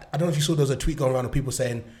 like I don't know if you saw there was a tweet going around of people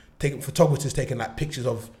saying photographers taking like pictures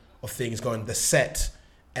of things, going the set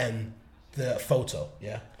and the photo.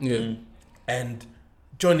 Yeah. And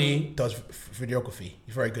Johnny does videography.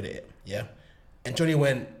 He's very good at it. Yeah. And Johnny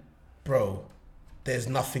went, bro, there's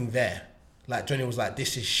nothing there. Like Johnny was like,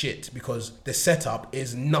 this is shit because the setup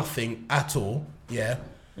is nothing at all. Yeah.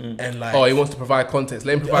 And like, he wants to provide context.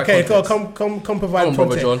 Let him provide context. Okay, come provide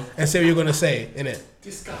context, John, and say what you're gonna say, innit?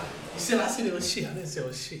 This guy, you said I said it was shit. I didn't say it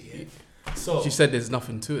was shit. Yeah. So she said there's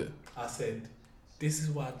nothing to it. I said, this is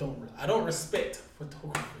why I don't respect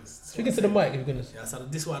photographers. Speaking to the mic, if you're gonna. Yeah, so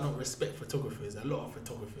this is why I don't respect photographers. A lot of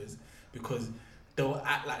photographers, because they'll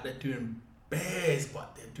act like they're doing bears,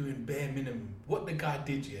 but they're doing bare minimum. What the guy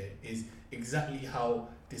did here is exactly how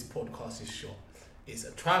this podcast is shot. It's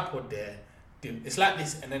a tripod there. It's like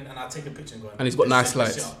this, and I take a picture and go. And he's got nice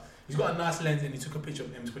lights. He's got a nice lens, and he took a picture of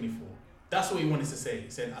M24. That's what he wanted to say.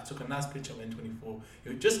 He said, I took a nice picture of M24.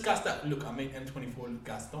 You just gas that look. I made M24 look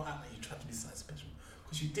gas. Don't act like you tried to be something special,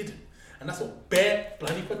 because you didn't. And that's what bare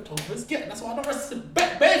bloody photographers get. And that's why I don't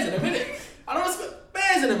respect bears in a minute. I don't respect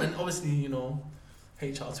bears in a minute. Obviously, you know,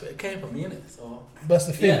 HR Twitter came from me, innit? So that's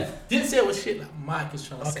the thing. Yeah, didn't say it was shit like Mike is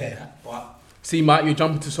trying to say that, but. See, Mike, you're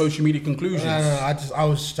jumping to social media conclusions. No, I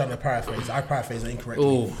was just trying to paraphrase. I paraphrased it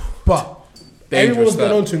incorrectly. But everyone was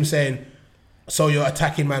going on to him saying, so you're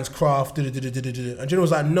attacking man's craft, and Johnny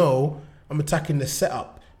was like, no, I'm attacking the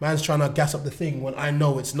setup. Man's trying to gas up the thing when I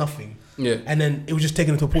know it's nothing. Yeah. And then it was just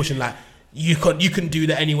taken into a portion like, you couldn't do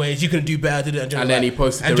that anyways, you couldn't do better, and then he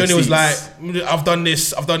posted and the Johnny receipts. was like, I've done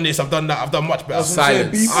this, I've done that, I've done much better.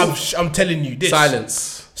 Silence. I'm telling you this.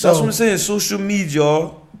 Silence. So that's what I'm saying. Social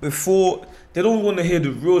media, before, they don't want to hear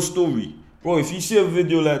the real story. Bro, if you see a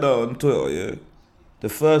video like that on Twitter, yeah, the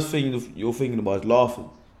first thing you're thinking about is laughing.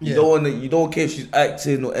 You don't care if she's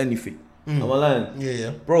acting or anything. Am I lying? Yeah.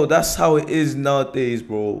 Bro, that's how it is nowadays,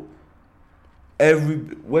 bro.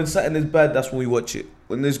 When something is bad, that's when we watch it.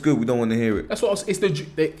 When it's good, we don't want to hear it. That's what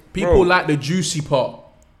people like the juicy part.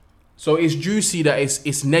 So it's juicy that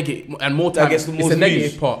it's negative, and more time it's the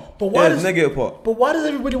negative part. But why negative part? But why does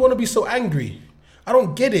everybody want to be so angry? I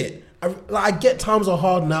don't get it. I get times are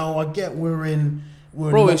hard now. I get we're in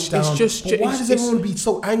lockdown. It's just. But why does everyone be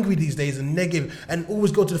so angry these days and negative and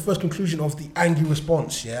always go to the first conclusion of the angry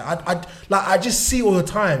response? Yeah, I just see all the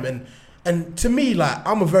time, and to me, like,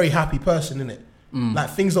 I'm a very happy person, innit? Like,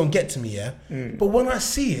 things don't get to me, yeah. But when I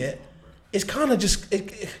see it, it's kind of just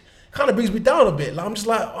it kind of brings me down a bit. Like, I'm just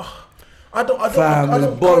like, oh, I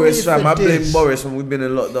don't. Boris, fam. I blame Boris, and we've been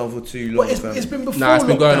in lockdown for too long. But it's been before. Nah, it's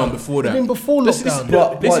been going on before that. It's been before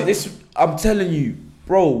lockdown. But I'm telling you,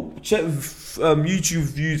 bro. Check YouTube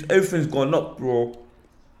views. Everything's gone up, bro.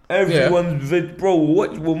 Everyone's bro.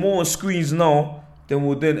 We're more on screens now than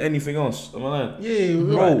we're doing anything else. Am I lying? Yeah,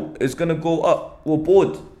 bro. Right. It's gonna go up. We're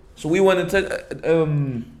bored, so we want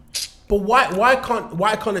to. But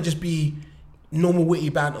why can't it just be normal witty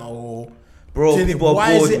banter or? Bro,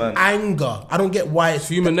 why bored, is it man. anger? I don't get why it's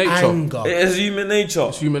human nature. Anger. It is human nature.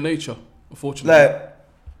 It's human nature, unfortunately.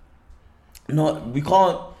 We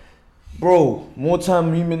can't, bro. More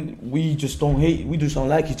time, we just don't hate. We just don't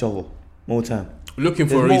like each other. More time. Looking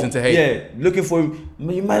for a reason to hate. Yeah, looking for.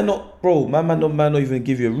 You might not, bro. My man might not even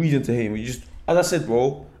give you a reason to hate. You just, as I said,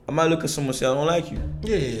 bro. I might look at someone and say I don't like you.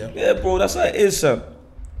 Yeah, bro. That's how it is, Sam.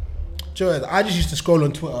 Joe, I just used to scroll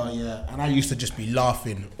on Twitter, and I used to just be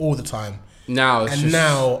laughing all the time. Now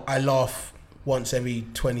I laugh once every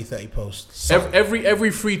 20-30 posts.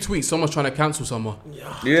 Every free tweet, someone's trying to cancel someone.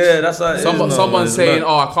 Yeah, that's how it is. Someone's saying,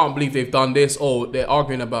 "Oh, I can't believe they've done this." Oh, they're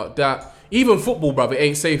arguing about that. Even football, bruv, it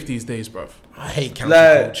ain't safe these days, bruv. I hate cancel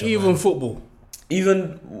culture. Even football.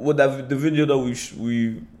 Even with the video that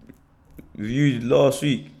we viewed last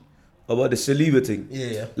week about the Saliba thing.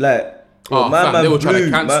 Yeah. Bro, they were trying to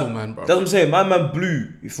cancel, man, bro. That's what I'm saying. My man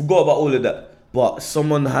blew. He forgot about all of that. But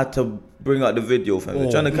someone had to bring out the video, fam.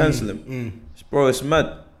 They're trying to cancel him. Bro, it's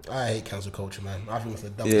mad. I hate cancel culture, man. I think it's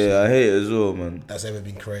the dumbest thing. I hate it as well, man. That's ever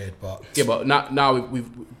been created, but... Yeah, but now we've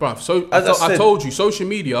bruv. So I told you, social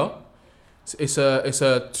media, it's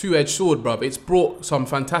a two-edged sword, bruv. It's brought some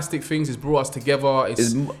fantastic things. It's brought us together. I think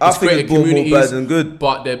it's brought more bad than good.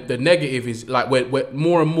 But the negative is like we're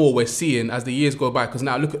more and more we're seeing as the years go by. Because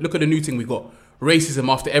now look at the new thing we got: racism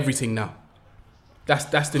after everything. Now,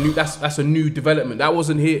 that's a new development that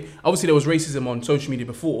wasn't here. Obviously, there was racism on social media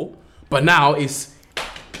before, but now it's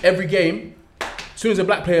every game. As soon as a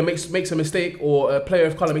black player makes a mistake or a player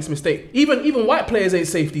of colour makes a mistake, even white players ain't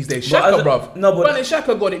safe these days. Shaka, bruv. Granit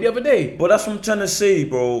Xhaka got it the other day. But that's what I'm trying to say,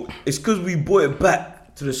 bro. It's because we brought it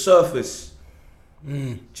back to the surface.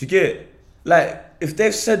 Do you get it? like, if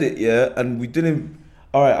they've said it, yeah, and we didn't,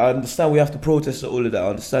 all right, I understand we have to protest and all of that, I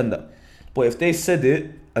understand that. But if they said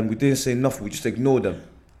it and we didn't say nothing, we just ignore them.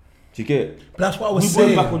 Do you get it? But that's what I was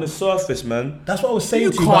saying. We went back on the surface, man. That's what I was saying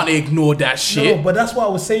You to you. can't ignore that shit. No, but that's what I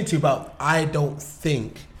was saying to you about, I don't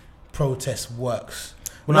think protest works.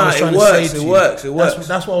 When I Nah, was trying it to say works, to it you, works, it works.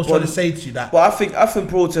 That's what I was trying to say to you. That. But I think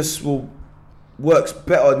protests works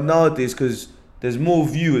better nowadays because there's more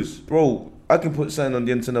viewers, bro. I can put something on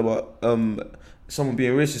the internet about someone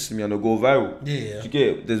being racist to me and it'll go viral. Yeah. Do you get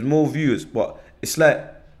it? There's more viewers, but it's like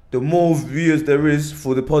the more viewers there is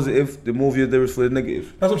for the positive, the more viewers there is for the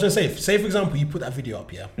negative. That's what I'm trying to say. Say for example, you put that video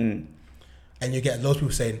up, yeah, and you get loads of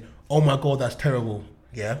people saying, "Oh my god, that's terrible,"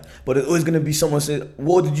 yeah. But there's always gonna be someone saying,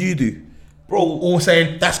 "What did you do?" Bro, or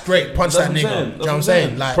saying that's great, punch that nigga. You know what I'm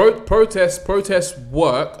saying? Like protests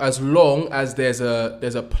work as long as there's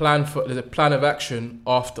a plan of action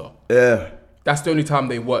after. Yeah, that's the only time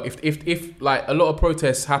they work. If like a lot of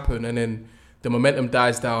protests happen and then the momentum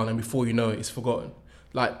dies down and before you know it, it's forgotten.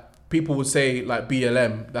 Like people would say like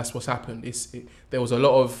BLM, that's what's happened. There was a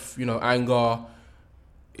lot of anger.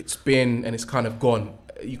 It's been and it's kind of gone.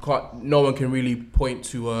 You can't. No one can really point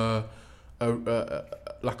to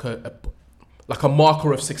like a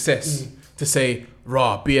marker of success to say,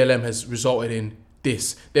 rah, BLM has resulted in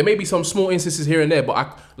this. There may be some small instances here and there,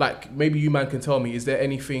 but maybe you man can tell me, is there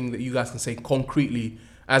anything that you guys can say concretely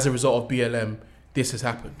as a result of BLM, this has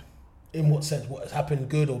happened? In what sense? What has happened,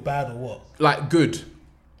 good or bad or what? Like good.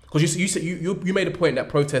 Because you said you made a point that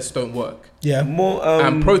protests don't work. Yeah. More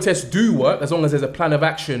and protests do work as long as there's a plan of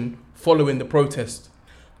action following the protest.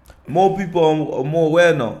 More people are more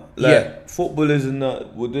aware now. Like, yeah. Footballers and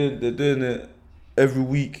that, they're doing it every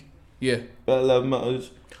week. Yeah. Black Lives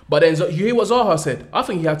Matters. But then you hear what Zaha said. I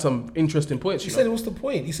think he had some interesting points. He said, "What's the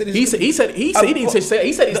point?" He said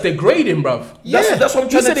it's degrading, bruv. Yeah, that's what I'm trying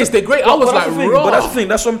to. He said it's degrading. I was like, raw. But that's the thing.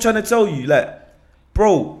 That's what I'm trying to tell you. Like,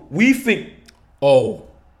 bro, we think. Oh.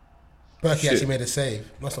 Berkey actually made a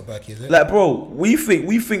save. That's not Berkey, is it? Like, bro, we think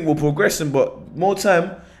we're progressing, but more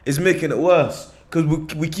time is making it worse because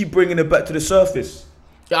we keep bringing it back to the surface.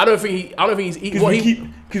 Yeah, I don't think he's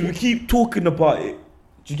because we keep talking about it.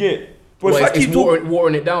 Do you get it? But if I keep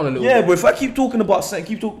watering it down a little. Yeah, but if I keep talking about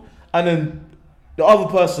something, and then the other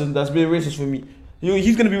person that's being racist for me,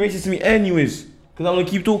 he's gonna be racist to me anyways because I'm gonna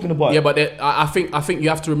keep talking about it. Yeah, but I think you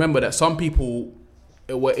have to remember that some people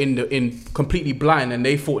were in completely blind and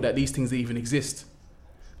they thought that these things didn't even exist.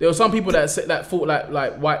 There were some people that thought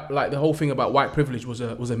like white, like the whole thing about white privilege was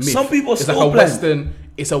a myth. Some people are it's still like a blind. Western.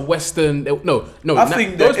 It's a Western. No. I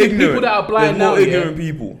think those ignorant. people that are blind They're now. more ignorant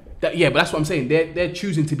people. But that's what I'm saying. They're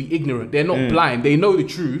choosing to be ignorant. They're not blind. They know the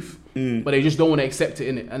truth, but they just don't want to accept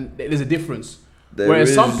it, innit? And there's a difference.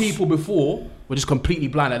 Whereas some people before were just completely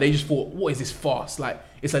blind. Like they just thought, what is this farce? Like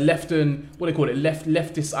it's a leftist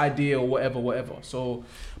idea or whatever. So,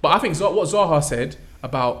 but I think what Zaha said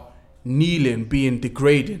about kneeling being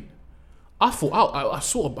degrading, I thought about it.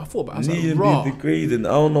 I was kneeling like, being degrading. I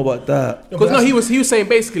don't know about that. Because he was saying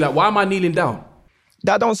basically like, why am I kneeling down?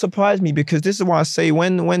 That don't surprise me because this is why I say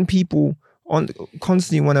when people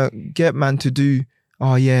constantly want to get man to do,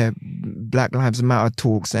 oh yeah, Black Lives Matter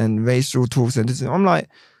talks and racial talks and this, I'm like,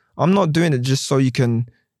 I'm not doing it just so you can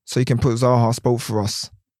put Zaha spoke for us.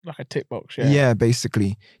 Like a tick box, yeah. Yeah,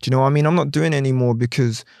 basically. Do you know what I mean? I'm not doing it anymore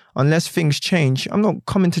because unless things change, I'm not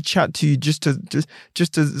coming to chat to you just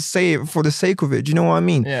to say it for the sake of it. Do you know what I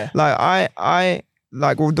mean? Yeah. Like I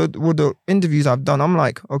like with the interviews I've done, I'm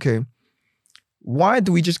like, okay, why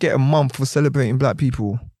do we just get a month for celebrating black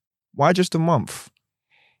people? Why just a month?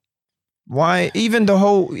 Why even the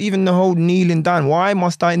whole kneeling down? Why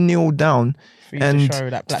must I kneel down? For you to show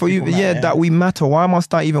that black people matter, that we matter. Why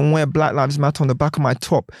must I even wear Black Lives Matter on the back of my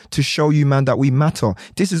top to show you, man, that we matter?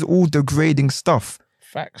 This is all degrading stuff.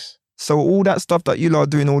 Facts. So all that stuff that you lot are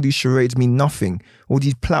doing, all these charades mean nothing. All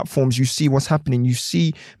these platforms, you see what's happening. You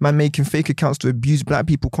see man making fake accounts to abuse black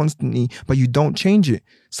people constantly, but you don't change it.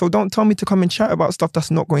 So don't tell me to come and chat about stuff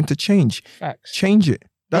that's not going to change. Facts. Change it.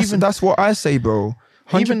 That's what I say, bro.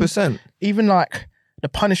 100%. Even like the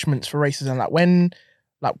punishments for racism, like when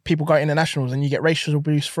like people go internationals and you get racial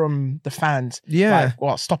abuse from the fans. Yeah.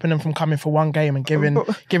 Like, stopping them from coming for one game and giving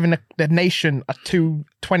the nation a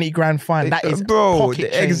 20 grand fine. That is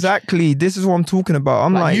pocket change. Exactly. This is what I'm talking about.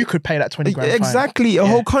 I'm like you could pay that 20 grand exactly, fine. A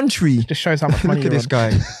whole country. Just shows how much money Look at this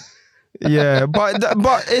guy. Yeah, but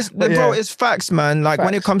it's bro, it's facts, man. Like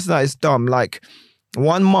when it comes to that, it's dumb. Like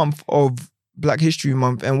 1 month of Black History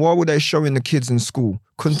Month, and what were they showing the kids in school?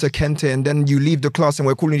 Kunta Kinte, and then you leave the class and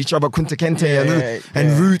we're calling each other Kunta Kinte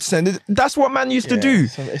and Roots, and that's what man used to do.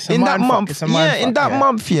 It's a in that mind fuck, month. it's a mind In fuck, that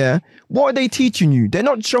month, what are they teaching you? They're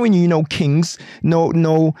not showing you, kings,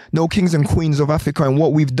 no kings and queens of Africa and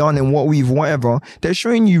what we've done and what we've whatever. They're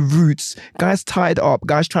showing you roots, guys tied up,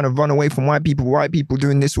 guys trying to run away from white people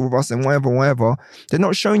doing this with us and whatever. They're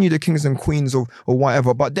not showing you the kings and queens or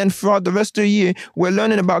whatever. But then throughout the rest of the year, we're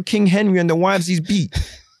learning about King Henry and the wives he's beat.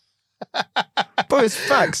 Bro, it's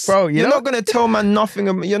facts. Bro, you're not gonna tell man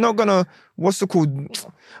nothing. You're not gonna, what's it called?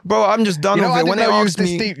 Bro, I'm just done with it. When they ask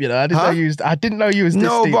me, deep, I didn't know you was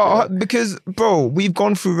this deep. But because, bro, we've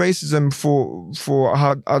gone through racism for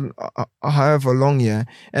however long,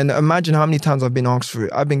 and imagine how many times I've been asked for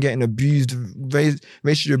it. I've been getting abused,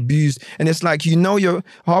 racially abused, and it's like, you're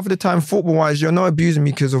half of the time football-wise, you're not abusing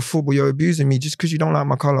me because of football. You're abusing me just because you don't like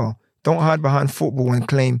my color. Don't hide behind football and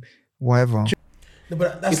claim whatever. No,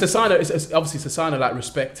 but it's a sign of, obviously it's a sign of like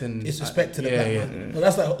respect and it's respect to the black man. No,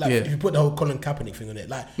 that's like if you put the whole Colin Kaepernick thing on it,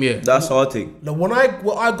 like that's our thing. Like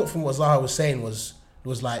what I got from what Zaha was saying was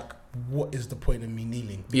like, what is the point of me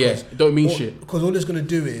kneeling? Because it don't mean shit. Because all it's gonna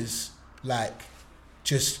do is like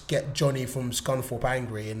just get Johnny from Scunthorpe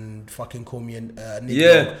angry and fucking call me a nigger.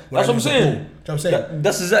 Yeah, that's what I'm saying. You know what I'm saying?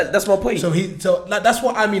 That's my point. So like that's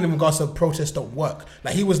what I mean in regards to protests don't work.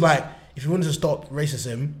 Like he was like, if you wanted to stop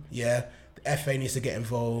racism, the FA needs to get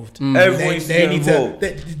involved. Everyone needs to get involved.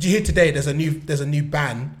 Did you hear today? There's a new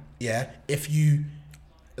ban. Yeah, if you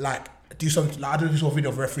like do something, like, I don't know if you saw a video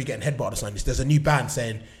of a referee getting headbutted or something. There's a new ban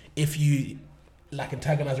saying if you like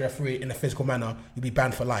antagonize a referee in a physical manner, you'll be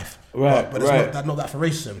banned for life. Right, but it's not that for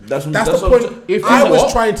racism. That's the point I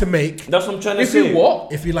was trying to make. That's what I'm trying to say.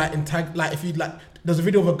 If you like there's a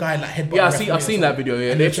video of a guy like headbutting. Yeah, I've seen that video.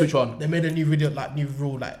 Yeah, the Ipswich one. They made a new video, like new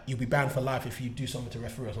rule, like you'll be banned for life if you do something to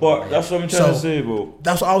referee or something. But that's what I'm trying to say, bro.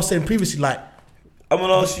 That's what I was saying previously. Like, I'm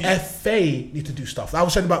gonna ask you. FA need to do stuff. I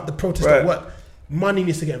was saying about the protest at work. Money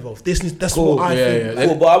needs to get involved. That's what I think.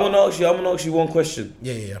 Cool, but I'm gonna ask you one question.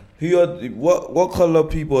 Yeah. What colour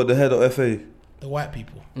people are the head of FA? The white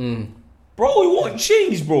people. Bro, we want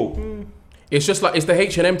change, bro. It's just like it's the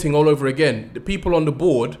H&M thing all over again. The people on the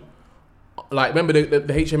board. Like remember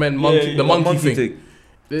the H&M monkey, the monkey thing.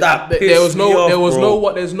 There's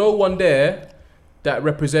no one there that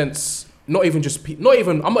represents I'm not even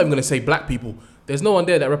gonna say black people. There's no one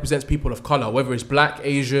there that represents people of color, whether it's black,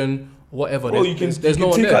 Asian, whatever. Bro, there's no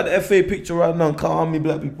one there. You can take out the FA picture right now and count how many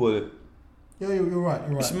black people are there. Yeah, you're right.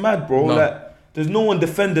 It's mad, bro. No. Like there's no one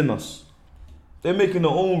defending us. They're making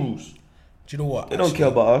their own rules. Do you know what? They don't care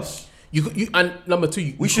about us. You and number two,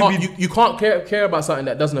 you can't care about something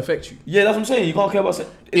that doesn't affect you. Yeah, that's what I'm saying. You can't care about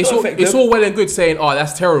something. It's all well and good saying, "Oh,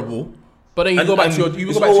 that's terrible," but then you go back to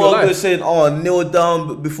your life. Saying, "Oh, kneel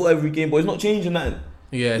down before every game," but it's not changing that.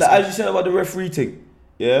 Yeah, like, as you said about the referee thing.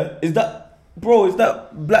 Yeah, is that Black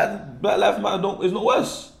Lives Matter? It's not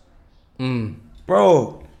worse,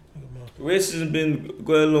 bro. Racism been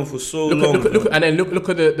going on for so long. Look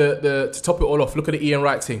at the to top it all off. Look at the Ian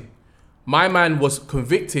Wright thing. My man was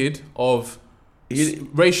convicted of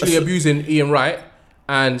racially abusing Ian Wright,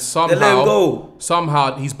 and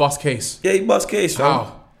somehow he's bust case. Yeah, he bust case.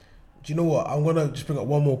 How? Do you know what? I'm gonna just bring up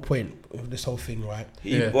one more point of this whole thing, right?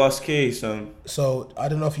 He bust case. So I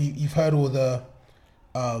don't know if you've heard all the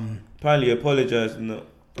apparently apologized and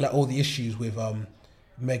like all the issues with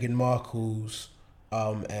Meghan Markle's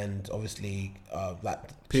and obviously like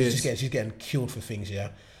she's getting killed for things,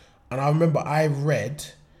 and I remember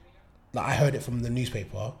I heard it from the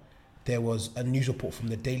newspaper. There was a news report from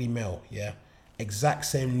the Daily Mail, exact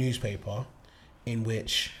same newspaper, in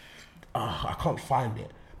which I can't find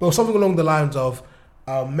it, but it was something along the lines of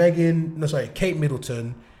Kate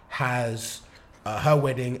Middleton has her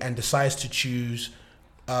wedding and decides to choose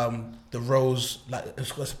the rose, like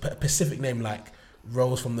it's got a specific name, like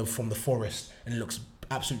rose from the forest, and it looks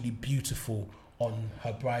absolutely beautiful on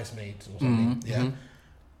her bridesmaids or something.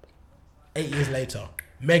 8 years later,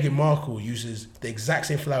 Meghan Markle uses the exact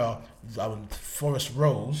same flower, forest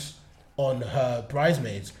rose, on her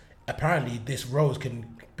bridesmaids. Apparently, this rose can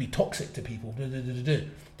be toxic to people. The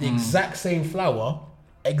exact same flower,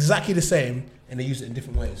 exactly the same, and they use it in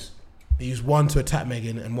different ways. They use one to attack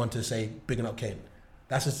Meghan and one to say bigging up Kate.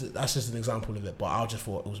 That's just an example of it. But I just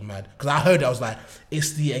thought it was mad because I heard it. I was like,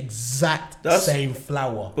 it's the exact same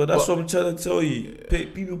flower. But that's what I'm trying to tell you.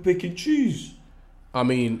 People pick and choose. I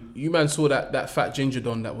mean, you man saw that fat ginger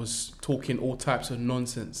don that was talking all types of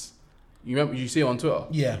nonsense. You remember? You see it on Twitter?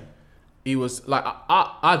 Yeah. He was like,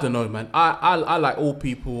 I don't know, man. I like all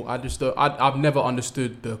people. I've never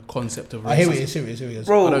understood the concept of racism. I hear it. Serious.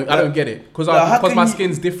 Bro, I don't get it because my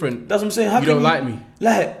skin's different. That's what I'm saying. You don't like me.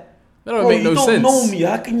 Like, That don't make no sense. You don't know me.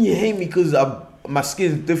 How can you hate me because my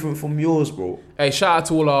skin's different from yours, bro? Hey, shout out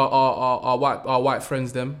to all our white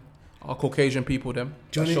friends, them, our Caucasian people, them.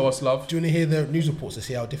 Show us love. Do you want to hear the news reports to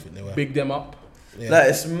see how different they were? Big them up. Yeah. Like,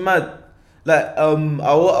 it's mad. Like, I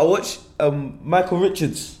watched Michael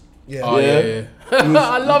Richards. Yeah. Oh, yeah.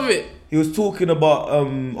 I love it. He was talking about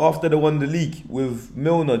after they won the league with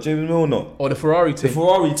James Milner. Or the Ferrari team.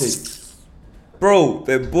 Bro,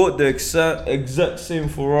 they bought the exact same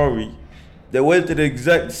Ferrari. They went to the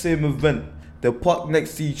exact same event. They parked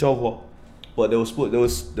next to each other, but they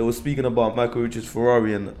were speaking about Michael Richards'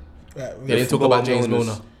 Ferrari and they didn't talk about James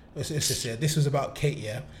Milner. This was about Kate.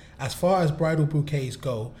 Yeah, as far as bridal bouquets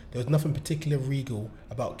go, there was nothing particularly regal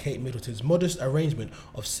about Kate Middleton's modest arrangement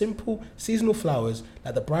of simple seasonal flowers.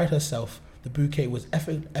 Like the bride herself, the bouquet was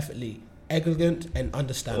effortlessly elegant and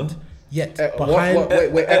understated. Yet behind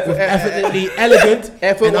effortlessly elegant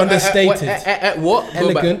and understated. What?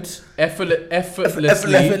 Elegant. Effortlessly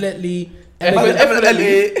elegant and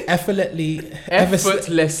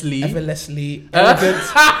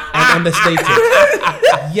understated.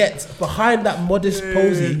 Yet behind that modest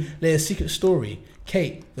posy lay a secret story.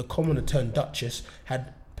 Kate, the commoner turned duchess,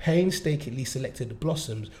 had painstakingly selected the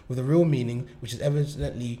blossoms with a real meaning, which is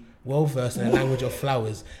evidently well versed in the language of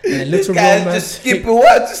flowers. And a little romance.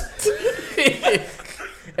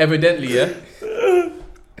 Evidently, yeah.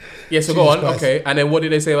 Yeah, so go on. Christ. Okay, and then what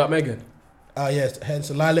did they say about Meghan? Yes, hence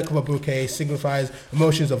the lilac of a bouquet signifies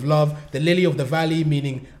emotions of love. The lily of the valley,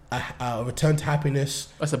 meaning a return to happiness.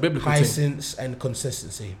 That's a biblical hyacinths and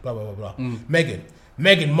consistency. Blah blah blah blah.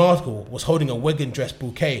 Meghan Markle was holding a wedding dress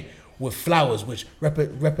bouquet with flowers, which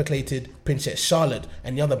replicated Princess Charlotte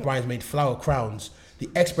and the other bridesmaid flower crowns. The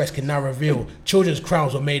Express can now reveal children's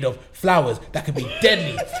crowns were made of flowers that could be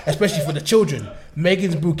deadly, especially for the children.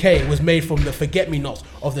 Meghan's bouquet was made from the forget-me-nots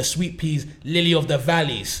of the sweet peas, lily of the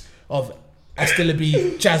valleys of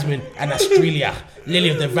Astilabe, jasmine, and Australia. Lily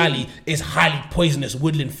of the valley is highly poisonous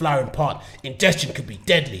woodland flowering part. Ingestion could be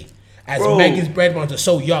deadly. As Meghan's breadwiners are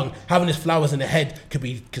so young, having these flowers in the head could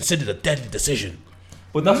be considered a deadly decision.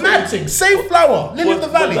 But that's Matting, same flower, lily of the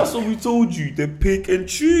valley. But that's what we told you. They pick and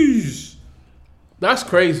choose. That's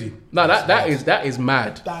crazy. No, that is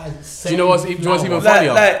mad. That is do you know what's even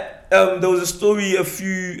funnier? There was a story a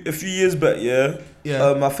few years back.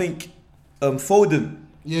 I think Foden.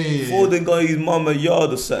 Yeah. Foden got his mum a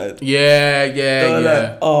yard or something. Yeah.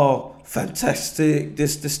 Like, oh, fantastic.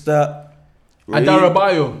 This, that. Really? And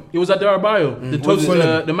Darabayo. It was at Darabayo.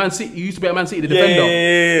 The Man City. He used to be at Man City, the defender.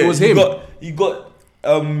 Yeah. It was him. He got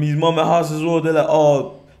his mum a house as well. They're like,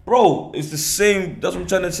 oh, bro, it's the same. That's what I'm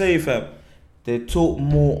trying to say, fam. They talk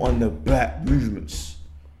more on the black movements.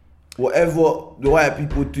 Whatever the white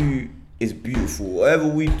people do is beautiful. Whatever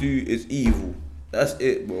we do is evil. That's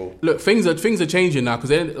it, bro. Look, things are changing now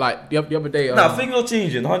because like the other day. Things are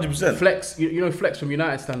changing, 100%. Flex, you know Flex from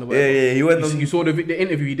United Stand or whatever. Yeah. He went. You saw the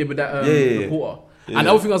interview he did with that reporter. Yeah. And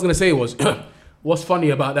the other thing I was gonna say was, what's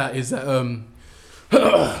funny about that is that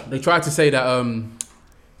they tried to say that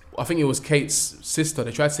I think it was Kate's sister.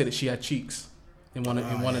 They tried to say that she had cheeks in one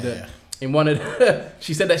of the.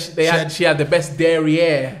 She said that she had the best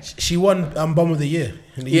derriere. She won Bum of the Year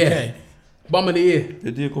in the UK. Bum of the Year.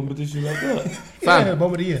 They did a competition like that. Fam,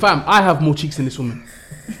 Bum of the Year. Fam, I have more cheeks than this woman.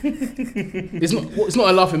 It's not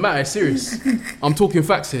a laughing matter. It's serious. I'm talking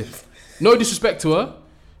facts here. No disrespect to her.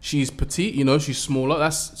 She's petite. She's smaller.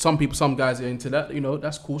 That's some guys are into that.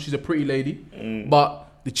 That's cool. She's a pretty lady. But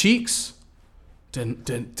the cheeks,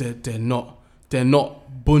 they're not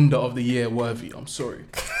Bunda of the Year worthy. I'm sorry.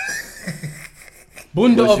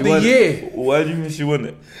 Bunda of the Year. Why do you think she won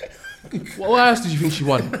it? What else did you think she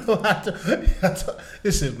won?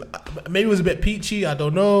 Listen, maybe it was a bit peachy. I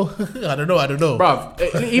don't know. Bruv,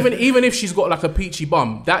 even if she's got like a peachy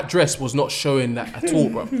bum, that dress was not showing that at all,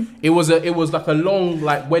 bruv. It was like a long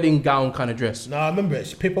like wedding gown kind of dress. No, I remember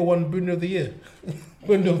it. People won Bunda of the Year.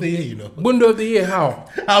 Bunda of the Year, Bunda of the Year, how?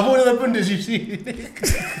 Out of all of the Bundas you see.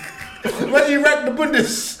 Imagine you rank the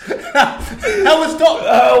Bundes. That was top.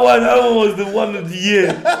 That one was the one of the year.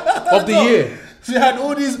 Of the year. So you had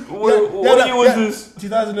all these. What year was this?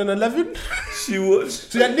 2011. She was.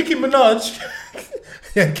 So you had Nicki Minaj.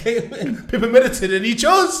 Pippa Middleton, and he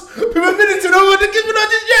chose Pippa Middleton over Nicki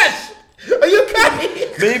Minaj's yes. Are you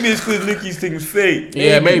okay? Maybe it's because Nicki's thing's fake.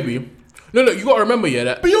 Yeah, maybe. No, look, you gotta remember,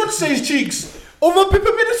 that Beyonce's cheeks over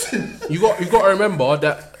Pippa Middleton. You got to remember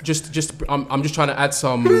that. I'm just trying to add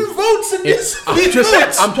some. Who votes in this?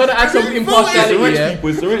 I'm trying to add some impartiality.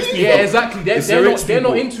 It's the rich people. Yeah, exactly. They're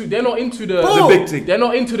not into the big thing. They're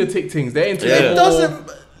not into the tick things. They're into it. Doesn't.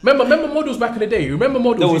 Remember models back in the day. You remember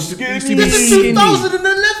models? They were skinny. This is 2011.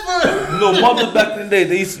 No, mother back in the day,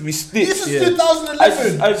 they used to be sticks. This is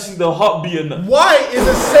 2011. I see the heartbeat in that. Why is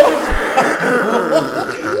a 70?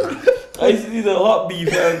 I used to see the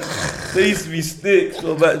heartbeat, man. They used to be sticks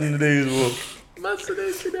back in the day as well.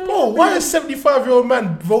 Bro, why is 75-year-old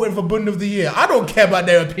man voting for Bund of the Year? I don't care about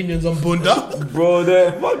their opinions on Bunda. Bro,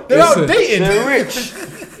 they're outdated. They're rich.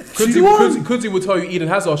 Kudzi will tell you Eden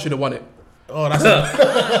Hazard should have won it. Oh, that's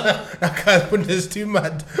that guy's Bunda's too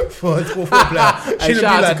mad for a football player. Hey,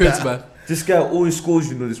 shout out to Kudzi, man. This guy always scores,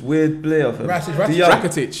 you know, this weird player.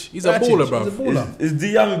 Rakitic. He's a baller, bro. He's a baller. It's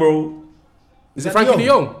De Jong, bro. Is it Frankie De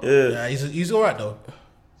Jong? Yeah. He's alright though.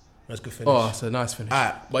 That's a good finish. Oh, it's a nice finish.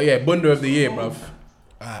 Alright. But yeah, Bunda of the Year, bruv.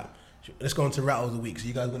 Alright. Let's go on to rattle of the week. So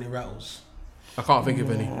you guys got any rattles? I can't think of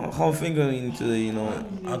any. I can't think of any today, you know.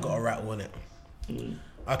 I got a rattle on it.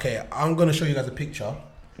 Okay, I'm gonna show you guys a picture,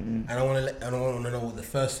 and I want to know what the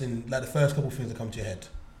first thing, like the first couple of things that come to your head.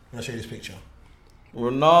 I'm gonna show you this picture.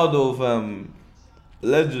 Ronaldo,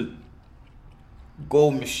 legend,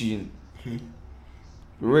 goal machine,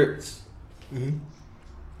 ripped.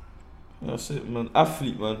 That's it, man.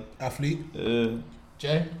 Athlete, man. Athlete. Yeah.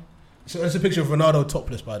 Jay. So it's a picture of Ronaldo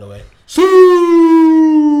topless, by the way.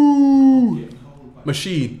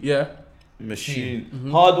 Machine, yeah. Machine.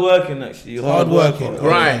 Hard working, actually. Hard working.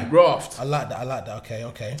 Grind, graft. I like that.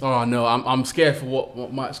 Okay. Oh no, I'm scared for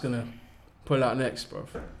what Mike's gonna pull out next, bro.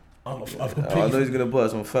 I've I completely. know he's gonna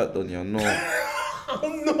put some fat on you. No.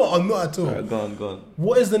 I'm not at all. Alright, go on.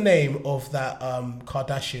 What is the name of that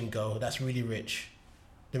Kardashian girl that's really rich?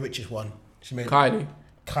 The richest one. She made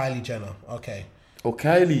Kylie Jenner. Okay. Oh,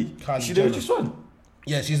 Kylie. Kylie She Jenner. the richest one.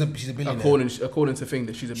 Yeah, she's a billionaire. According to thing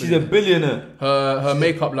that she's a She's a billionaire. Her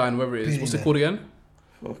makeup line, whatever it is, what's it called again?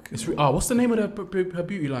 Fuck. What's the name of her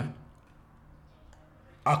beauty line?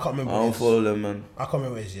 I can't remember. I don't follow them, man. I can't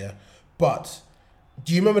remember what it is, yeah. But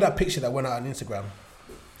do you remember that picture that went out on Instagram?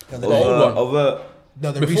 The old one.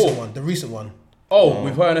 No, the Before? recent one. Oh,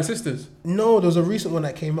 with her and her sisters. No, there was a recent one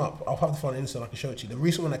that came up. I'll have to find it on Instagram. I can show it to you. The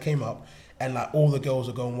recent one that came up, and like all the girls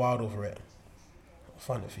are going wild over it. I'll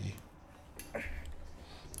find it for you.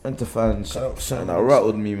 And to find something that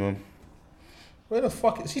rattled me, man. Where the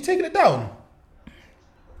fuck is she taking it down?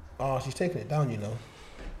 Oh, she's taking it down, you know.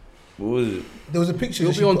 What was it? There was a picture.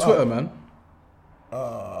 You'll be on Twitter, man.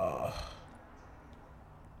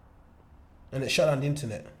 And it shut down the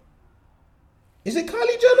internet. Is it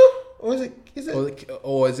Kylie Jenner? Or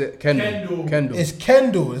is it Kendall? Kendall. It's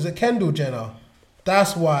Kendall. Is it Kendall Jenner?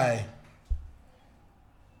 That's why.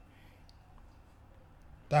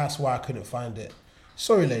 That's why I couldn't find it.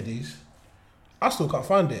 Sorry, ladies. I still can't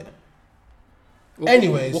find it.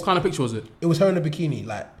 Anyways. What kind of picture was it? It was her in a bikini.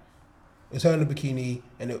 Like, it was her in a bikini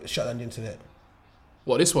and it shut down the internet.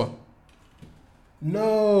 What, this one?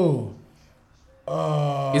 No.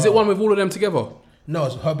 Is it one with all of them together? No,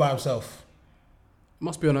 it's her by herself.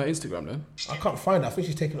 Must be on her Instagram then. I can't find it. I think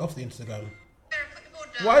she's taken it off the Instagram.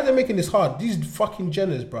 Why are they making this hard? These fucking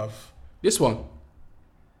Jenners, bruv. This one?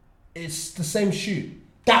 It's the same shoot.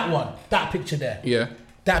 That one. That picture there. Yeah.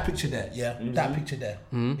 That picture there. Yeah. That picture there.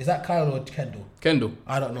 Is that Kyle or Kendall? Kendall.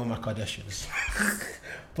 I don't know my Kardashians.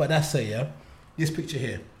 But that's it, yeah. This picture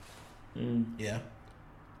here. Yeah.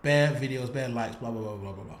 Bare videos, bare likes, blah, blah, blah,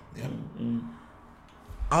 blah, blah, blah. Yeah.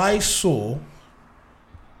 I saw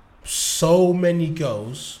so many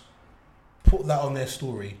girls put that on their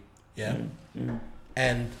story. Yeah.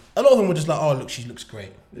 And a lot of them were just like, oh, look, she looks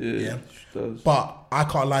great. Yeah. She does. But I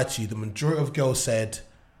can't lie to you. The majority of girls said,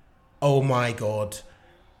 oh my God,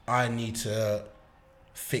 I need to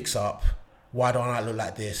fix up. Why don't I look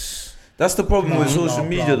like this? That's the problem with social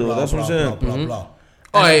media, though. That's what I'm saying. Blah, blah, blah.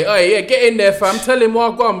 Hey, yeah, get in there, fam. Tell him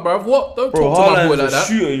what I've gone, bruv. What? Don't talk to my boy like that.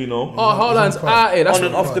 Shooter, you know. Oh, Haaland's out here. That's On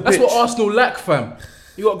and off the pitch. That's what Arsenal lack, fam.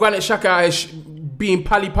 You got Granit Xhaka out here being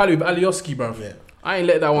pally-pally with Alioski, bruv. Yeah. I ain't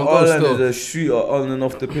let that one go Haaland still. is a shooter on and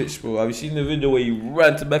off the pitch, bro. Have you seen the video where he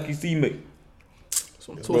ran to back his teammate? That's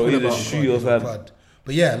what I'm Bro, talking he's a about. shooter, fam.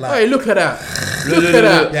 But yeah, like, Hey, look at that. Look at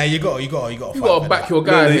that. yeah, you got to back your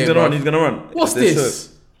guy He's here, gonna run. bruv. He's gonna run. What's this?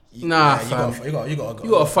 Nah, fam. You got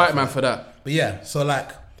to fight, man, for that. But yeah, so like,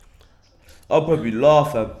 I'll probably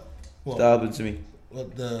laugh, fam. What? That happened to me.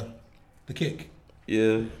 what the kick.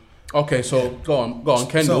 Yeah. Okay, so go on,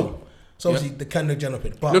 Kendall. So obviously the Kendall Jenner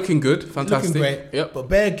pick, but Looking good, fantastic. looking great. Yep. But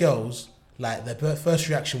bare girls, like their first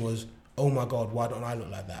reaction was, "Oh my God, why don't I look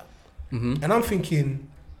like that?" And I'm thinking,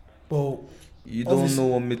 well, You don't know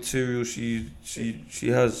what material she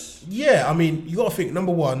has. yeah. I mean, you got to think.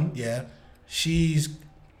 Number one, yeah, she's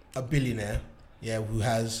a billionaire, yeah, who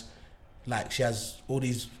has, like, she has all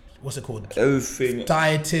these, what's it called? Everything.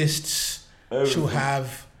 Dietists. She'll Everything.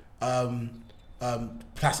 have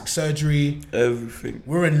plastic surgery, everything.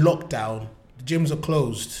 We're in lockdown. The gyms are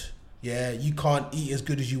closed. Yeah, you can't eat as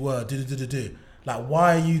good as you were. Like,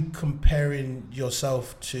 why are you comparing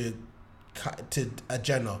yourself to a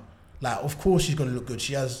Jenner? Like, of course she's gonna look good.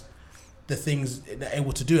 She has the things that are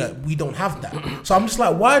able to do that. We don't have that. So I'm just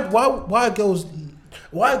like, why are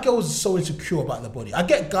girls so insecure about their body? I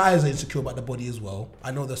get guys are insecure about their body as well.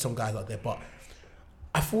 I know there's some guys out there, but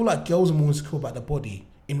I feel like girls are more insecure about their body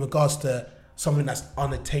in regards to something that's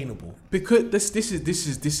unattainable. Because this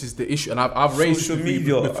is the issue, and I've raised social it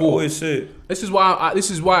media before. I always say it. This is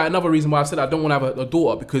why another reason why I said I don't want to have a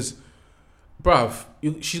daughter, because, bruv,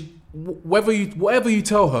 whatever you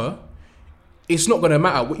tell her, it's not gonna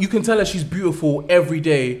matter. You can tell her she's beautiful every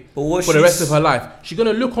day for the rest of her life. She's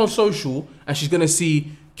gonna look on social and she's gonna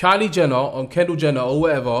see Kylie Jenner or Kendall Jenner or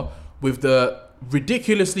whatever with the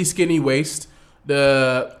ridiculously skinny waist,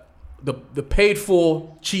 the paid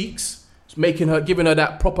for cheeks, giving her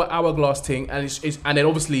that proper hourglass thing, and and then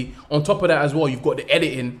obviously on top of that as well, you've got the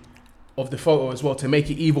editing of the photo as well to make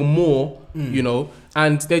it even more, you know,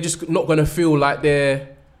 and they're just not gonna feel like they're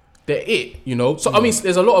it, you know. So I mean,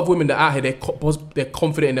 there's a lot of women that are out here, they're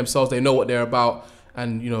confident in themselves, they know what they're about,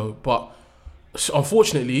 and you know, but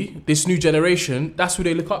unfortunately, this new generation, that's who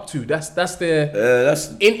they look up to. That's their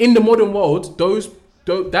in the modern world.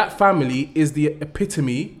 That family is the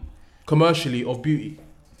epitome commercially of beauty.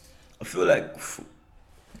 I feel like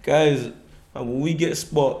guys, when we get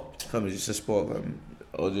spot, it's just a spot,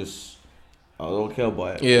 I don't care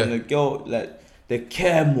about it. Yeah. And the girl, like, they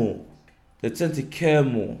care more. They tend to care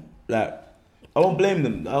more. Like, I don't blame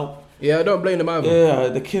them. I don't blame them either. Yeah,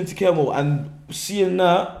 they tend to care more. And seeing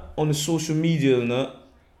that on the social media and that,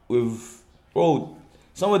 bro,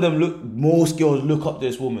 some of them most girls look up to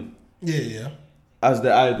this woman. Yeah. As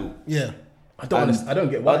their idol. Yeah. I don't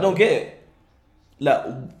get why. I don't get it. Like,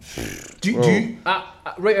 do you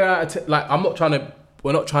rate her out of 10? Like,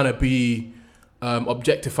 we're not trying to be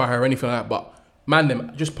objectify her or anything like that, but man,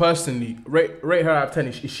 them just personally rate her out of 10.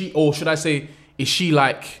 Is she, or should I say, is she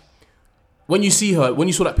like, when you saw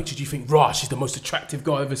that picture, do you think, rah, she's the most attractive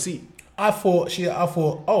girl I've ever seen? I thought,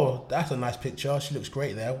 oh, that's a nice picture. She looks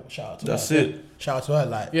great there. Shout out to her. That's it. Shout out to her.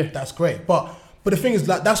 Like, yeah, that's great. But the thing is,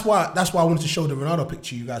 like, that's why I wanted to show the Ronaldo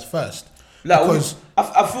picture you guys first. Like, because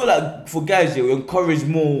I feel like for guys, we encourage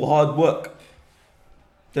more hard work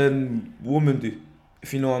than women do.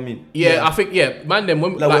 If you know what I mean. Yeah. I think, man, them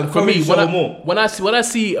women, like for me, when I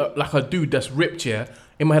see like a dude that's ripped, in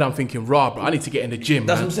my head I'm thinking, rah, bro, I need to get in the gym.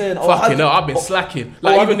 That's man. what I'm saying. Fucking hell, I've been slacking.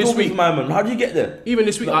 Like even this week, my man, how do you get there? Even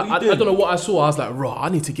this week, I don't know what I saw. I was like, rah, I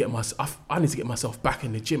need to get myself back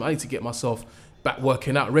in the gym. I need to get myself back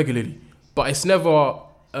working out regularly. But it's never.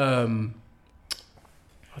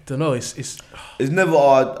 I don't know. It's never.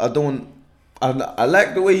 I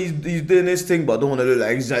like the way he's doing this thing, but I don't want to look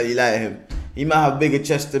like exactly like him. He might have bigger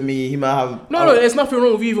chest than me. He might have. No. There's nothing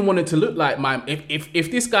wrong with you even wanting to look like mine.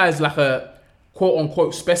 If this guy's like a quote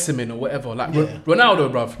unquote specimen or whatever, like Ronaldo,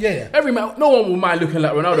 bruv. Yeah. Every man, no one will mind looking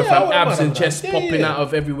like Ronaldo, fam. Abs and chest popping out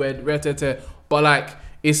of everywhere. But like,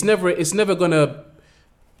 it's never gonna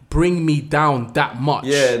bring me down that much.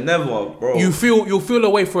 Yeah, never, bro. You'll feel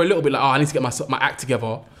away for a little bit, like, I need to get my act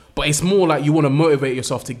together. But it's more like you want to motivate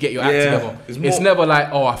yourself to get your act together. It's never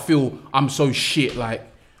like, I feel I'm so shit. Like,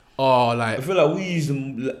 like I feel like we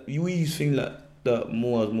use things like that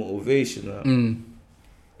more as motivation. Like.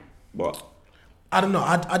 But I don't know.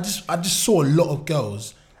 I just saw a lot of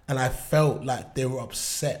girls, and I felt like they were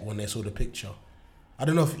upset when they saw the picture. I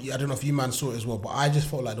don't know if you man saw it as well, but I just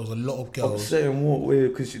felt like there was a lot of girls. Upset in what way?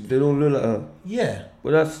 Because they don't look like her. Yeah.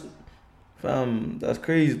 But that's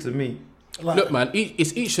crazy to me. Like, look, man,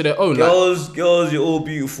 it's each to their own. Girls, you're all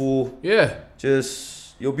beautiful. Yeah.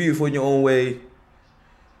 Just, you're beautiful in your own way.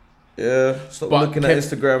 Yeah. Stop looking at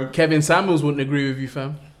Instagram. Kevin Samuels wouldn't agree with you,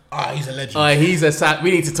 fam. He's a legend. He's a sad. We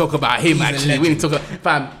need to talk about him, actually. We need to talk about,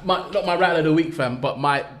 fam, not my rattle of the week, fam, but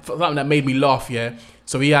something that made me laugh, yeah.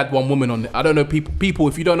 So he had one woman on it. I don't know, people,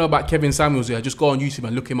 if you don't know about Kevin Samuels, just go on YouTube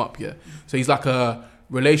and look him up, yeah. So he's like a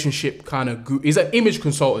relationship kind of guru. He's an image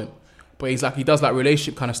consultant, but he does like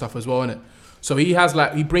relationship kind of stuff as well, innit? So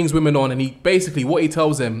he brings women on, and he basically, what he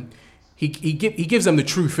tells them, he gives them the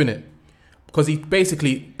truth, innit? Because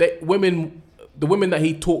the women that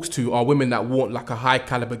he talks to are women that want like a high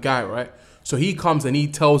caliber guy, right? So he comes and he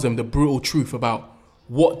tells them the brutal truth about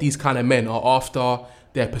what these kind of men are after,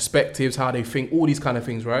 their perspectives, how they think, all these kind of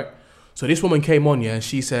things, right? So this woman came on, and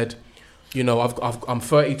she said, I'm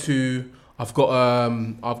 32, I've got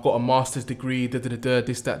a master's degree, this,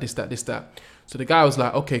 that. So the guy was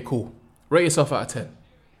like, okay, cool. Rate yourself out of 10.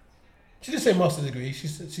 She didn't say master's degree. She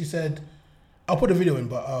said, I'll put a video in,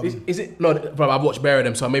 but is it no? Bro, I've watched bare of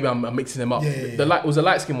them, so maybe I'm mixing them up. Yeah. The light was a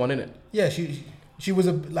light skin one, innit? Yeah, she was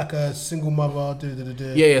like a single mother.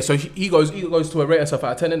 Yeah. So he goes to a rate herself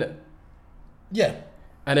out of 10, innit? Yeah.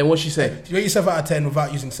 And then what's she say? You rate yourself out of 10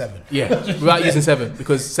 without using 7. Yeah, without using 7,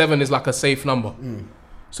 because 7 is like a safe number.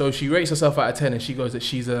 So she rates herself out of 10, and she goes that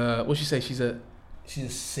she's a. What she say? She's a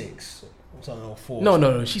 6 or something, or 4.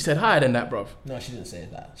 No. She said higher than that, bruv. No, she didn't say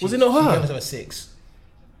that. Was it not her? She gave herself a 6.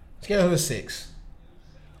 She gave herself a 6.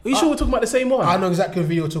 Are you sure we're talking about the same one? I know exactly what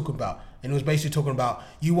video we're talking about. And it was basically talking about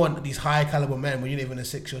you want these high caliber men when you're not even a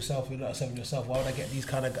 6 yourself, you're not a 7 yourself. Why would I get these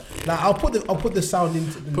kind of guys? Like, I'll put the sound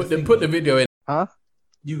into put the video in. Huh?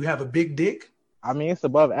 You have a big dick? I mean, it's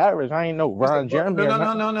above average. I ain't no Ron Jeremy.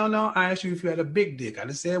 No. I asked you if you had a big dick. I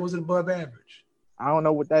didn't say it was above average. I don't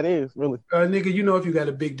know what that is, really. Nigga, you know if you got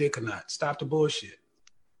a big dick or not. Stop the bullshit.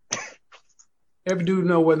 Every dude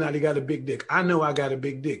know whether or not he got a big dick. I know I got a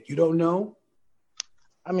big dick. You don't know?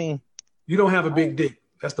 I mean, you don't have a big dick.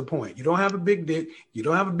 That's the point. You don't have a big dick. You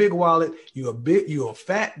don't have a big wallet. You're a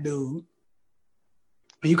fat dude.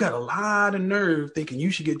 And you got a lot of nerve thinking you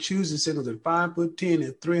should get choosing signals at 5'10"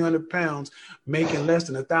 and 300 pounds, making less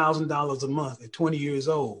than $1,000 a month at 20 years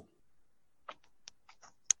old.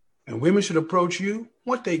 And women should approach you.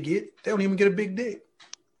 What they get, they don't even get a big dick.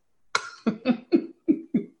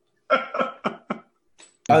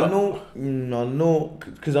 I know,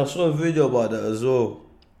 because I saw a video about that as well.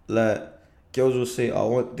 Like, girls will say, I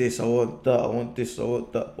want this, I want that, I want this, I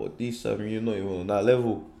want that. But these time, you're not even on that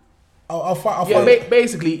level. I'll find.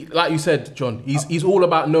 Basically, like you said, John, he's all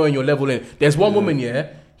about knowing your level in. There's one woman,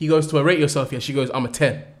 he goes to rate yourself, she goes, I'm a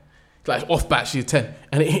 10. Like, off bat, she's a 10.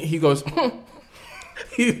 And he goes,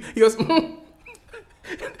 he goes,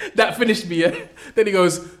 that finished me, yeah? Then he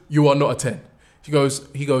goes, you are not a 10. He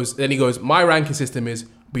goes, my ranking system is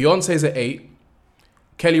Beyonce's an 8,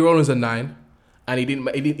 Kelly Rowland's a 9, and he didn't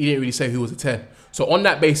really say who was a 10. So on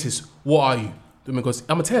that basis, what are you? The woman goes,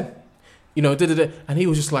 I'm a 10. You know, and he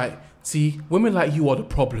was just like, see, women like you are the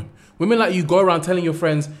problem. Women like you go around telling your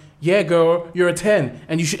friends, yeah, girl, you're a 10.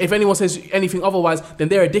 And you should, if anyone says anything otherwise, then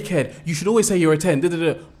they're a dickhead. You should always say you're a 10.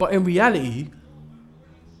 But in reality,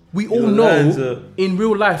 we all know in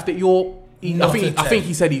real life that you're. I think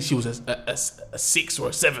he said she was a 6 or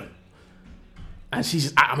a 7. And she's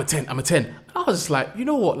just, I'm a 10. I was just like, you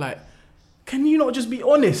know what? Like, can you not just be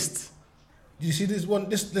honest? Do you see this one?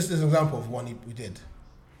 This is an example of one we did.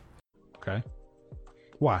 Okay.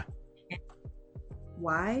 Why?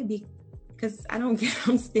 Why? Because I'm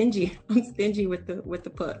stingy. I'm stingy with the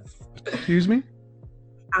puss. Excuse me?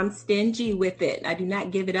 I'm stingy with it. I do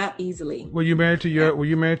not give it up easily. Were you married to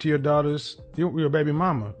your daughter's? You're a baby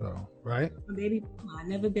mama though, right? Baby, I've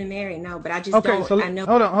never been married. No, but I just okay. don't. So I know.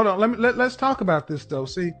 Hold on. Let's talk about this though.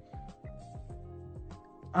 See,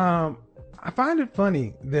 I find it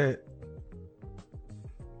funny that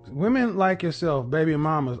women like yourself, baby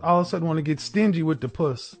mamas, all of a sudden want to get stingy with the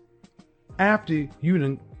puss after you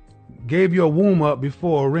done gave your womb up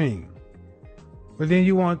before a ring, but then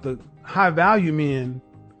you want the high value men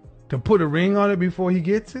to put a ring on it before he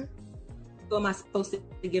gets it? So am I supposed to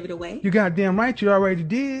give it away? You goddamn right you already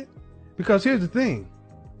did. Because here's the thing.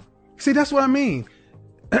 See, that's what I mean.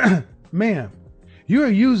 Ma'am, you're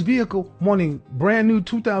a used vehicle wanting brand new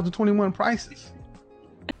 2021 prices.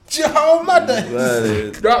 Joe, mother.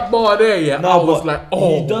 That boy there, yeah. No, I was like,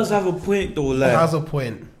 oh. He does have a point though. Like, has a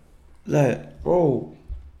point. Like, bro,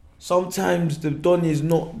 sometimes the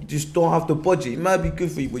Donnies just don't have the budget. It might be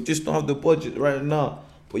good for you, but just don't have the budget right now.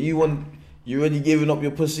 But you're already giving up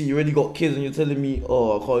your pussy, you already got kids, and you're telling me,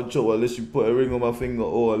 oh, I can't choke unless you put a ring on my finger,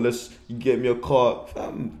 or unless you get me a car.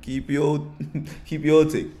 Fam, keep your thing. Keep your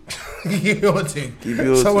thing.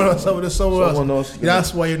 Someone else. That's why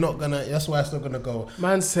that's why it's not gonna go.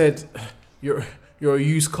 Man said, you're a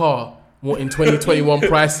used car wanting 2021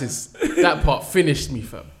 prices. That part finished me,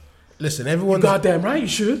 fam. Listen, everyone's goddamn right. You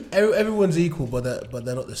should. Everyone's equal, but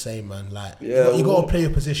they're not the same, man. Like, you gotta play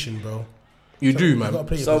your position, bro. You do, man.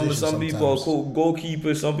 Some people are called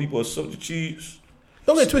goalkeepers. Some people are substitutes.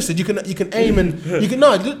 Don't get twisted. You can aim and you can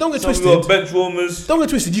don't get twisted. Some bench warmers. Don't get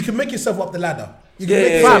twisted. You can make yourself up the ladder.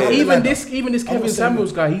 Even this Kevin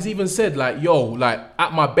Samuels guy, he's even said like, yo, like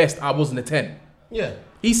at my best, I wasn't a 10. Yeah.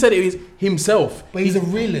 He said it was himself. But he's a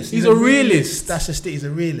realist. He's a realist. That's just it. He's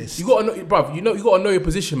a realist. You gotta know, bruv. You gotta know your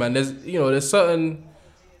position, man. There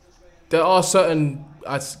are certain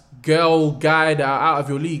girl, guy that are out of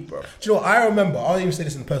your league, bro. Do you know what? I remember, I'll even say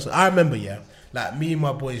this in person. I remember, like me and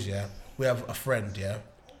my boys, we have a friend,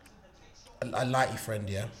 a lighty friend,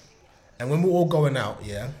 and when we're all going out,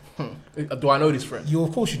 Do I know this friend?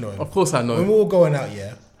 Of course you know him. Of course I know him. When we're all going out,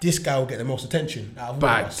 this guy will get the most attention out of all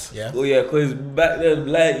of us. Yeah. Oh yeah, because back then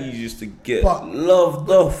Blighties used to get loved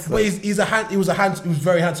off. But he was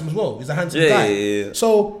very handsome as well. He's a handsome Yeah, guy. yeah.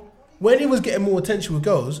 So when he was getting more attention with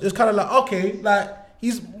girls, it's kind of like, okay, like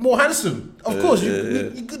he's more handsome. Of course,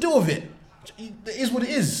 you could deal with it. It is what it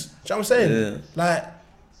is. Do you know what I'm saying? Yeah. Like,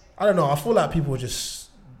 I don't know. I feel like people just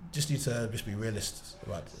need to just be realists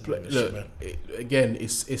about this shit, man. Again,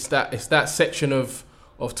 it's that section of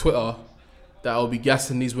Twitter that will be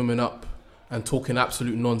gassing these women up and talking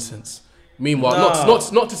absolute nonsense. Meanwhile,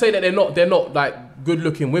 not to say that they're not like good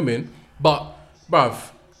looking women, but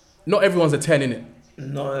bruv, not everyone's a 10 innit?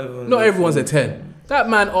 Not everyone's a 10. That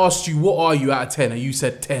man asked you, what are you out of 10? And you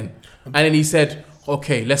said 10. And then he said,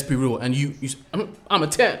 okay, let's be real. And you I'm a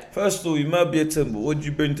 10. First of all, you might be a 10, but what did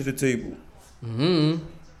you bring to the table?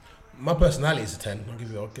 My personality is a 10. I'll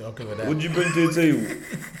give it that. What did you bring to the table?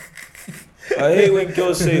 I hate when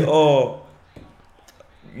girls say, "Oh,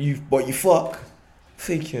 you fuck,"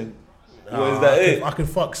 thinking. What is that it? I can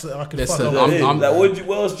fuck. Listen, what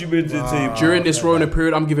else do you bring to the table? During this Rona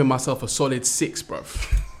period, I'm giving myself a solid 6, bruv.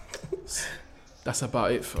 That's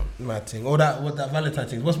about it, fam. Mad thing. What that Valentine's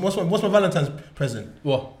thing? What's my Valentine's present?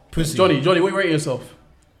 What? Pussy. Johnny, what you rating yourself?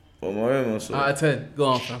 What am I rating myself? Out of 10. Go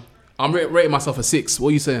on, fam. I'm rating myself a 6. What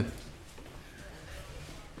are you saying?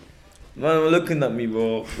 Man, looking at me,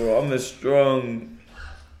 bro. I'm a strong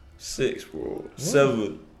 6, bro.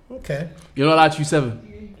 7. Okay. You're not allowed to use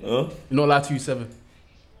 7. Huh? You're not allowed to use 7.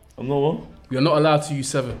 I'm not what? You're not allowed to use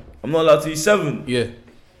 7. I'm not allowed to use 7? Yeah.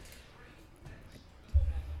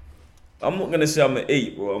 I'm not gonna say I'm an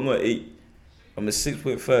 8, bro. I'm not an 8. I'm a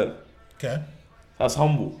 6.5. Okay. That's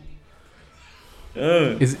humble.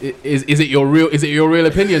 Yeah. Is it your real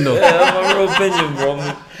opinion though? Yeah, that's my real opinion, bro.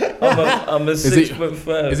 I'm a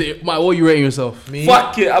 6.5. Is it? Mike, what are you rating yourself? Me?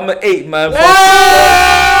 Fuck it, I'm an 8, man.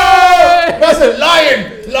 That's a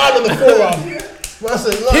lion on the forearm. That's a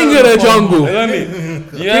lion. King of the jungle. You know what I mean?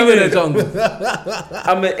 King of the jungle.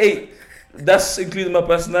 I'm an 8. That's including my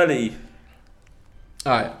personality.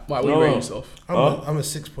 Alright, Mike, what are you rating yourself? I'm a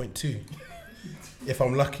 6.2. If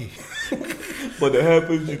I'm lucky. But the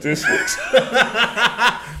happens you just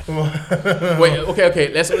Wait,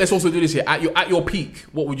 okay. Let's also do this here. At your peak,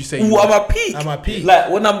 what would you say? Ooh, I'm at peak. I'm at peak. Like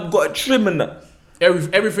when I've got a trim and that.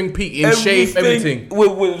 Everything peak in shape, everything.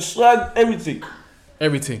 With swag, everything.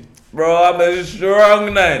 Everything. Bro, I'm a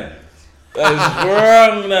strong 9. A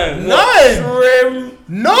strong 9. 9? Trim.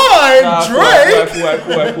 9? Drake?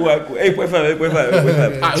 Cool.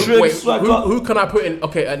 8.5. Trim, Wait, swag. who can I put in?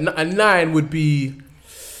 Okay, a 9 would be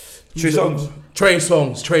Trey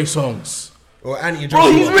Songz. Or Annie.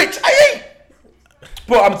 Bro, he's rich. I ain't.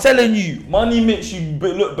 Bro, I'm telling you, money makes you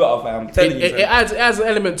look better, fam. I'm telling you. It adds an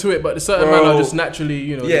element to it, but certain men are just naturally,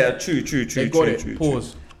 you know. Yeah, true. They got it.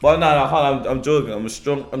 Pause. But no, I'm joking. I'm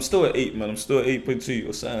still at 8, man. I'm still at 8.2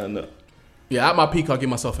 or something like that. Yeah, at my peak, I'll give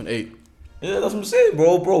myself an 8. Yeah, that's what I'm saying,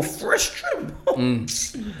 bro. Fresh trim.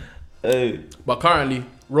 Hey. But currently,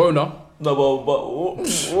 Rona. No, but what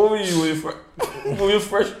were you with your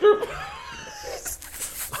fresh trim?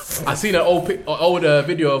 I seen an old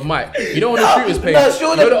video of Mike. You know on the shooters page. There's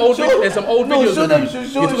some old videos of you.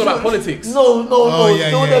 You're talking about politics. No.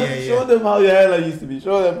 Show them how your hairline used to be.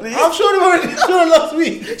 Show them, please. I've shown them already. Show them last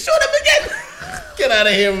week. Show them again. Get out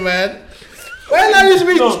of here, man. My hairline used to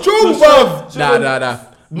be strong, bruv. Nah.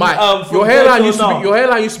 Mike, your hairline used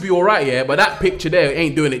to be alright, yeah, but that picture there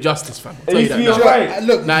ain't doing it justice, fam. I'll tell you that. Right.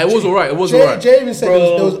 Look, nah, it was alright. It was alright. Jay even said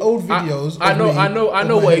there was old videos. I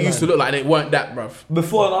know what it used to look like, and it weren't that, bruv.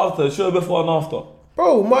 Before and after. Show before and after.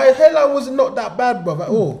 Bro, my hairline was not that bad, bruv, at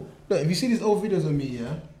all. Look, if you see these old videos of me,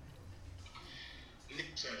 yeah.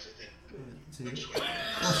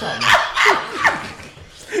 What's up, man?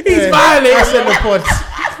 He's violating. I said the pod.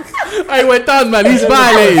 Hey, we're done, man. He's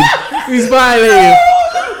violating.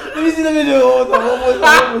 Let me see the video.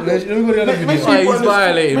 He's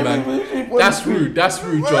violating, man. That's rude,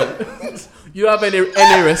 John. You have any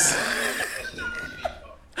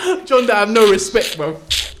John, that have no respect, bro.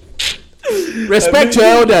 Respect your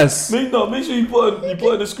elders. Make sure you put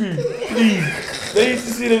on the screen, please. They used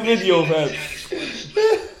to see the video, man.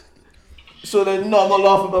 So then, no, I'm not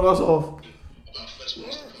laughing by myself.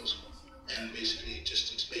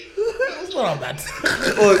 It's not bad.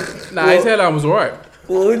 Nah, his hairline was alright.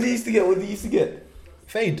 Well, what did he used to get?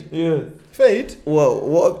 Fade. Yeah. Fade? Well,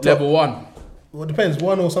 what? Level 1. Well, it depends.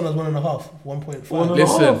 1 or sometimes 1.5. 1.5.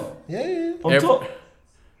 Listen. Yeah. On top?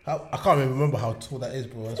 I can't even remember how tall that is,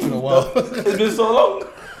 bro. It's been a while. It's been so long.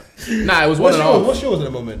 Nah, it was 1.5. What's yours at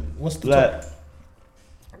the moment? What's the top?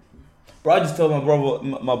 Bro, I just told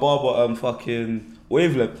my barber, fucking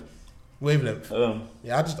wavelength. Wavelength.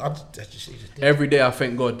 Yeah, I just Every day I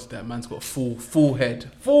thank God that man's got full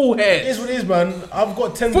head. Full head. It is what it is, man. I've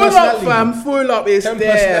got 10 Full up, personality. fam. Full up. It's 10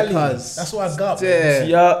 there, personality. cuz. That's what I got. There.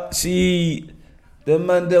 Yeah, see, the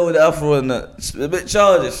man there with the afro and that, it's a bit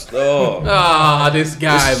childish. Oh. This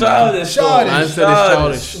guy, It's man. childish. though. Man said it's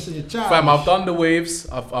childish. Childish. Fam, I've done the waves.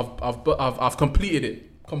 I've completed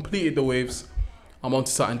it. Completed the waves. I'm on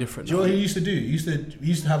to something different. Do you know now. what he used to do? He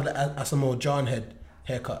used to have the Asamoah John head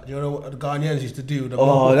haircut. Do you know what the Ghanaians used to do? The Oh,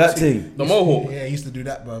 mohawk that thing. The mohawk. Yeah, he used to do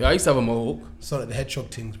that, bro. Yeah, I used to have a mohawk. So like the hedgehog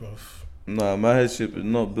things, bro. Nah, my head shape is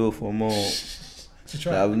not built for more. So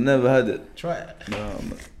try I've it. never had it. Try it. Nah,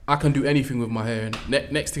 man. I can do anything with my hair.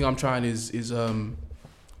 Next thing I'm trying is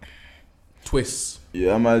twists.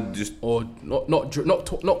 Yeah, I might just. Or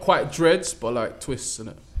not quite dreads, but like twists in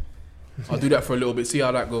it. I'll do that for a little bit, see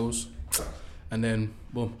how that goes, and then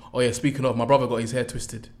boom. Oh yeah, speaking of, my brother got his hair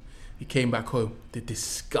twisted. He came back home. The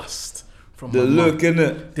disgust from The my look, mum.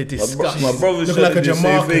 innit? The disgust. My brother Look said like a the same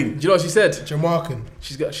Jamaican. thing. Do you know what she said? Jamaican.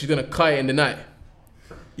 She's gonna cut it in the night.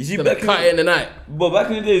 You see, She's gonna cut it in the night. But back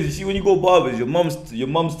in the days, you see, when you go barbers, your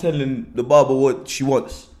mum's telling the barber what she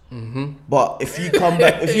wants. Mm-hmm. But if you come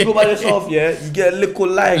back, if you go by yourself, yeah, you get a little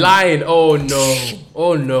line. Line. Oh no.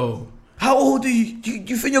 Oh no. How old are you?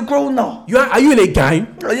 You think you're grown now? Are you in a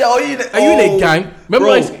gang? Yeah, are you in a gang?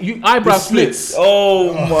 Remember, eyebrow splits.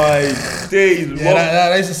 Oh my days! Yeah,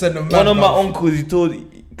 that used to send them. One of my uncles, he told,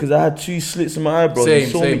 because I had 2 slits in my eyebrows.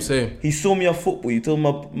 Same. He saw me at football. He told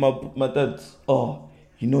my dad, "Oh,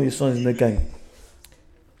 you know your son's in the gang."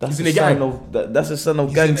 That's He's in a gang. That's a son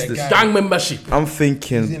of gangsters. Gang membership. I'm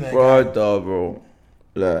thinking, bro.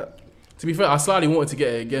 Like, to be fair, I slightly wanted to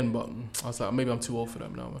get it again, but I was like, maybe I'm too old for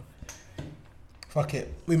them now, man. Fuck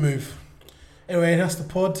it, we move. Anyway, that's the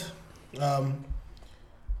pod.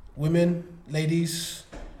 Women, ladies,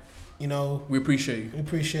 you know, we appreciate you. We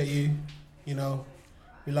appreciate you. You know,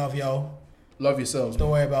 we love y'all. Love yourselves. Don't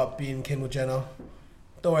worry about being Kendall Jenner.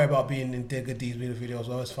 Don't worry about being in Digger D's music videos.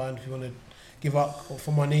 Well, it's fine if you want to give up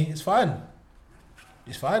for money. It's fine.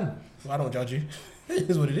 It's fine. I don't judge you. It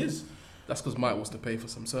is what it is. That's because Mike wants to pay for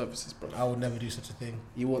some services, bro. I would never do such a thing.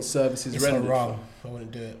 You want services it's rendered? It's wrong. I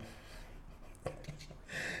wouldn't do it.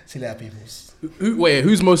 See you later, peoples.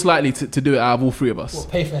 Who's most likely to do it out of all 3 of us? What,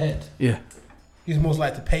 pay for head? Yeah. Who's most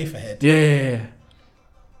likely to pay for head? Yeah.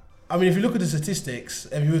 I mean, if you look at the statistics,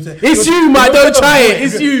 if you were to, it's you, Mike. Don't try it.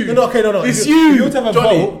 It's you. No. It's you. If you were to have a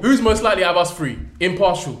Johnny, vote, who's most likely out of us 3,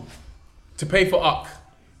 impartial, to pay for UCK?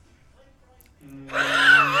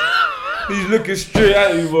 He's looking straight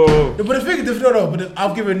at you, bro. No, but the thing is, but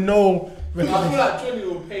I've given no. I feel like Johnny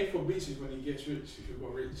will pay for bitches when he gets rich. If you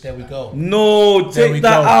got rich. There we go. No, take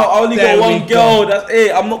that out. I only got one girl. That's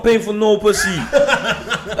it. I'm not paying for no pussy.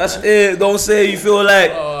 That's it. Don't say you feel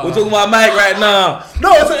like we're talking about Mike right now.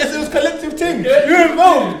 No, it's a collective thing. You're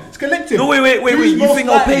involved. It's collective. No, wait. You think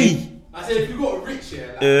I'll pay? I said if you got rich,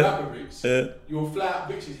 rapper rich, you'll fly out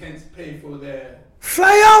bitches, hence pay for their.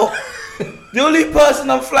 Fly out. The only person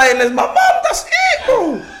I'm flying is my mom. That's it,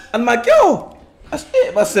 bro. And my girl. That's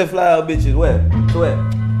it. I said fly out bitches. Where? To where?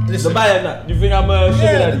 Listen, Dubai and that. You think I'm a sugar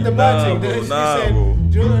daddy? The bad thing. Bro. Nah, bro.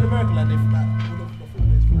 Do you know in America like